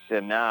books,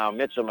 and now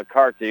Mitchell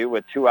McCarthy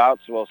with 2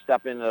 outs will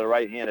step into the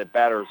right-handed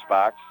batter's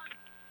box,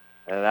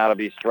 and that'll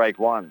be strike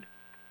 1.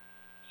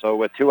 So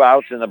with 2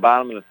 outs in the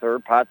bottom of the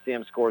 3rd,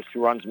 Potsdam scores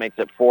 2 runs, makes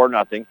it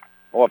 4-0.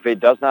 OFA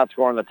does not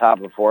score in the top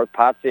of the 4th.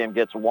 Potsdam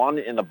gets 1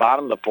 in the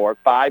bottom of the 4th,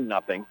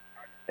 5-0.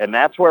 And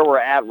that's where we're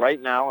at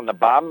right now in the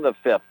bottom of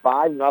the 5th.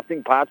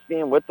 5-0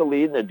 Potsdam with the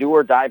lead in the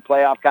do-or-die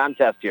playoff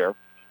contest here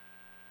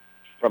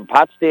from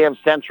Potsdam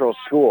Central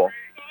School.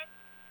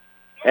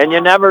 And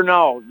you never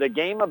know. The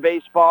game of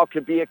baseball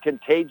could be a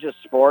contagious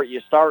sport.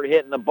 You start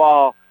hitting the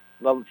ball,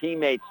 the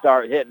teammates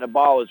start hitting the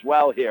ball as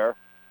well here.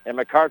 And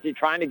McCarthy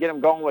trying to get him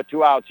going with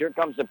 2 outs. Here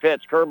comes the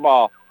pitch.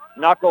 Curveball.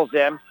 Knuckles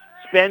him.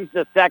 Spins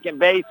to second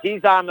base.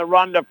 He's on the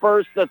run to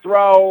first. The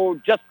throw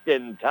just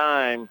in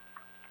time.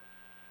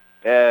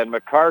 And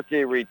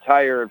McCarthy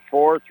retired.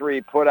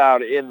 4-3 put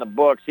out in the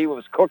books. He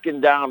was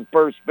cooking down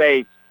first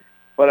base.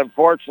 But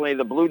unfortunately,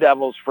 the Blue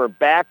Devils, for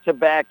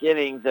back-to-back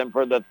innings and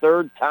for the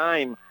third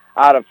time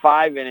out of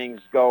 5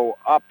 innings, go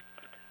up,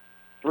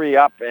 3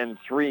 up and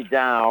 3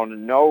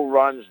 down. No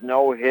runs,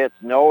 no hits,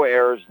 no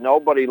errors,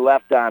 nobody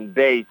left on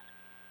base.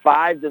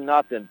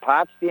 5-0.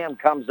 Potsdam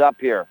comes up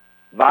here.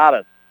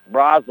 Vadas,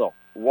 Brazel,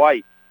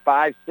 White,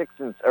 6,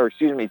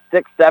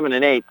 7,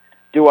 and 8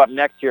 due up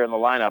next year in the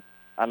lineup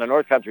on the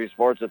North Country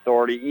Sports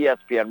Authority,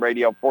 ESPN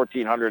Radio,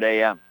 1400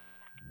 AM.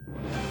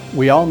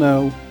 We all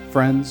know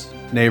friends,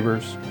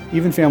 neighbors,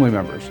 even family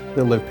members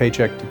that live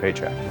paycheck to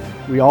paycheck.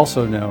 We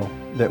also know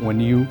that when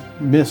you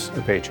miss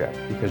a paycheck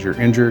because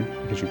you're injured,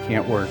 because you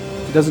can't work,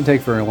 it doesn't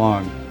take very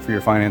long for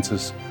your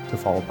finances to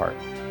fall apart.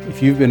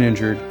 If you've been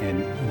injured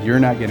and you're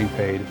not getting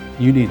paid,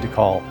 you need to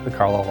call the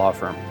Carlisle Law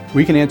Firm.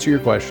 We can answer your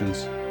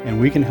questions and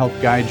we can help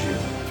guide you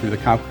through the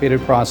complicated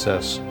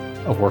process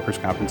of workers'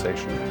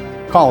 compensation.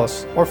 Call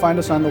us or find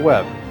us on the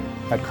web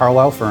at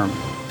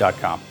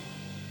carlislefirm.com.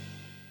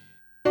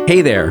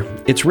 Hey there,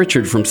 it's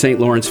Richard from St.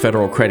 Lawrence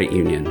Federal Credit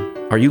Union.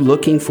 Are you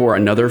looking for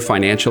another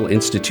financial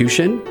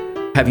institution?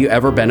 Have you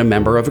ever been a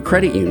member of a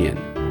credit union?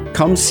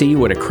 Come see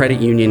what a credit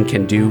union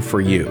can do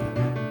for you.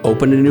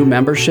 Open a new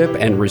membership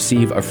and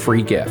receive a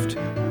free gift.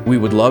 We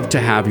would love to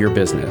have your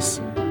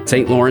business.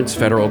 St. Lawrence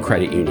Federal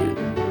Credit Union,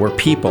 where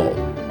people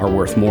are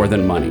worth more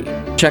than money.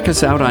 Check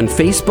us out on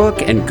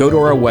Facebook and go to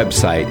our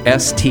website,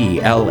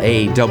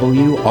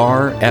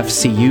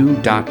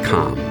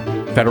 stlawrfcu.com.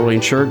 Federally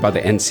insured by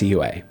the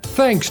NCUA.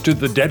 Thanks to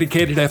the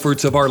dedicated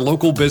efforts of our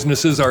local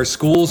businesses, our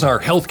schools, our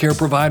healthcare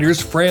providers,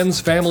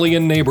 friends, family,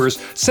 and neighbors,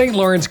 St.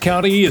 Lawrence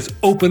County is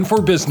open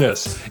for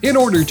business. In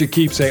order to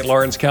keep St.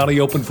 Lawrence County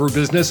open for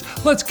business,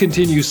 let's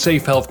continue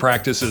safe health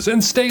practices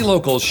and stay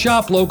local,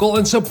 shop local,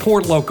 and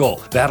support local.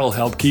 That'll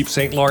help keep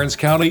St. Lawrence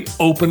County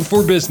open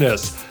for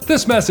business.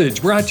 This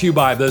message brought to you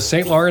by the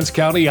St. Lawrence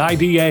County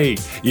IDA.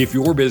 If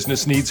your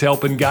business needs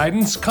help and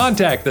guidance,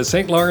 contact the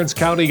St. Lawrence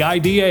County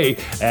IDA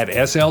at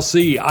slcida.com.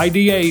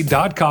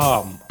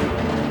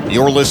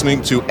 You're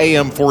listening to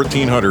AM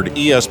 1400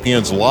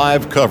 ESPN's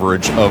live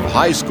coverage of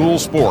high school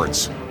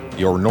sports.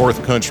 Your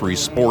North Country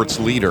sports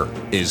leader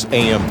is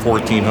AM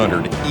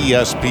 1400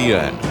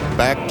 ESPN.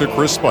 Back to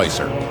Chris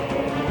Spicer.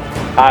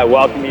 I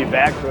welcome you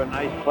back to a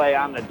nice play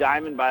on the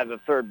diamond by the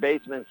third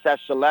baseman,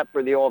 Seth Gillette,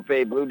 for the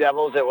OFA Blue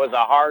Devils. It was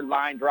a hard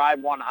line drive,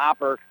 one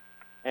hopper,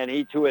 and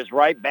he to his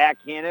right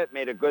backhanded,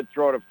 made a good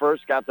throw to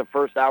first, got the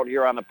first out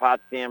here on the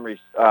Potsdam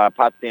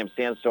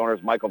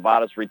Sandstoners. Michael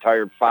Vadas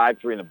retired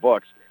 5-3 in the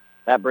books.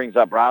 That brings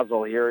up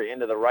Brazel here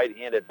into the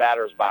right-handed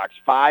batter's box.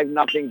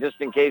 5-0,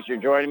 just in case you're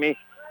joining me.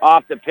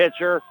 Off the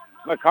pitcher.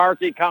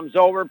 McCarthy comes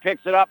over,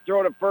 picks it up,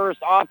 throw to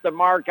first, off the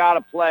mark, out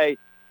of play.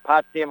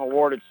 Potsdam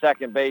awarded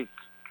second base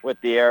with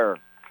the error.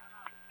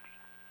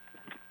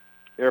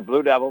 Here,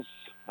 Blue Devils,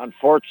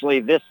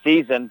 unfortunately, this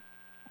season,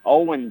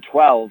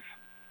 0-12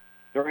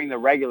 during the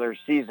regular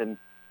season.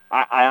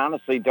 I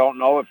honestly don't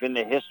know if in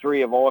the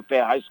history of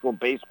OFA high school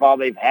baseball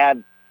they've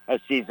had a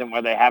season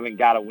where they haven't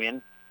got a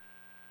win.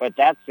 But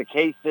that's the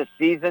case this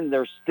season.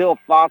 There's still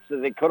thoughts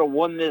that they could have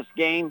won this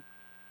game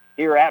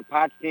here at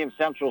Potsdam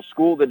Central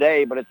School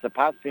today, but it's the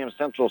Potsdam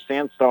Central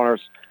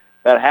Sandstoners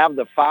that have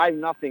the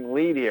 5-0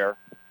 lead here.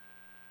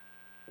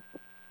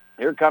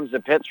 Here comes the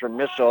pitch from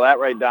Mitchell. That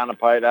right down the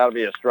pipe. That'll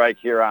be a strike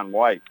here on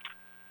White.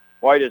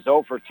 White is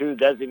 0 for 2,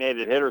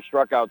 designated hitter,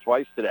 struck out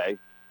twice today.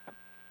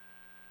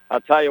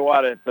 I'll tell you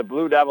what, if the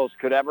Blue Devils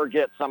could ever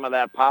get some of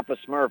that Papa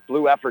Smurf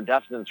blue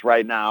effervescence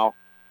right now,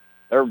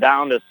 they're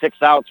down to 6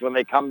 outs when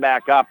they come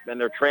back up,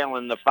 and they're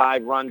trailing the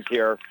 5 runs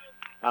here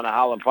on the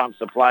Holland Pump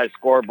Supply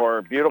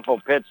scoreboard. Beautiful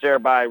pitch there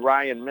by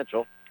Ryan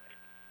Mitchell.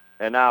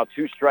 And now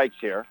 2 strikes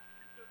here.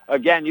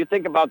 Again, you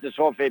think about this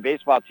OFA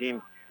baseball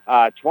team,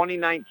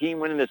 2019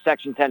 winning the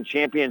Section 10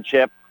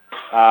 championship.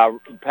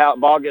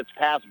 Ball gets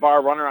past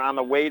bar, runner on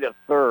the way to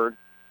third,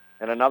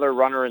 and another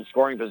runner in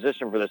scoring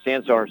position for the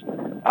Sandstoners.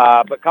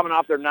 But coming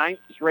off their 9th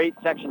straight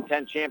Section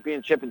 10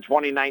 championship in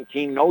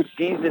 2019, no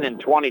season in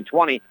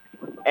 2020,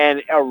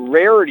 and a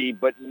rarity,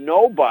 but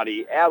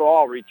nobody at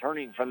all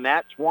returning from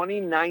that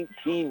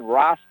 2019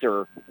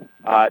 roster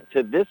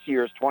to this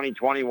year's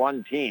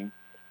 2021 team.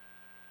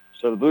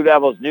 So the Blue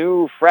Devils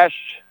new,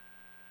 fresh,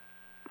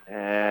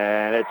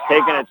 and it's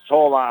taken its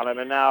toll on him.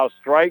 And now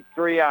strike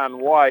 3 on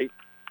White.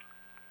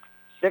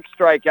 6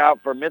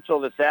 strikeout for Mitchell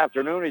this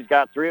afternoon. He's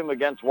got 3 of them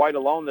against White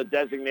alone, the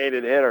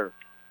designated hitter.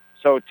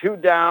 So 2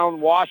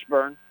 down,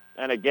 Washburn.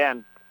 And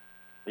again,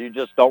 you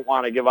just don't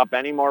want to give up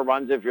any more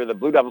runs if you're the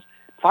Blue Devils.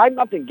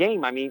 5-0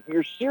 game. I mean,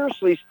 you're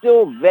seriously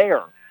still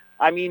there.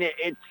 I mean,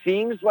 it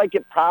seems like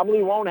it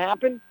probably won't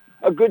happen.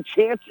 A good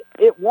chance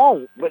it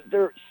won't, but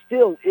there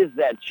still is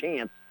that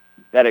chance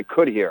that it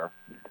could here.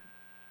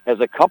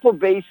 Has a couple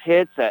base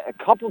hits, a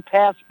couple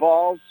pass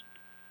balls.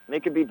 and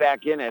they could be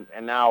back in it,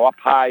 and now up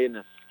high in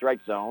the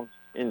strike zone,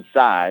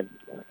 inside.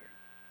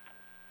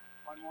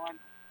 1-1.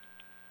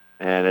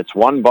 And it's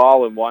 1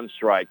 ball and 1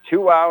 strike.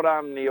 2 out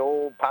on the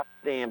old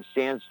Potsdam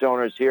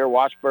Sandstoners here.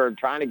 Washburn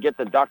trying to get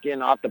the duck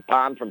in off the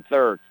pond from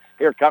third.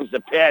 Here comes the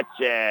pitch,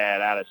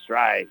 and out of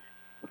strike.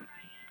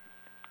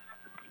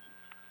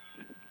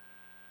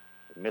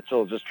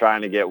 Mitchell just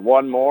trying to get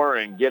one more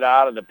and get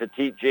out of the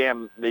petite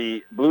jam.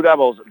 The Blue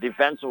Devils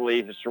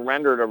defensively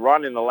surrendered a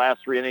run in the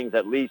last 3 innings,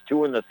 at least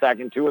 2 in the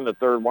second, 2 in the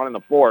third, 1 in the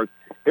fourth.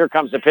 Here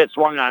comes the pitch,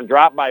 swung on,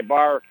 dropped by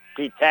Barr.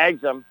 He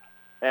tags him,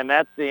 and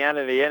that's the end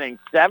of the inning.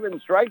 7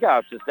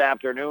 strikeouts this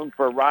afternoon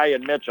for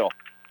Ryan Mitchell.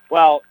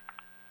 Well,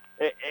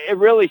 it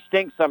really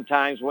stinks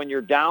sometimes when you're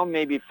down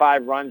maybe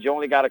 5 runs. You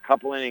only got a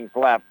couple innings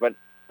left, but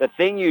the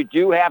thing you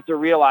do have to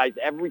realize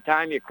every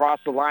time you cross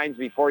the lines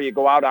before you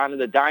go out onto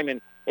the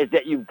diamond is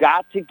that you've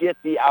got to get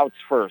the outs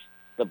first.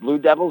 The Blue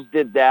Devils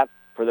did that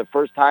for the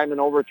first time in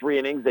over 3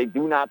 innings. They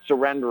do not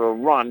surrender a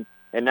run,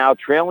 and now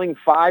trailing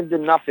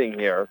 5-0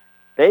 here.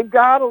 They've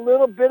got a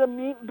little bit of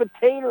meat and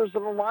potatoes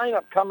in the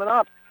lineup coming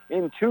up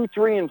in 2,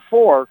 3, and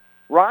 4.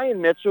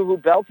 Ryan Mitchell, who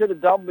belted a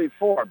double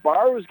before.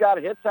 Barr, who's got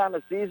hits on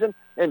the season,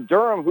 and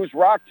Durham, who's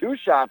rocked 2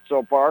 shots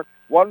so far.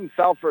 1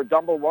 fell for a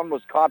double, 1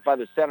 was caught by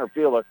the center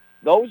fielder.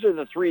 Those are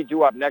the 3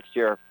 due up next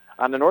year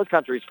on the North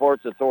Country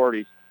Sports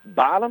Authority's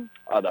bottom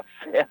of the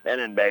 5th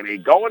inning, baby.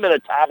 Going to the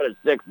top of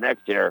the 6th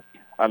next year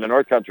on the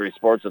North Country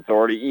Sports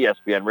Authority,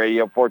 ESPN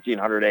Radio,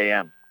 1400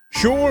 AM.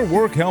 Sure,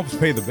 work helps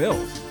pay the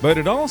bills, but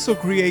it also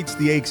creates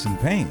the aches and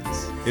pains.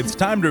 It's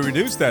time to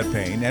reduce that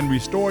pain and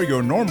restore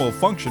your normal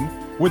function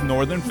with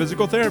Northern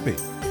Physical Therapy.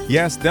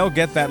 Yes, they'll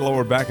get that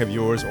lower back of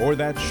yours or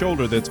that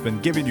shoulder that's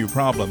been giving you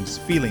problems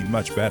feeling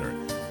much better.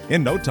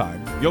 In no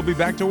time, you'll be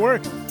back to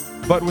work,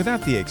 but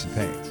without the aches and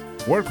pains.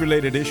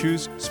 Work-related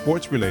issues,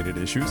 sports-related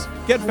issues,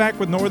 get back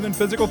with Northern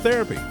Physical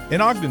Therapy in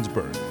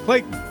Ogdensburg,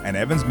 Clayton, and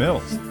Evans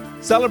Mills,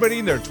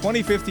 celebrating their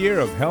 25th year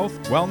of health,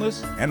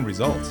 wellness, and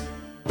results.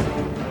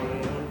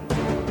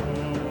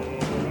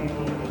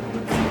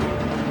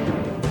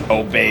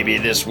 Oh, baby,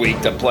 this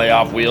week the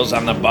playoff wheels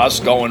on the bus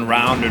going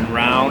round and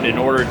round. In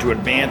order to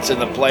advance in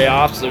the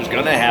playoffs, there's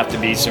going to have to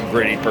be some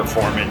gritty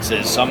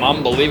performances, some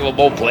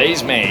unbelievable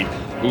plays made.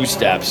 Who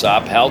steps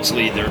up, helps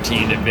lead their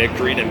team to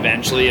victory and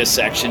eventually a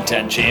Section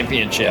 10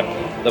 championship.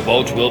 The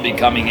votes will be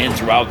coming in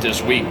throughout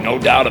this week, no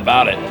doubt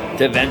about it,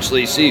 to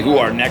eventually see who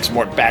our next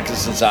Mort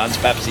Backus & Sons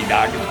Pepsi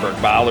Ogdensburg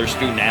Baller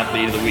Student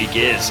Athlete of the Week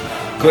is.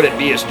 Could it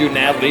be a student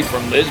athlete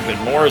from Lisbon,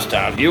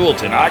 Morristown,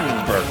 Hewelton,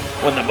 Ogdensburg?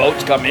 When the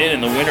votes come in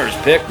and the winners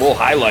pick, we'll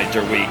highlight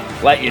their week,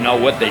 let you know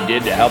what they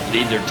did to help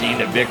lead their team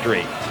to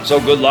victory. So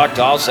good luck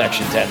to all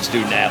Section 10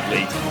 student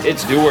athletes.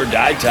 It's do or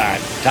die time.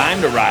 Time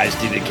to rise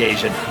to the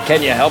occasion.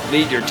 Can you help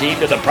lead your team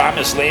to the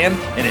promised land?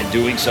 And in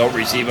doing so,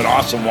 receive an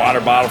awesome water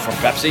bottle from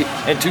Pepsi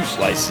and 2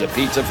 slices of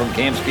pizza from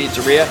Cam's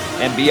Pizzeria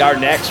and be our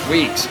next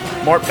week's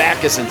Mort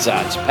Backus &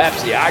 Sons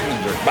Pepsi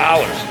Ogdensburg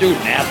Baller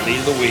Student Athlete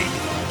of the Week.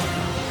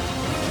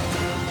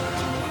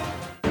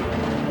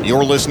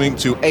 You're listening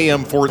to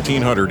AM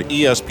 1400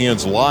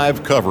 ESPN's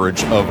live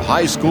coverage of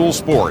high school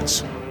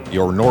sports.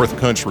 Your North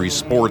Country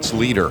sports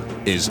leader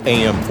is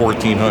AM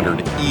 1400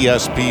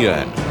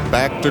 ESPN.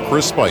 Back to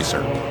Chris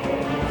Spicer.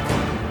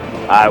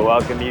 I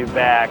welcome you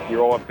back.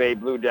 Your OFA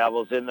Blue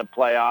Devils in the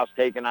playoffs,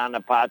 taking on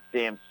the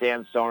Potsdam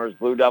Sandstoners.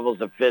 Blue Devils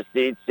the 5th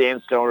seed,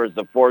 Sandstoners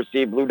the 4th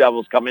seed. Blue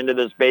Devils come into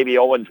this baby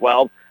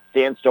 0-12.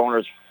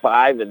 Sandstoners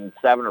 5-7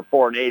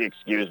 or 4-8,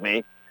 excuse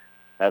me.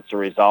 That's the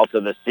result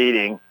of the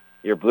seeding.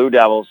 Your Blue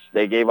Devils,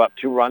 they gave up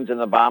 2 runs in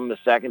the bottom of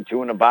the 2nd,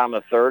 2 in the bottom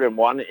of the 3rd, and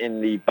 1 in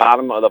the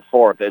bottom of the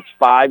 4th. It's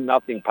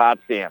 5-0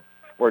 Potsdam.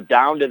 We're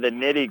down to the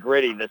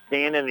nitty-gritty. The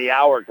sand in the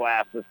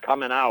hourglass is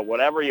coming out,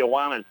 whatever you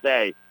want to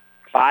say.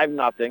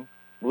 5-0.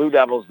 Blue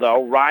Devils,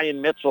 though.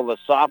 Ryan Mitchell, the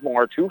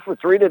sophomore, 2 for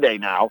 3 today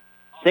now.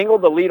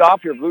 Singled to lead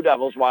off your Blue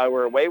Devils while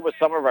we're away with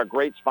some of our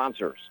great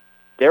sponsors.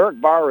 Derek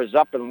Barr is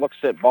up and looks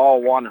at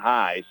ball 1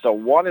 high, so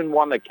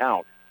 1-1 the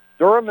count.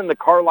 Durham and the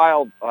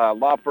Carlisle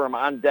law firm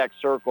on deck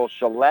circle.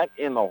 Chalette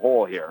in the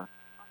hole here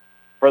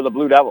for the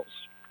Blue Devils.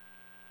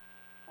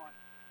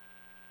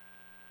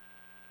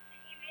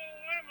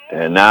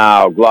 And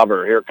now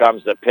Glover, here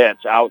comes the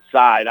pitch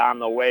outside on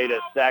the way to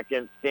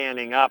second,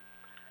 standing up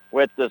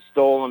with the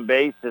stolen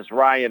base is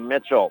Ryan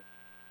Mitchell.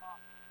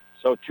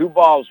 So 2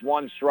 balls,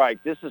 1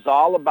 strike. This is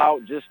all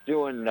about just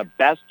doing the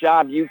best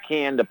job you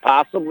can to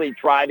possibly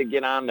try to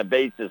get on the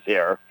bases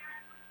here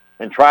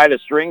and try to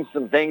string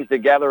some things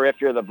together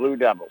if you're the Blue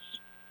Devils.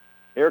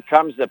 Here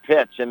comes the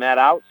pitch, and that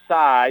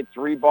outside,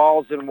 3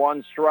 balls and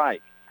 1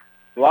 strike.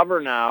 Glover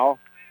now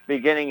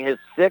beginning his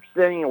 6th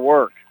inning of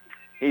work.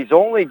 He's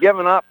only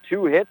given up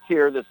 2 hits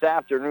here this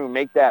afternoon.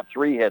 Make that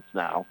 3 hits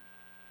now.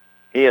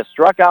 He has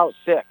struck out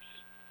 6.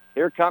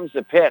 Here comes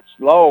the pitch,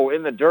 low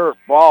in the dirt,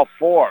 ball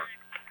 4.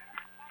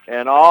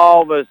 And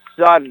all of a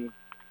sudden,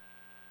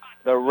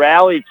 the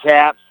rally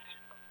caps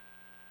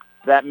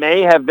that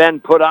may have been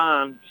put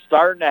on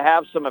starting to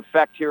have some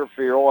effect here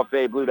for your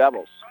OFA Blue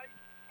Devils.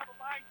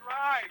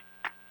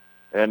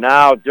 And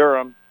now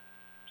Durham,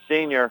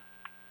 senior,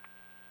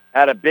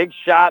 Had a big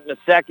shot in the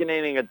second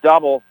inning, a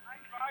double,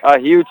 a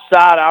huge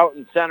shot out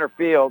in center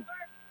field.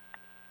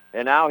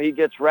 And now he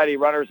gets ready.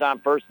 Runners on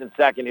first and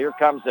second. Here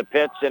comes the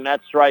pitch, and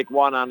that's strike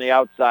one on the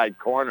outside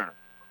corner.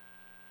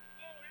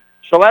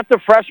 So that's the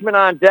freshman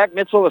on deck.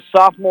 Mitchell, the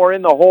sophomore,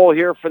 in the hole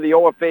here for the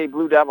OFA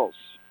Blue Devils.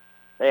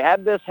 They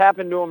had this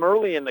happen to them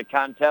early in the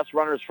contest.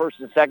 Runners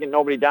first and second,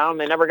 nobody down.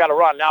 They never got a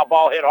run. Now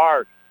ball hit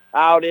hard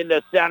out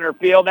into center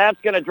field.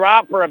 That's going to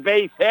drop for a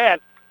base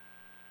hit.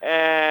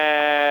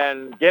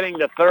 And getting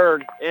to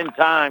third in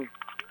time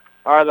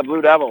are the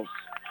Blue Devils.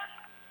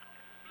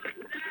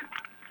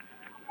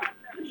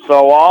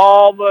 So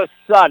all of a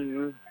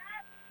sudden,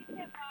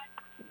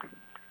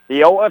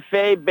 the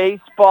OFA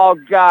baseball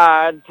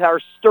gods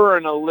are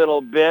stirring a little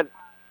bit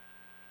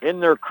in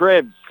their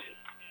cribs.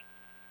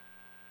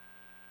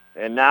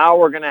 And now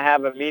we're going to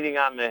have a meeting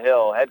on the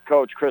Hill. Head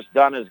coach Chris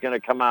Dunn is going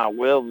to come out.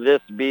 Will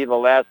this be the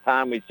last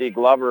time we see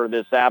Glover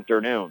this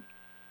afternoon?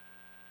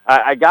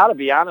 I got to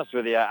be honest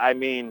with you. I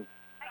mean,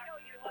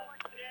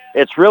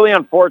 it's really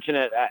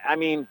unfortunate. I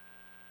mean,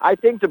 I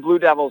think the Blue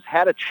Devils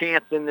had a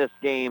chance in this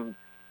game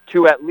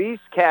to at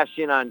least cash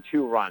in on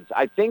 2 runs.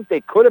 I think they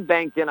could have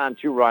banked in on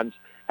 2 runs,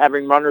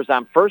 having runners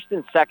on first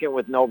and second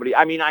with nobody.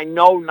 I mean, I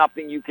know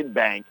nothing you can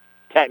bank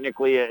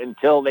technically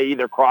until they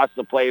either cross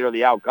the plate or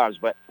the outcomes,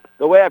 but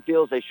the way I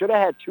feel is they should have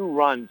had 2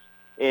 runs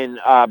in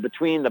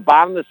between the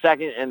bottom of the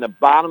second and the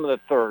bottom of the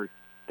third.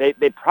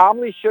 They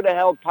probably should have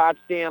held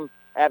Potsdam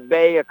at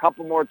bay a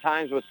couple more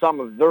times with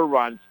some of their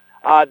runs.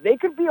 They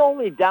could be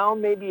only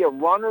down maybe a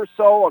run or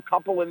so, a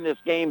couple in this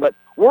game, but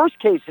worst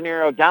case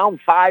scenario, down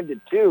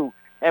 5-2,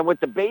 and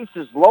with the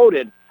bases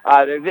loaded,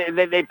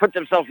 they put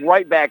themselves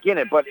right back in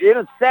it. But in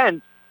a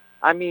sense,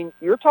 I mean,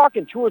 you're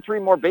talking 2 or 3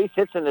 more base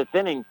hits in this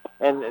inning,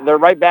 and they're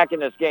right back in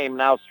this game.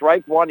 Now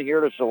strike one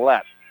here to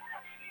Gillette.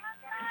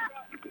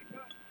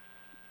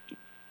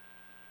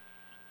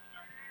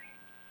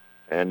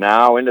 And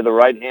now into the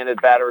right-handed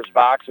batter's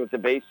box with the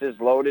bases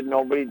loaded,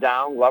 nobody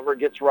down. Glover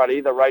gets ready,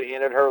 the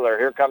right-handed hurler.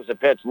 Here comes the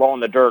pitch, low in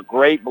the dirt.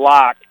 Great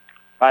block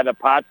by the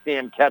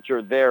Potsdam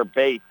catcher there,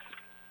 Bates.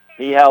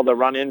 He held a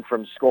run in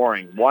from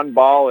scoring. 1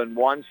 ball and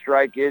 1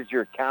 strike is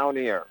your count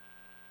here.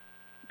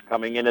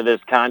 Coming into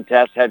this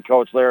contest, head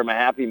coach Larry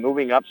Mahaffey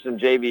moving up some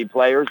JV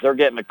players. They're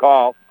getting the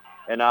call.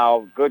 And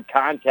now good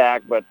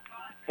contact, but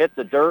hit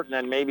the dirt and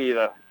then maybe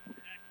the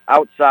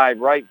outside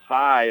right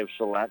thigh of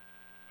Gillette.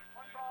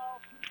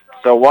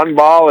 So 1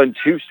 ball and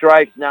 2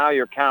 strikes now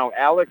your count.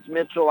 Alex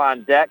Mitchell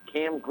on deck,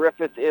 Cam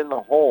Griffith in the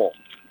hole.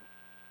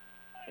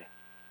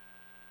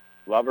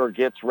 Glover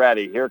gets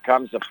ready. Here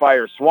comes the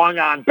fire. Swung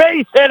on,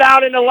 base hit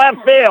out into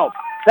left field.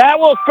 That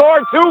will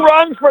score 2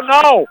 runs for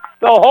no.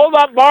 They'll hold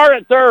up Bart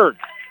at third.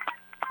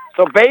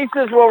 So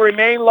bases will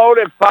remain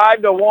loaded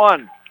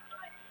 5-1.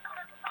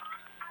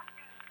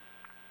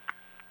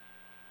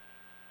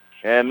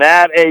 And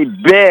that a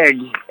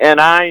big,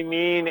 and I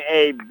mean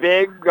a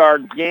big,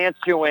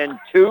 gargantuan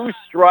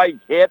 2-strike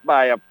hit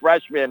by a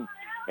freshman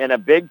in a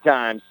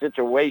big-time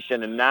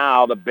situation. And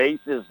now the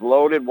bases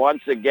loaded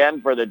once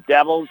again for the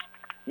Devils,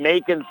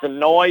 making some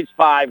noise.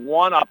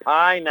 5-1 up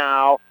high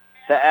now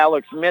to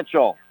Alex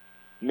Mitchell.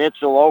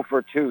 Mitchell 0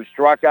 for 2,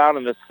 struck out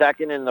in the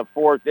second and the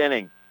fourth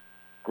inning.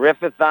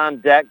 Griffith on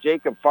deck,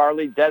 Jacob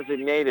Farley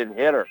designated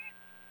hitter.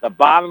 The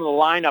bottom of the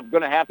lineup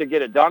going to have to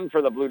get it done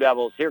for the Blue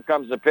Devils. Here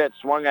comes the pitch,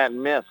 swung at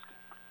and missed.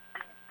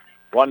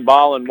 1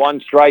 ball and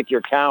 1 strike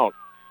your count.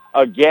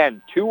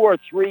 Again, 2 or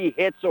 3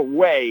 hits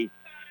away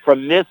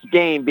from this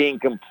game being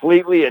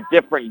completely a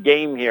different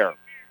game here.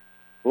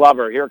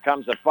 Glover, here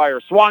comes the fire,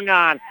 swung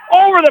on,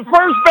 over the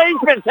first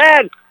baseman's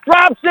head,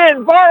 drops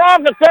in, far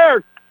off the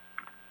third.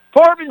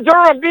 Corbin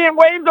Durham being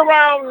waved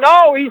around.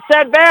 No, he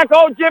said back.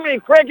 Oh, Jimmy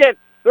Cricket,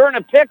 they're in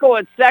a pickle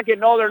at second.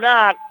 No, they're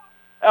not.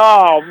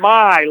 Oh,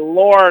 my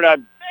Lord.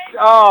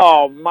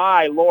 Oh,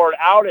 my Lord.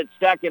 Out at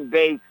second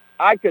base.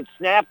 I could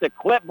snap the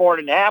clipboard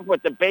in half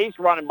with the base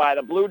running by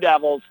the Blue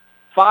Devils.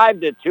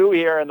 5-2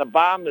 here in the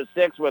bottom of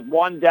the 6th with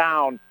 1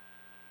 down.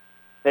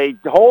 They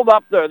hold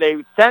up there.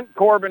 They sent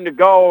Corbin to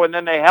go, and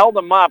then they held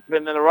him up,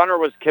 and then the runner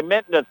was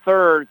committing to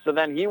third, so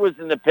then he was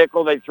in the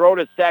pickle. They throw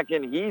to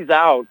second. He's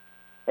out.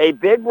 A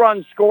big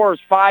run scores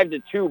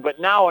 5-2, but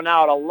now and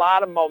out, a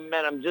lot of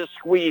momentum just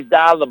squeezed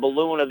out of the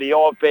balloon of the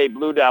OFA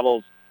Blue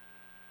Devils.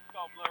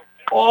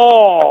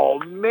 Oh,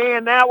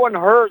 man, that one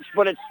hurts,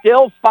 but it's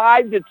still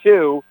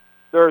 5-2.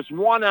 There's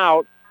 1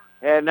 out,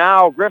 and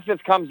now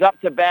Griffith comes up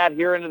to bat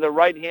here into the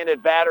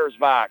right-handed batter's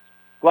box.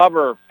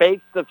 Glover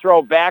fakes the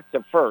throw back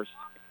to first.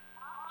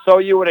 So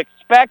you would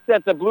expect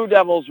that the Blue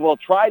Devils will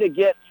try to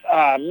get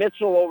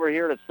Mitchell over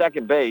here to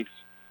second base.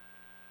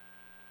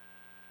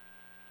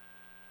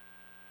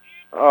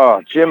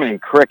 Oh, Jiminy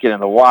Cricket in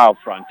the wild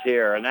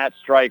frontier, and that's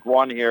strike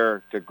 1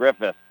 here to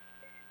Griffith.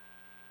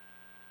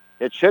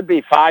 It should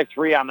be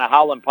 5-3 on the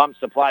Howland Pump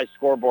Supply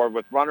scoreboard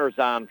with runners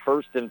on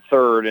first and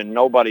third and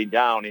nobody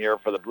down here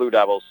for the Blue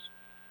Devils.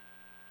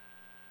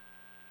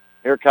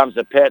 Here comes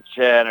the pitch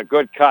and a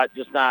good cut,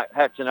 just not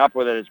catching up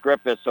with it is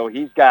Griffith, so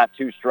he's got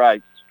 2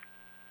 strikes.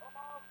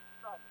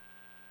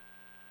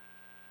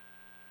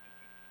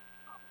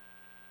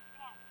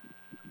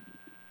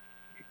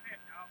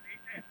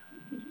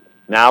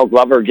 Now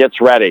Glover gets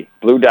ready.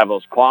 Blue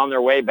Devils clawing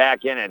their way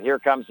back in it. Here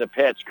comes the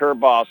pitch.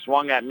 Curveball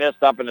swung at,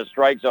 missed up in the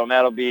strike zone.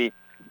 That'll be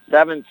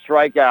 7th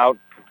strikeout.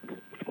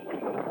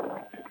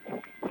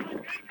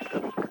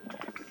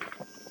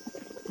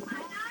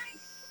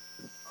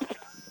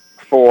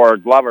 For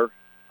Glover.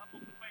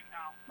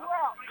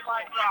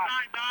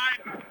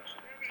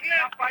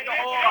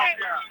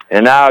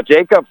 And now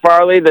Jacob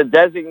Farley, the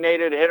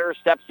designated hitter,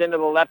 steps into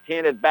the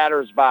left-handed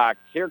batter's box.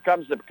 Here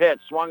comes the pitch,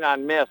 swung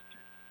on, missed.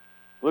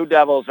 Blue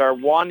Devils are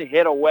 1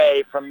 hit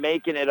away from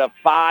making it a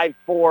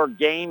 5-4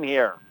 game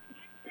here.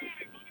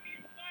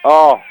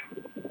 Oh,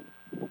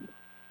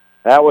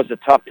 that was a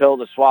tough pill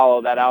to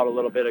swallow that out a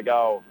little bit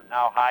ago.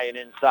 Now high and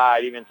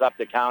inside, evens up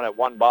the count at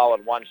 1 ball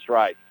and 1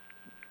 strike.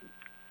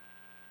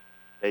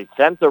 They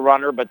sent the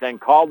runner, but then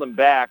called him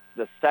back.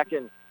 The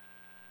second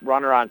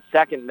runner on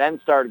second, then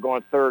started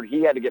going third.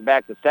 He had to get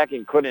back to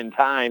second, couldn't in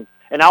time.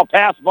 And now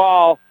pass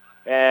ball,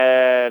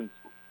 and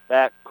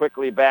that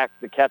quickly back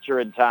the catcher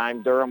in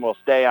time. Durham will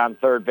stay on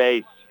third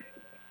base.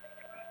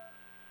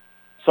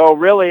 So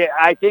really,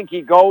 I think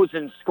he goes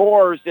and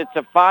scores. It's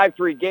a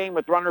 5-3 game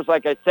with runners,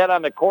 like I said,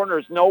 on the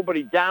corners,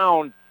 nobody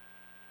down.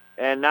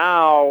 And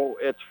now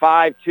it's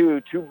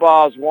 5-2, 2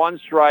 balls, 1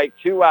 strike,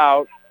 2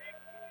 out.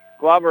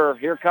 Glover,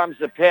 here comes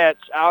the pitch,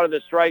 out of the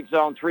strike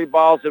zone, 3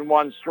 balls and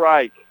 1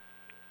 strike.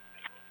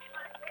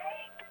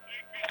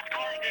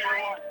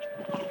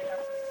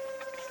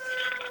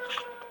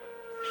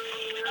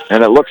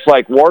 And it looks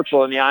like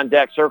Warchel in the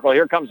on-deck circle.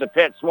 Here comes the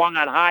pitch, swung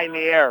on high in the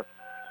air.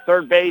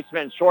 Third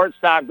baseman,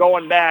 shortstop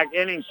going back.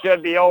 Inning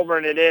should be over,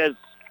 and it is.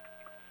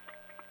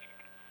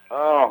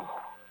 Oh.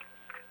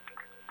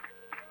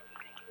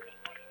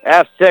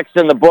 F6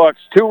 in the books.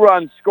 2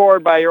 runs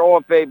scored by your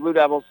OFA Blue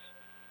Devils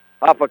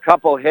off a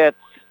couple hits.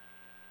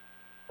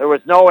 There was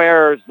no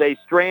errors. They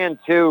strand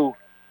 2.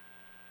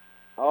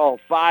 Oh,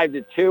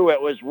 5-2. It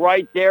was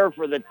right there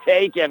for the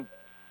taking.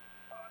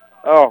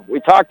 Oh, we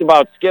talked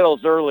about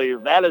Skittles earlier.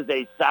 That is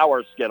a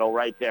sour Skittle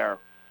right there.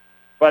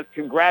 But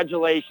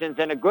congratulations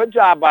and a good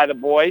job by the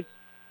boys.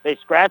 They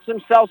scratched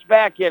themselves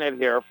back in it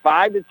here,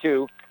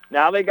 5-2.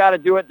 Now they got to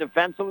do it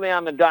defensively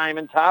on the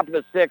diamond, top of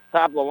the 6th,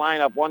 top of the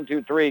lineup, 1,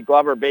 2, 3.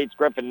 Glover, Bates,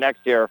 Griffin next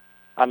here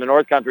on the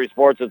North Country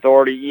Sports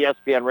Authority,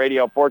 ESPN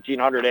Radio,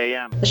 1400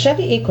 AM. The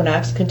Chevy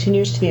Equinox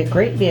continues to be a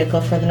great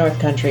vehicle for the North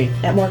Country.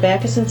 At Mort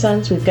Backus &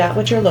 Sons, we've got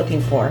what you're looking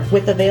for.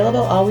 With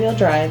available all-wheel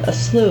drive, a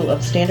slew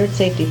of standard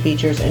safety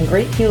features, and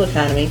great fuel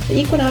economy, the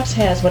Equinox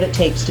has what it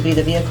takes to be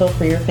the vehicle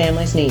for your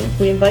family's need.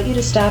 We invite you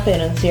to stop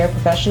in and see our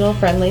professional,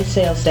 friendly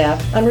sales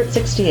staff on Route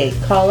 68.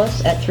 Call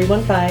us at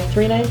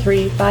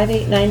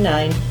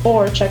 315-393-5899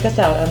 or check us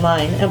out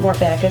online at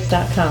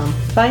mortbackus.com.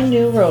 Find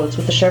new roads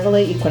with the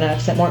Chevrolet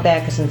Equinox at Mort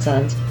Backus &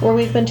 Sons, where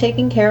we've been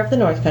taking care of the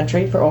North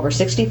Country for over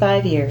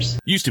 65 years.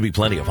 Used to be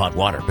plenty of hot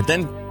water, but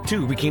then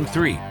 2 became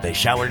 3. They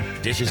showered,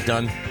 dishes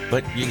done,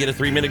 but you get a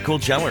 3-minute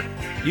cold shower.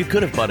 You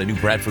could have bought a new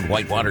Bradford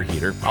white water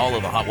heater, all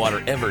of the hot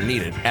water ever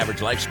needed, average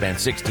lifespan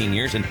 16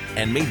 years,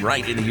 and made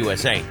right in the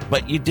USA,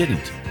 but you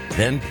didn't.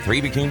 Then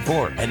 3 became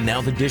 4, and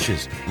now the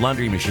dishes,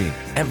 laundry machine,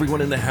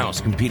 everyone in the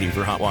house competing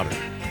for hot water.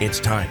 It's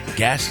time.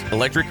 Gas,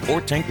 electric, or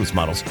tankless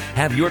models.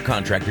 Have your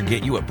contractor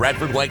get you a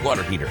Bradford white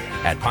water heater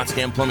at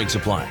Potsdam Plumbing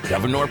Supply,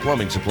 Governor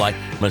Plumbing Supply,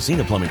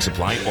 Messina Plumbing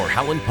Supply, or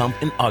Howland Pump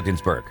in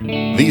Ogdensburg.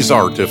 These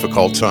are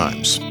difficult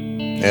times,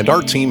 and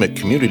our team at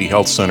Community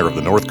Health Center of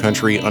the North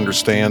Country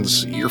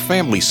understands your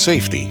family's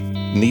safety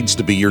needs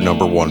to be your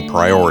number 1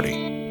 priority.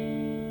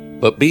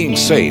 But being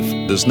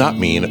safe does not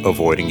mean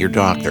avoiding your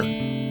doctor.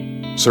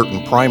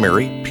 Certain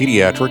primary,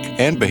 pediatric,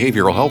 and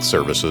behavioral health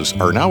services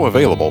are now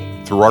available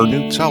through our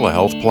new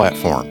telehealth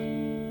platform,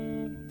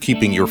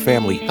 keeping your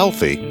family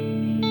healthy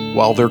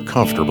while they're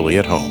comfortably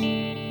at home.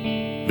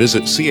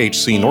 Visit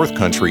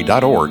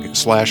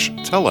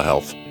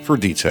chcnorthcountry.org/telehealth for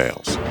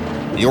details.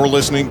 You're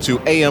listening to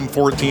AM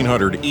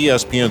 1400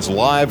 ESPN's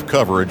live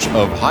coverage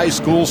of high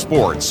school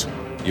sports.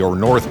 Your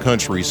North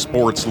Country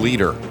sports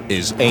leader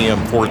is AM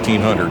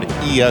 1400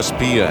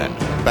 ESPN.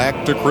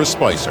 Back to Chris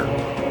Spicer.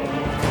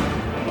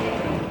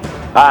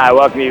 Hi,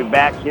 welcome you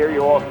back here,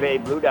 your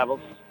OFA Blue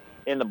Devils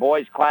in the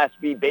boys Class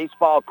B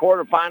baseball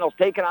quarterfinals,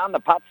 taking on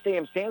the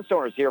Potsdam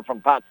Sandstormers here from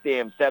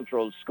Potsdam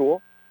Central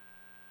School.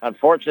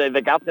 Unfortunately,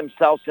 they got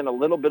themselves in a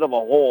little bit of a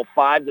hole,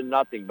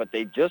 5-0, but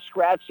they just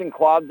scratched and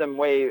clawed them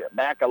way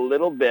back a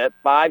little bit,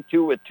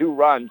 5-2 with 2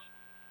 runs.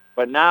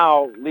 But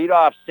now,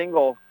 leadoff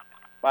single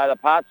by the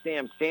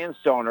Potsdam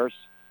Sandstormers.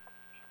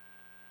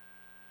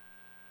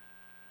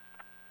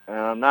 And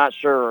I'm not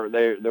sure.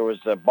 There was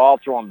a ball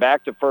thrown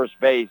back to first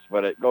base,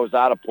 but it goes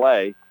out of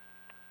play.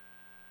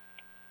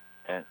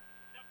 And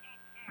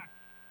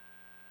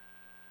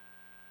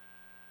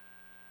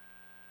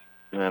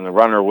the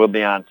runner will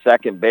be on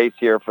second base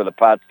here for the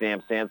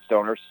Potsdam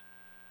Sandstormers.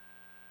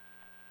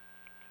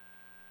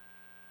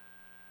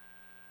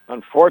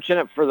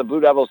 Unfortunate for the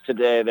Blue Devils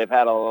today. They've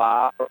had a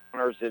lot of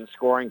runners in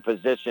scoring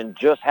position,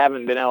 just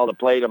haven't been able to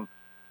play them.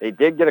 They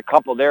did get a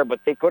couple there,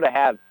 but they could have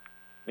had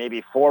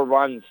maybe 4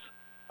 runs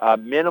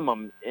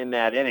minimum in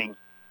that inning.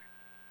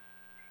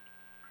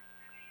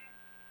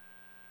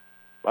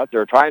 But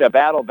they're trying to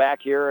battle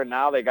back here, and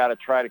now they got to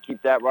try to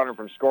keep that runner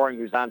from scoring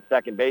who's on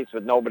second base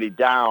with nobody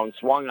down.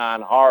 Swung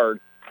on hard,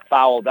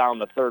 foul down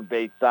the third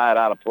base side,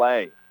 out of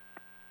play.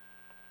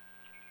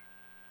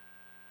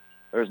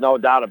 There's no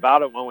doubt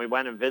about it. When we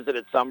went and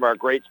visited some of our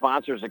great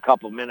sponsors a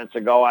couple minutes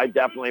ago, I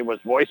definitely was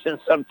voicing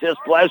some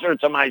displeasure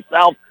to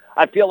myself.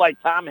 I feel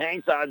like Tom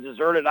Hanks on a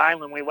deserted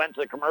island. We went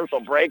to commercial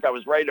break. I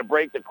was ready to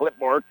break the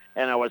clipboard,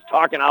 and I was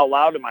talking out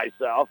loud to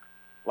myself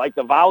like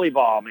the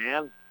volleyball,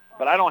 man.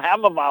 But I don't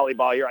have a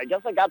volleyball here. I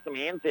guess I got some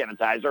hand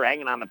sanitizer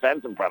hanging on the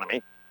fence in front of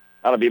me.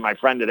 That'll be my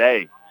friend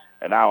today.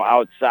 And now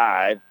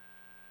outside.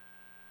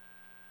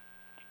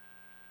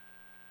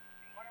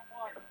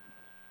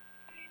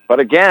 But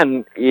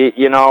again,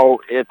 you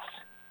know, it's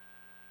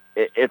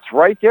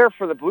right there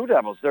for the Blue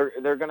Devils. They're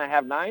going to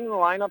have 9 in the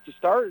lineup to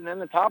start, and then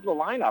the top of the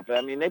lineup. I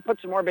mean, they put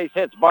some more base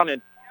hits,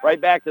 bunted right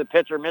back to the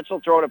pitcher.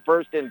 Mitchell throw to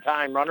first in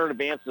time. Runner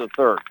advances to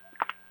third.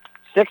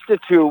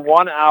 6-2,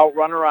 1 out,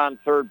 runner on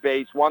third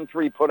base,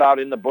 1-3 put out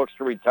in the books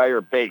to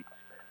retire Bates.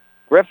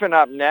 Griffin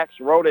up next,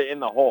 Rhoda in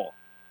the hole.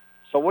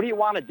 So what do you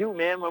want to do,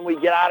 man, when we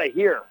get out of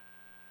here?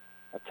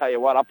 I'll tell you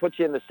what, I'll put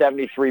you in the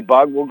 73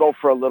 Bug. We'll go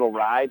for a little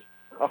ride.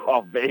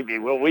 Oh, baby,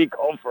 will we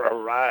go for a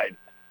ride?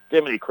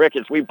 Jiminy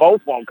Crickets, we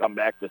both won't come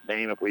back the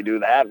same if we do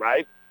that,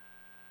 right?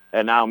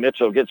 And now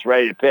Mitchell gets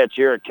ready to pitch.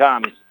 Here it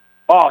comes.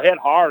 Oh, hit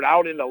hard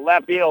out into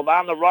left field.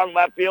 On the run,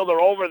 left fielder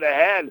over the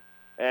head.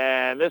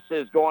 And this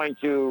is going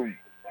to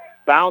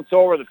bounce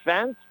over the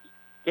fence.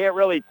 Can't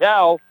really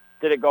tell.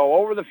 Did it go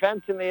over the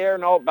fence in the air?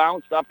 No, it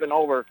bounced up and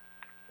over.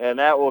 And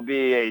that will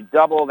be a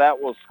double.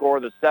 That will score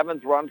the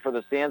 7th run for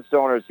the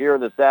Sandstoners here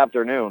this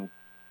afternoon.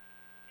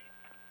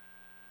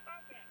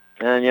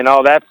 And,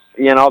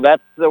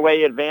 that's the way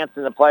you advance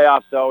in the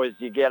playoffs, though, is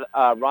you get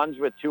runs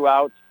with 2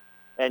 outs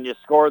and you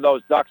score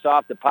those ducks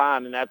off the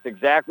pond. And that's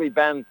exactly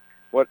been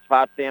what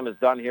Potsdam has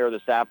done here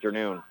this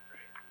afternoon.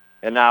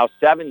 And now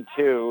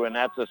 7-2, and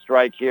that's a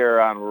strike here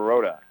on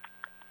Rhoda.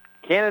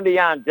 Kennedy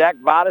on deck,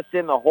 Vadas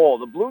in the hole.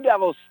 The Blue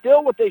Devils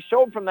still what they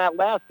showed from that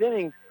last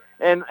inning,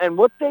 and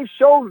what they've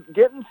showed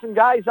getting some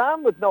guys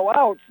on with no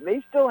outs,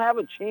 they still have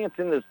a chance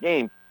in this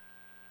game.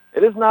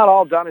 It is not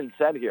all done and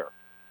said here.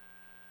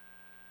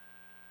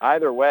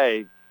 Either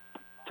way,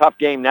 tough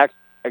game next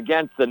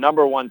against the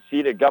number 1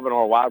 seeded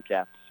Governor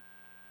Wildcats.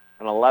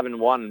 An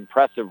 11-1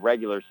 impressive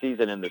regular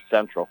season in the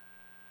Central.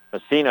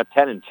 Messina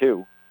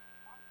 10-2.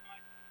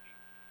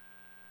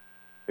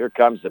 Here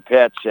comes the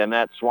pitch, and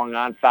that swung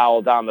on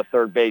foul down the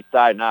third base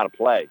side, not a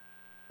play.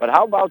 But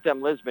how about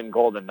them Lisbon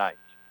Golden Knights?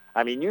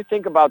 I mean, you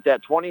think about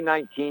that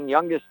 2019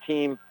 youngest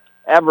team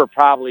ever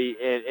probably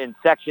in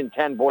Section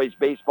 10 boys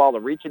baseball to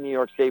reach a New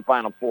York State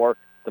Final Four.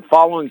 The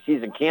following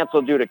season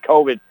canceled due to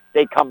COVID.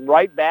 They come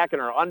right back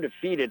and are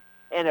undefeated.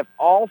 And if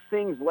all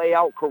things lay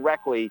out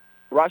correctly,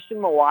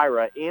 Rushton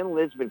Moira and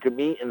Lisbon could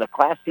meet in the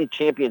Class C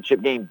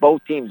championship game,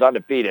 both teams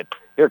undefeated.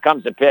 Here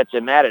comes the pitch,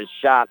 and that is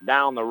shot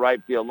down the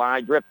right field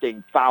line,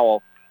 drifting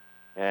foul,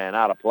 and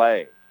out of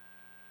play.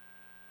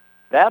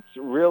 That's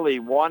really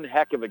one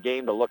heck of a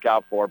game to look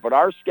out for. But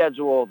our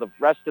schedule the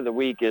rest of the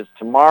week is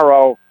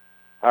tomorrow.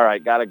 All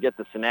right, got to get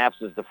the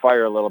synapses to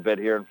fire a little bit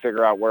here and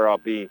figure out where I'll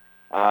be.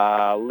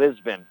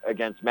 Lisbon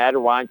against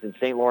Madderwines and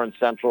St. Lawrence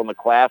Central in the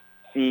Class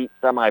C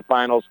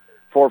semifinals,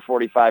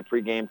 4:45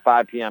 pregame,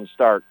 5 p.m.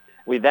 start.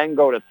 We then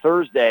go to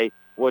Thursday,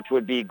 which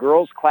would be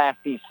girls Class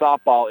D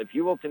softball. If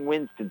Hewelton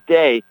wins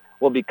today,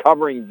 we'll be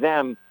covering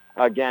them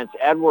against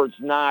Edwards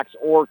Knox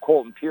or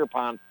Colton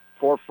Pierpont,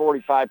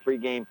 4:45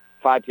 pregame,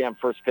 5 p.m.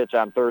 first pitch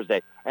on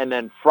Thursday. And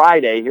then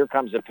Friday, here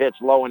comes a pitch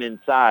low and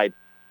inside.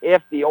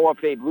 If the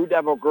OFA Blue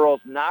Devil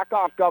girls knock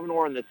off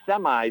Governor in the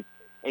semis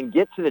and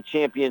get to the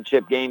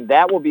championship game,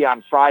 that will be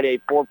on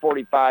Friday,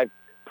 4:45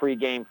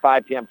 pregame,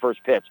 5 p.m.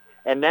 first pitch.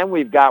 And then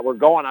we're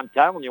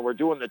telling you, we're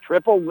doing the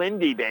triple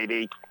Lindy,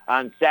 baby,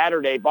 on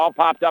Saturday. Ball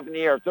popped up in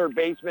the air, third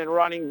baseman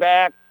running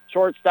back,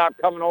 shortstop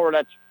coming over.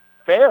 That's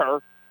fair.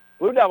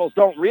 Blue Devils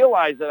don't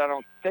realize it, I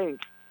don't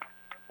think.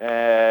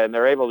 And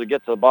they're able to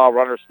get to the ball.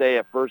 Runners stay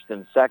at first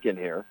and second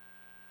here.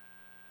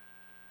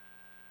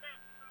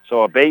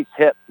 So a base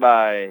hit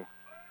by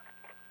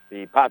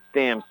the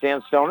Potsdam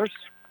Sandstoners.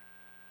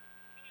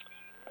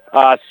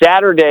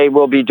 Saturday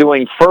we'll be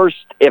doing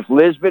first if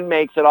Lisbon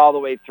makes it all the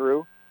way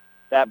through.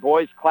 That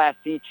boys Class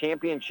C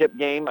championship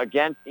game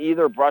against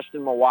either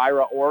Brushton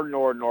Moira or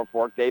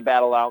Norfolk. They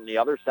battle out in the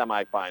other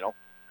semifinal.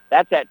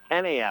 That's at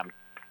 10 a.m.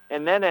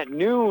 And then at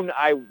noon,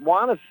 I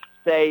want to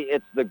say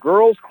it's the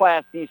girls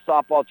Class D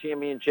softball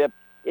championship.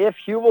 If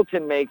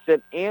Hewelton makes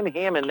it and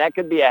Hammond, that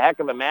could be a heck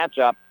of a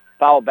matchup.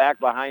 Foul back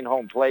behind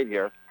home plate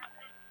here.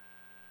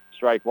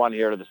 Strike one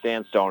here to the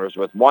Sandstoners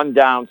with 1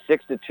 down,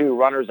 6-2,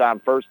 runners on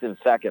first and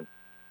second.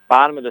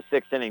 Bottom of the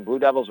 6th inning. Blue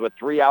Devils with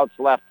 3 outs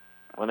left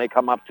when they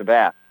come up to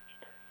bat.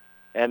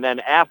 And then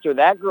after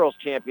that girls'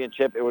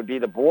 championship, it would be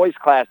the boys'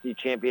 Class D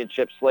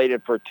championship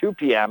slated for 2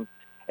 p.m.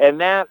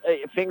 And that,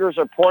 fingers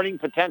are pointing,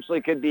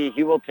 potentially could be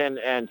Hewelton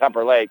and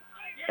Tupper Lake.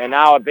 And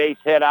now a base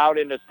hit out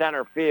into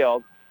center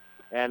field,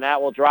 and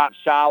that will drop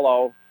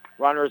shallow.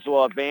 Runners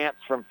will advance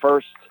from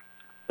first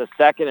to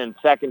second and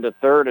second to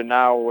third, and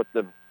now with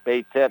the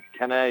base hit,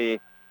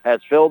 Kennedy has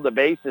filled the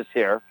bases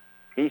here.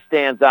 He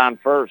stands on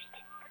first.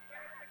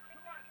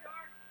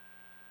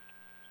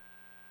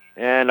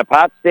 And the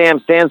Potsdam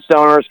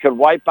Sandstoners could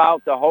wipe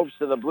out the hopes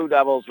of the Blue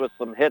Devils with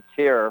some hits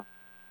here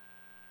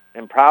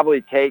and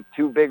probably take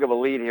too big of a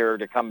lead here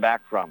to come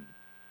back from.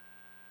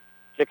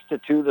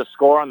 6-2 the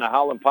score on the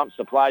Howland Pump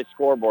Supply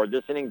scoreboard.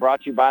 This inning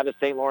brought to you by the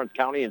St. Lawrence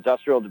County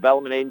Industrial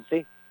Development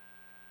Agency.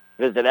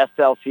 Visit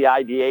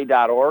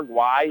slcida.org.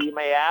 Why, you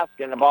may ask?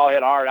 And the ball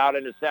hit hard out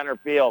into center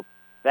field.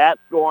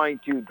 That's going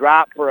to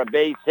drop for a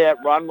base hit.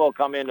 Run will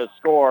come in to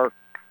score.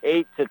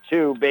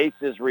 8-2.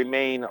 Bases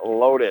remain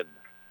loaded.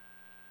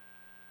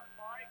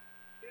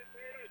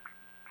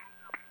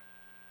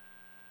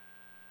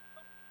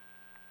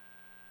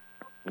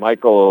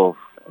 Michael,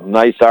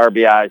 nice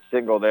RBI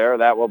single there.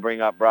 That will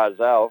bring up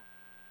Brazel.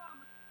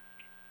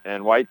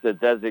 And White, the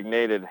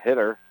designated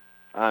hitter,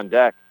 on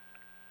deck.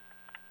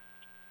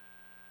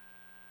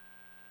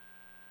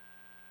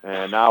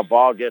 And now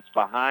ball gets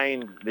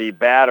behind the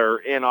batter.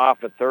 In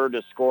off at third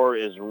to score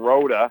is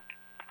Rhoda.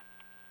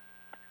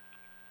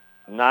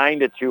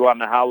 9-2 on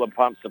the Howland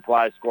Pump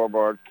Supply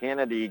scoreboard.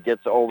 Kennedy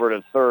gets over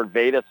to third.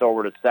 Vedas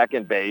over to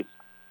second base.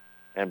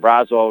 And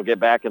Brazel will get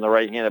back in the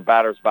right-handed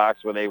batter's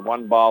box with a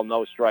 1-ball,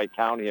 no-strike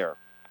count here.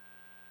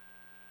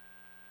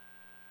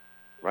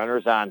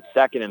 Runners on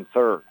second and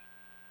third.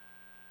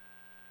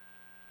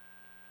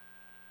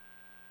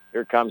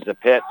 Here comes the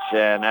pitch,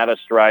 and that a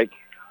strike.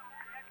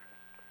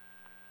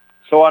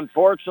 So,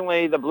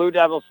 unfortunately, the Blue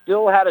Devils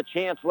still had a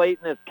chance late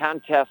in this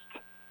contest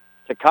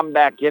to come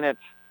back in it.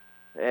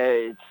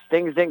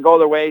 Things didn't go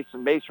their way.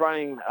 Some base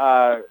running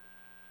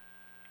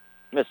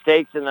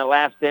mistakes in the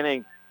last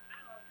inning.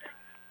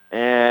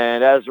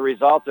 And as a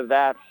result of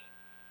that,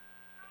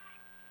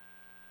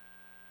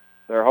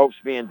 their hopes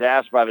being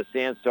dashed by the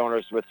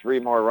Sandstoners with 3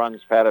 more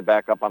runs padded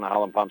back up on the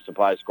Howland Pump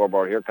Supply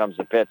scoreboard. Here comes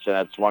the pitch, and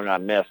that's swung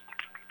on missed.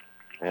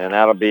 And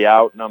that'll be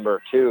out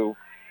number 2.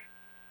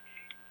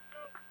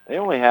 They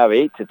only have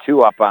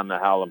 8-2 up on the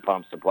Howland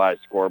Pump Supply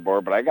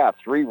scoreboard, but I got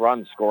 3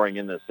 runs scoring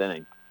in this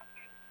inning.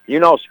 You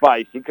know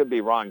Spice, he could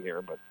be wrong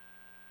here, but...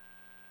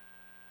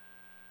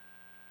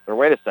 Or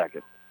wait a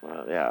second.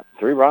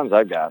 3 runs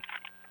I've got.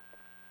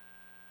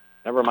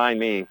 Never mind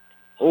me.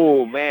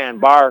 Oh, man,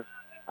 Barr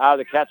out of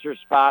the catcher's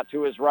spot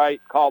to his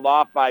right, called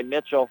off by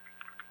Mitchell.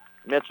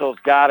 Mitchell's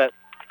got it.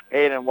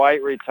 Hayden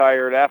White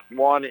retired,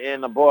 F1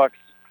 in the books.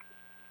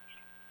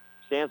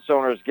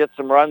 Sandstoners get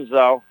some runs,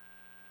 though,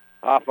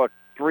 off of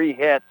 3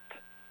 hits.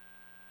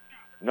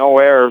 No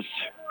errors.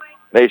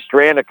 They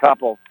strand a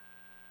couple.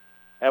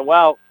 And,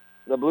 well,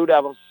 the Blue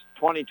Devils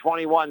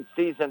 2021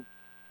 season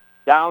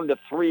down to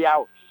 3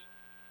 outs.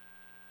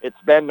 It's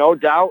been, no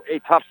doubt, a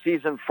tough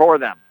season for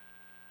them.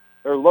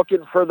 They're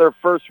looking for their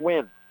first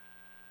win.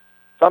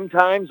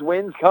 Sometimes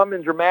wins come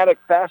in dramatic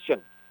fashion.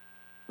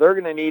 They're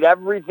going to need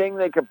everything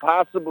they could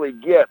possibly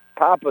get.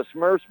 Papa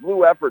Smurf's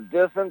Blue Effort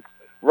Distance,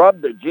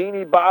 rub the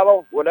genie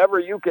bottle, whatever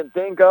you can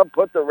think of,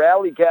 put the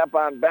rally cap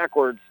on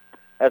backwards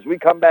as we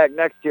come back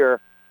next year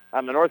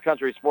on the North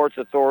Country Sports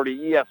Authority,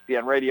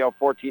 ESPN Radio,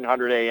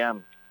 1400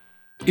 AM.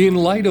 In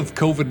light of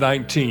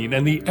COVID-19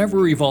 and the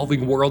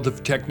ever-evolving world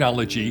of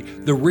technology,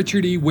 the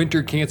Richard E.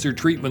 Winter Cancer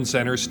Treatment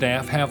Center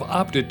staff have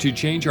opted to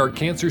change our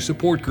cancer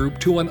support group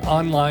to an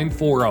online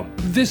forum.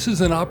 This is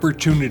an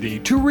opportunity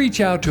to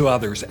reach out to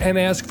others and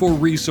ask for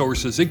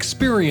resources,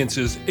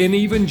 experiences, and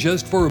even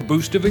just for a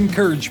boost of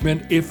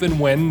encouragement if and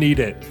when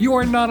needed. You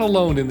are not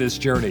alone in this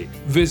journey.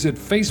 Visit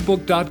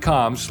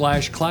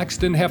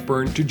facebook.com/Claxton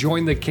Hepburn to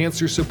join the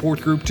cancer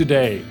support group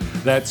today.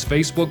 That's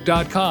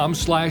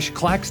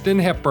facebook.com/Claxton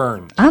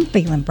Hepburn. I'm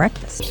feeling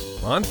breakfast.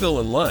 I'm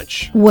feeling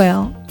lunch.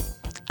 Well,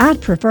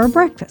 I'd prefer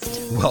breakfast.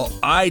 Well,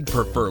 I'd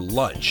prefer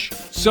lunch.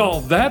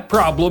 Solve that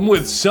problem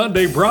with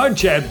Sunday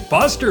brunch at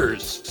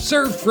Buster's.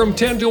 Served from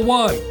 10 to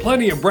 1.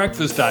 Plenty of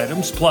breakfast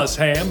items, plus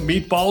ham,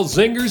 meatballs,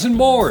 zingers, and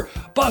more.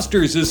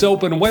 Buster's is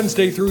open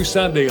Wednesday through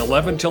Sunday,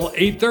 11 till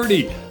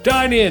 8:30.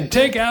 Dine in,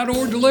 take out,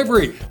 or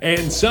delivery.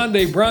 And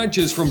Sunday brunch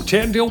is from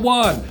 10 till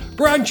 1.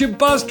 Brunch at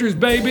Buster's,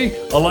 baby.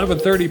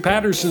 1130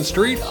 Patterson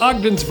Street,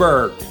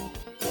 Ogdensburg.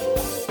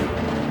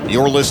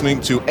 You're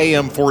listening to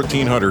AM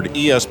 1400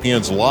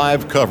 ESPN's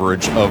live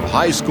coverage of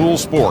high school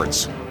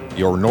sports.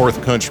 Your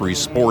North Country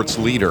sports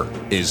leader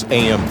is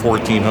AM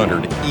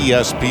 1400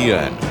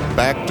 ESPN.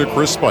 Back to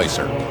Chris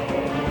Spicer.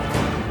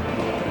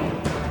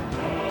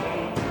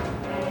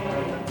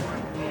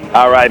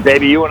 All right,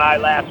 baby, you and I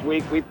last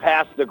week, we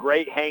passed the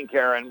great Hank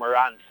Aaron. We're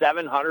on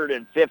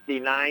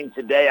 759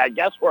 today. I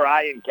guess we're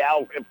eyeing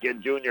Cal Ripken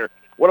Jr.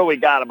 What do we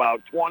got,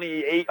 about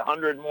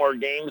 2,800 more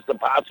games to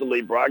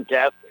possibly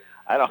broadcast?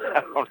 I don't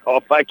know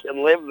if I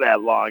can live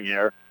that long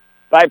here.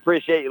 But I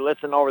appreciate you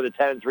listening over the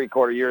 10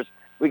 3/4 years.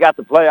 We got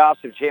the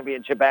playoffs and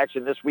championship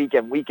action this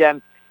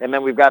weekend, and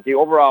then we've got the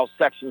overall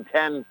Section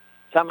 10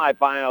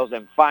 semifinals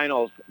and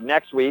finals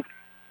next week.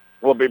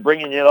 We'll be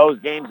bringing you those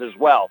games as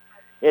well.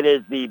 It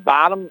is the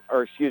top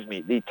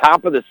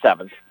of the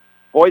 7th,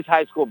 boys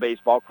high school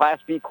baseball, Class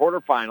B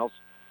quarterfinals,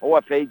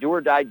 OFA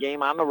do-or-die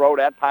game on the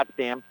road at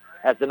Potsdam.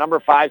 as the number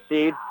 5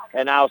 seed.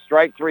 And now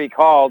strike 3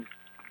 called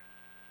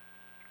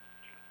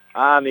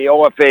on the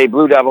OFA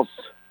Blue Devils.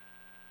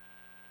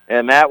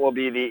 And that will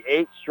be the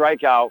 8th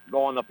strikeout.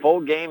 Going the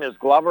full game is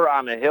Glover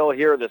on the hill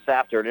here this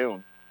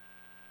afternoon.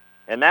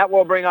 And that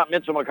will bring up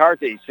Mitchell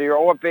McCarthy. So your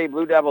OFA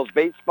Blue Devils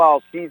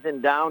baseball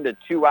season down to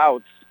 2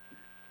 outs.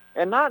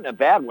 And not in a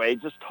bad way,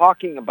 just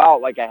talking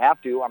about, like I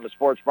have to, I'm a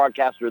sports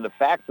broadcaster, the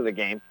facts of the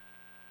game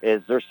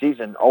is their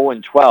season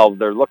 0-12.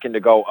 They're looking to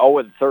go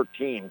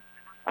 0-13.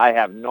 I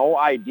have no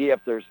idea if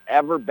there's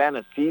ever been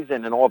a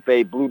season in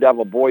OFA Blue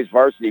Devil boys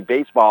varsity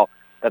baseball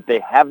that they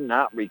have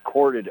not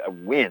recorded a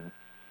win.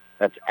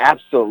 That's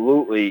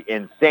absolutely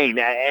insane.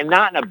 And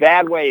not in a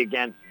bad way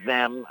against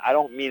them. I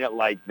don't mean it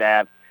like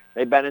that.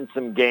 They've been in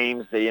some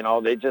games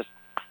that, they just,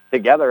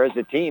 together as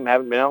a team,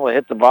 haven't been able to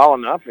hit the ball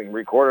enough and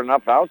record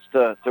enough outs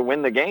to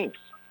win the games.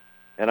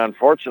 And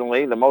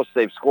unfortunately, the most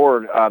they've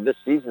scored this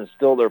season is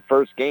still their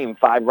first game,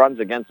 5 runs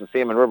against the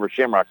Salmon River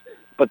Shamrocks.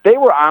 But they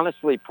were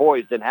honestly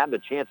poised and had the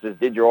chances,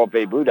 did your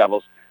OFA Blue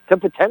Devils, to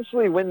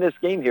potentially win this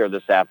game here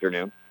this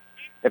afternoon.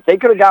 If they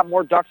could have got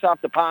more ducks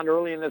off the pond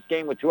early in this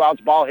game with 2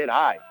 outs, ball hit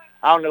high.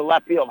 Out into the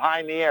left field,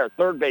 high in the air,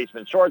 third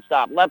baseman,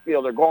 shortstop, left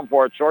field, they're going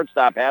for it.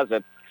 Shortstop has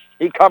it.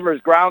 He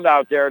covers ground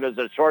out there. There's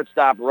a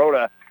shortstop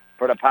rota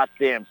for the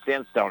Potsdam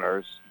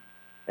Sandstoners.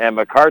 And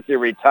McCarthy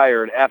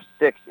retired,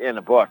 F6 in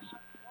the books.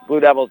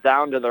 Blue Devils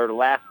down to their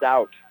last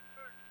out.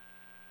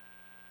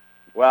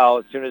 Well,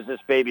 as soon as this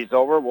baby's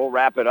over, we'll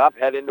wrap it up,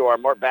 head into our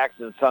Mort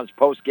Baxton Sons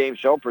post-game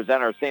show,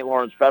 present our St.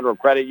 Lawrence Federal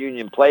Credit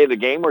Union play of the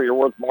game where you're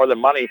worth more than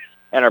money,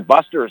 and our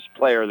Busters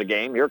player of the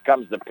game. Here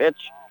comes the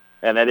pitch,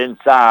 and then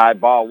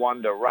inside, ball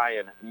 1 to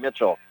Ryan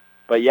Mitchell.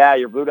 But, yeah,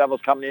 your Blue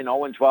Devils coming in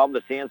 0-12,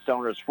 the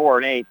Sandstoners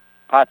 4-8.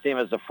 Potsdam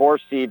is the 4th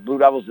seed. Blue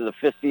Devils is the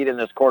 5th seed in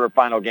this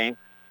quarterfinal game.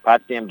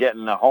 Potsdam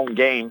getting the home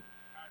game,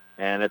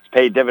 and it's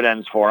paid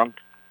dividends for them.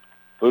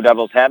 Blue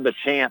Devils had the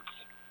chance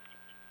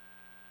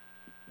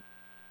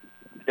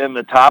in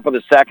the top of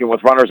the second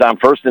with runners on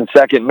first and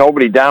second,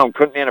 nobody down,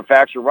 couldn't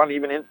manufacture a run,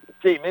 even in the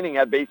same inning,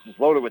 had bases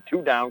loaded with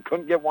 2 down,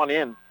 couldn't get one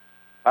in.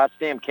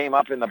 Potsdam came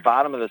up in the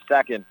bottom of the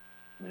second.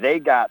 They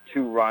got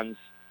 2 runs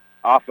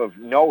off of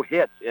no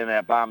hits in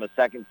that bottom of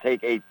the second,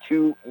 take a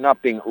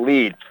 2-0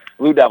 lead.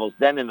 Blue Devils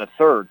then in the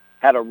third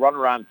had a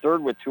runner on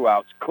third with 2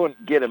 outs,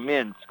 couldn't get him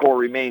in. Score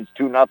remains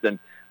 2-0.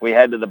 We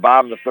head to the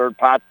bottom of the third.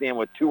 Potsdam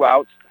with 2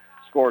 outs,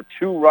 scored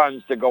 2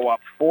 runs to go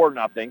up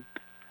 4-0.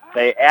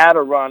 They add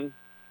a run,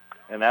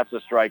 and that's a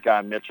strike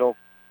on Mitchell.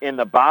 In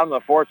the bottom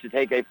of the fourth to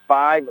take a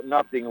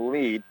 5-0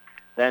 lead.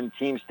 Then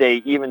teams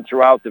stay even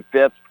throughout the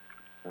fifth.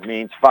 It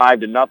means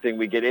 5-0.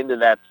 We get into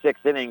that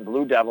 6th inning.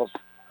 Blue Devils,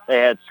 they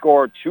had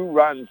scored 2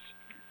 runs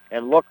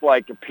and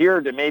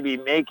appeared to maybe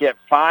make it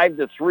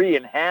 5-3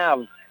 and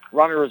have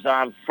runners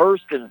on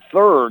first and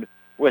third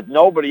with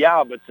nobody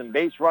out, but some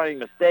base running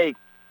mistakes.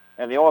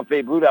 And the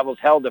OFA Blue Devils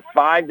held to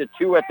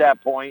 5-2 at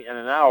that point and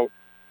an out,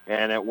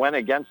 and it went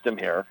against them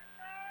here.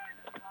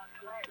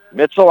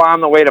 Mitchell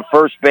on the way to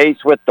first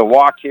base with the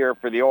walk here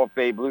for the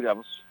OFA Blue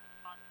Devils.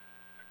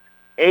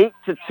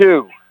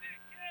 8-2.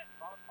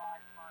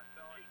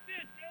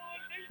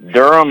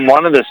 Durham,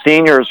 one of the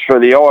seniors for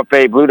the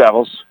OFA Blue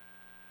Devils.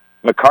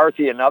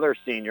 McCarthy, another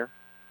senior.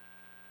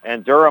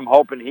 And Durham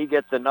hoping he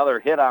gets another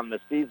hit on the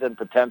season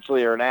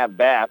potentially or an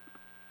at-bat.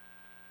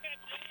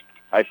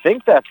 I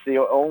think that's the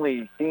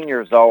only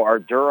seniors, though, are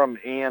Durham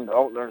and,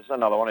 there's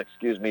another one,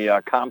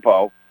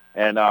 Campo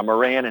and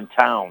Moran in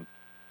town.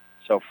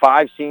 So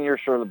 5 seniors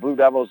for the Blue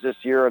Devils this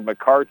year, and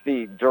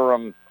McCarthy,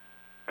 Durham,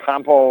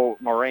 Campo,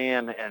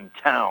 Moran, and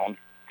Town.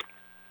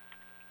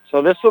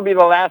 So this will be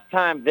the last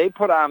time they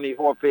put on the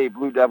OFA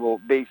Blue Devil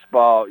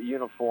baseball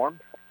uniform.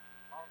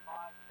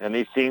 And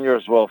these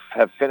seniors will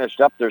have finished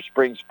up their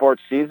spring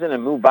sports season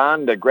and move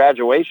on to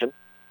graduation.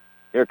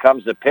 Here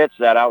comes the pitch,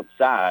 that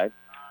outside.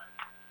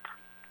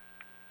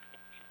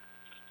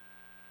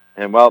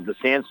 And, the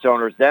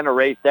Sandstoners then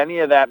erased any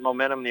of that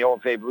momentum the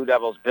OFA Blue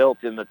Devils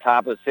built in the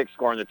top of the 6th,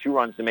 scoring the 2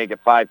 runs to make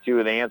it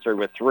 5-2. They answered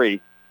with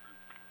 3.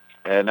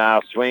 And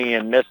now swinging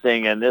and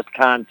missing, and this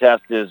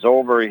contest is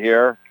over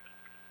here.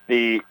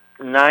 The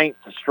 9th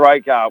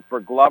strikeout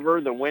for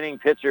Glover, the winning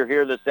pitcher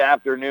here this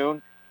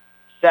afternoon.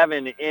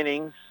 7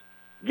 innings,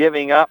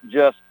 giving up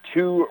just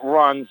 2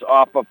 runs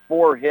off of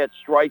 4 hits,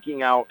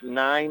 striking out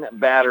 9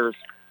 batters.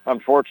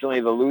 Unfortunately,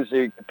 the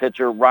losing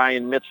pitcher,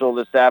 Ryan Mitchell,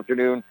 this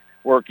afternoon,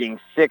 working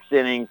 6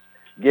 innings,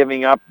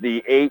 giving up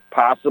the 8,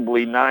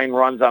 possibly 9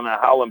 runs on the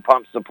Howland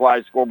Pump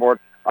Supply scoreboard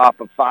off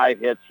of 5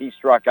 hits. He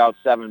struck out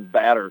 7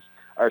 batters.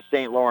 Our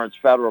St. Lawrence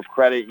Federal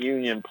Credit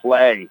Union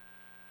play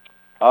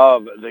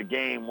of the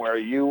game where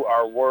you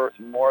are worth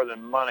more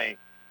than money.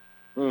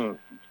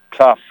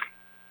 Tough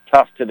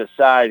to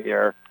decide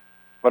here.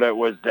 But it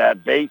was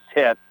that base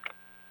hit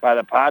by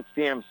the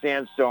Potsdam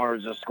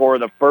Sandstoners to score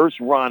the first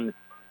run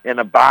in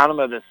the bottom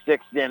of the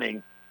 6th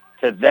inning,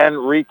 to then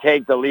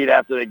retake the lead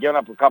after they given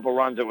up a couple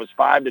runs. It was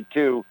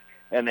 5-2,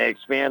 and they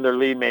expand their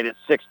lead, made it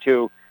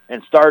 6-2,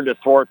 and started to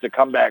thwart the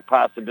comeback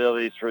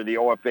possibilities for the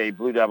OFA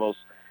Blue Devils.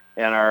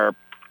 And our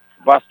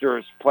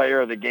Busters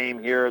player of the game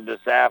here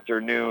this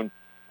afternoon,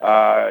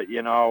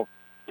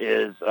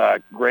 is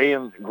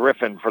Graham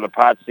Griffin for the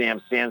Potsdam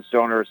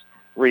Sandstoners.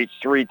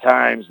 Reached 3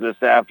 times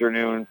this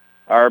afternoon.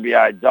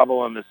 RBI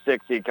double in the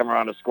 6th. He came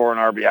around to score an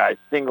RBI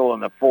single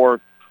in the 4th.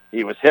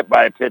 He was hit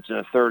by a pitch in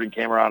the 3rd and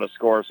came around to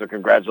score. So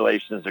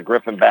congratulations to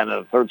Griffin Bennett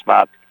in the 3rd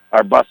spot,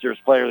 our Busters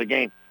player of the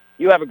game.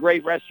 You have a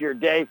great rest of your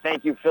day.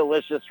 Thank you, Phil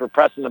Licious, for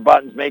pressing the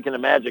buttons, making the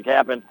magic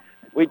happen.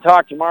 We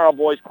talk tomorrow,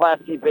 boys. Class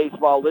D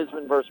baseball,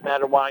 Lisbon versus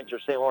Mattawamkeag or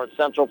St. Lawrence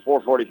Central,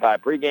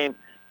 4:45 pregame.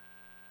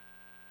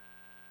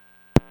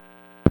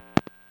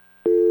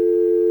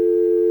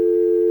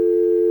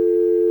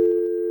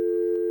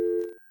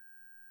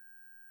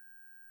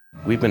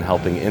 We've been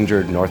helping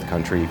injured North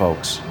Country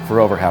folks for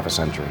over half a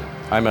century.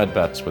 I'm Ed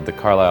Betts with the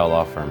Carlisle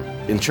Law Firm.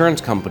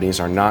 Insurance companies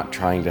are not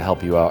trying to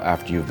help you out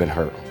after you've been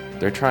hurt.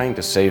 They're trying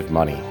to save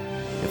money.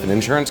 If an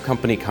insurance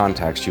company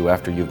contacts you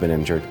after you've been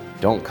injured,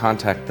 don't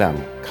contact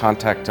them.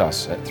 Contact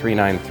us at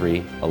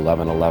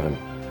 393-1111.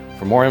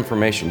 For more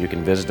information, you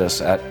can visit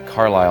us at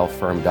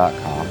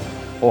carlislefirm.com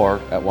or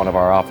at one of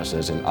our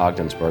offices in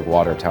Ogdensburg,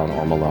 Watertown,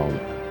 or Malone.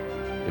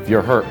 If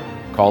you're hurt,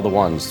 call the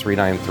ones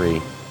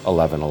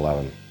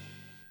 393-1111.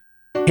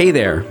 Hey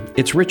there,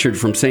 it's Richard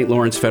from St.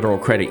 Lawrence Federal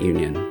Credit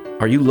Union.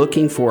 Are you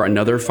looking for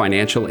another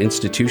financial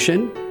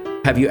institution?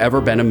 Have you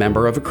ever been a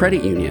member of a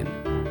credit union?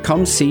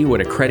 Come see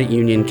what a credit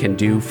union can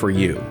do for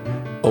you.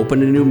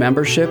 Open a new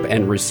membership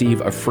and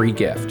receive a free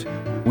gift.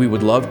 We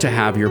would love to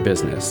have your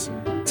business.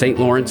 St.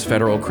 Lawrence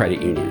Federal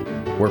Credit Union,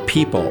 where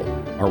people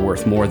are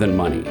worth more than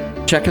money.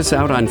 Check us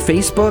out on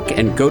Facebook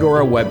and go to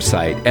our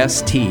website,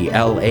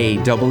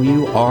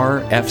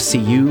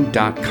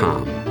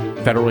 stlawrfcu.com.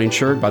 Federally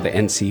insured by the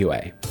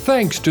NCUA.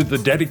 Thanks to the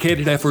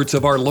dedicated efforts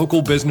of our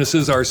local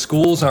businesses, our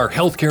schools, our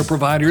healthcare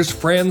providers,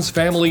 friends,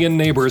 family, and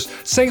neighbors,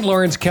 St.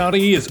 Lawrence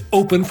County is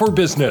open for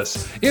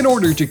business. In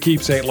order to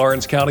keep St.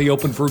 Lawrence County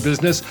open for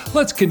business,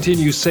 let's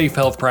continue safe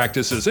health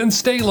practices and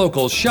stay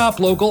local,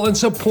 shop local, and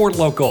support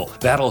local.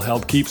 That'll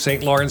help keep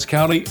St. Lawrence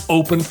County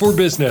open for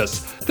business.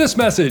 This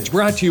message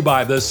brought to you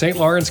by the St.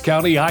 Lawrence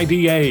County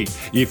IDA.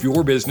 If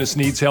your business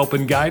needs help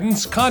and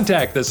guidance,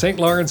 contact the St.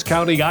 Lawrence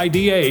County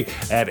IDA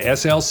at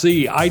slcida.com.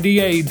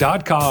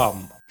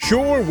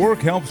 Sure, work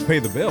helps pay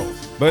the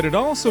bills, but it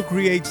also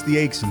creates the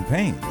aches and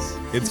pains.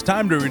 It's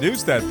time to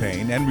reduce that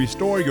pain and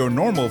restore your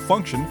normal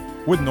function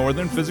with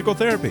Northern Physical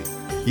Therapy.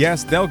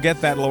 Yes, they'll get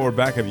that lower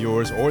back of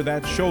yours or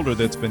that shoulder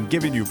that's been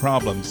giving you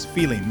problems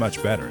feeling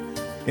much better.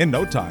 In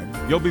no time,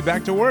 you'll be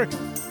back to work,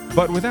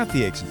 but without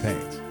the aches and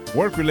pains.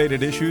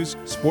 Work-related issues,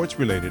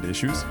 sports-related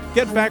issues,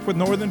 get back with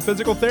Northern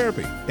Physical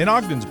Therapy in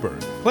Ogdensburg,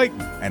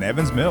 Clayton, and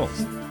Evans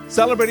Mills,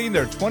 celebrating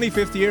their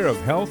 25th year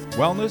of health,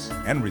 wellness,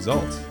 and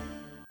results.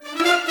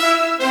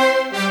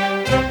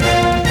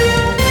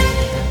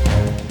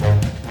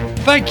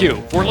 Thank you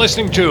for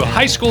listening to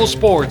High School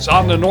Sports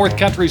on the North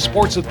Country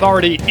Sports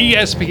Authority,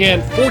 ESPN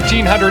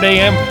 1400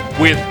 AM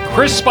with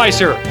Chris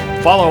Spicer.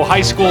 Follow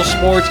High School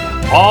Sports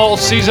all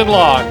season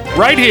long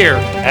right here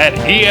at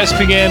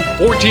ESPN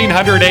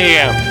 1400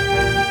 AM.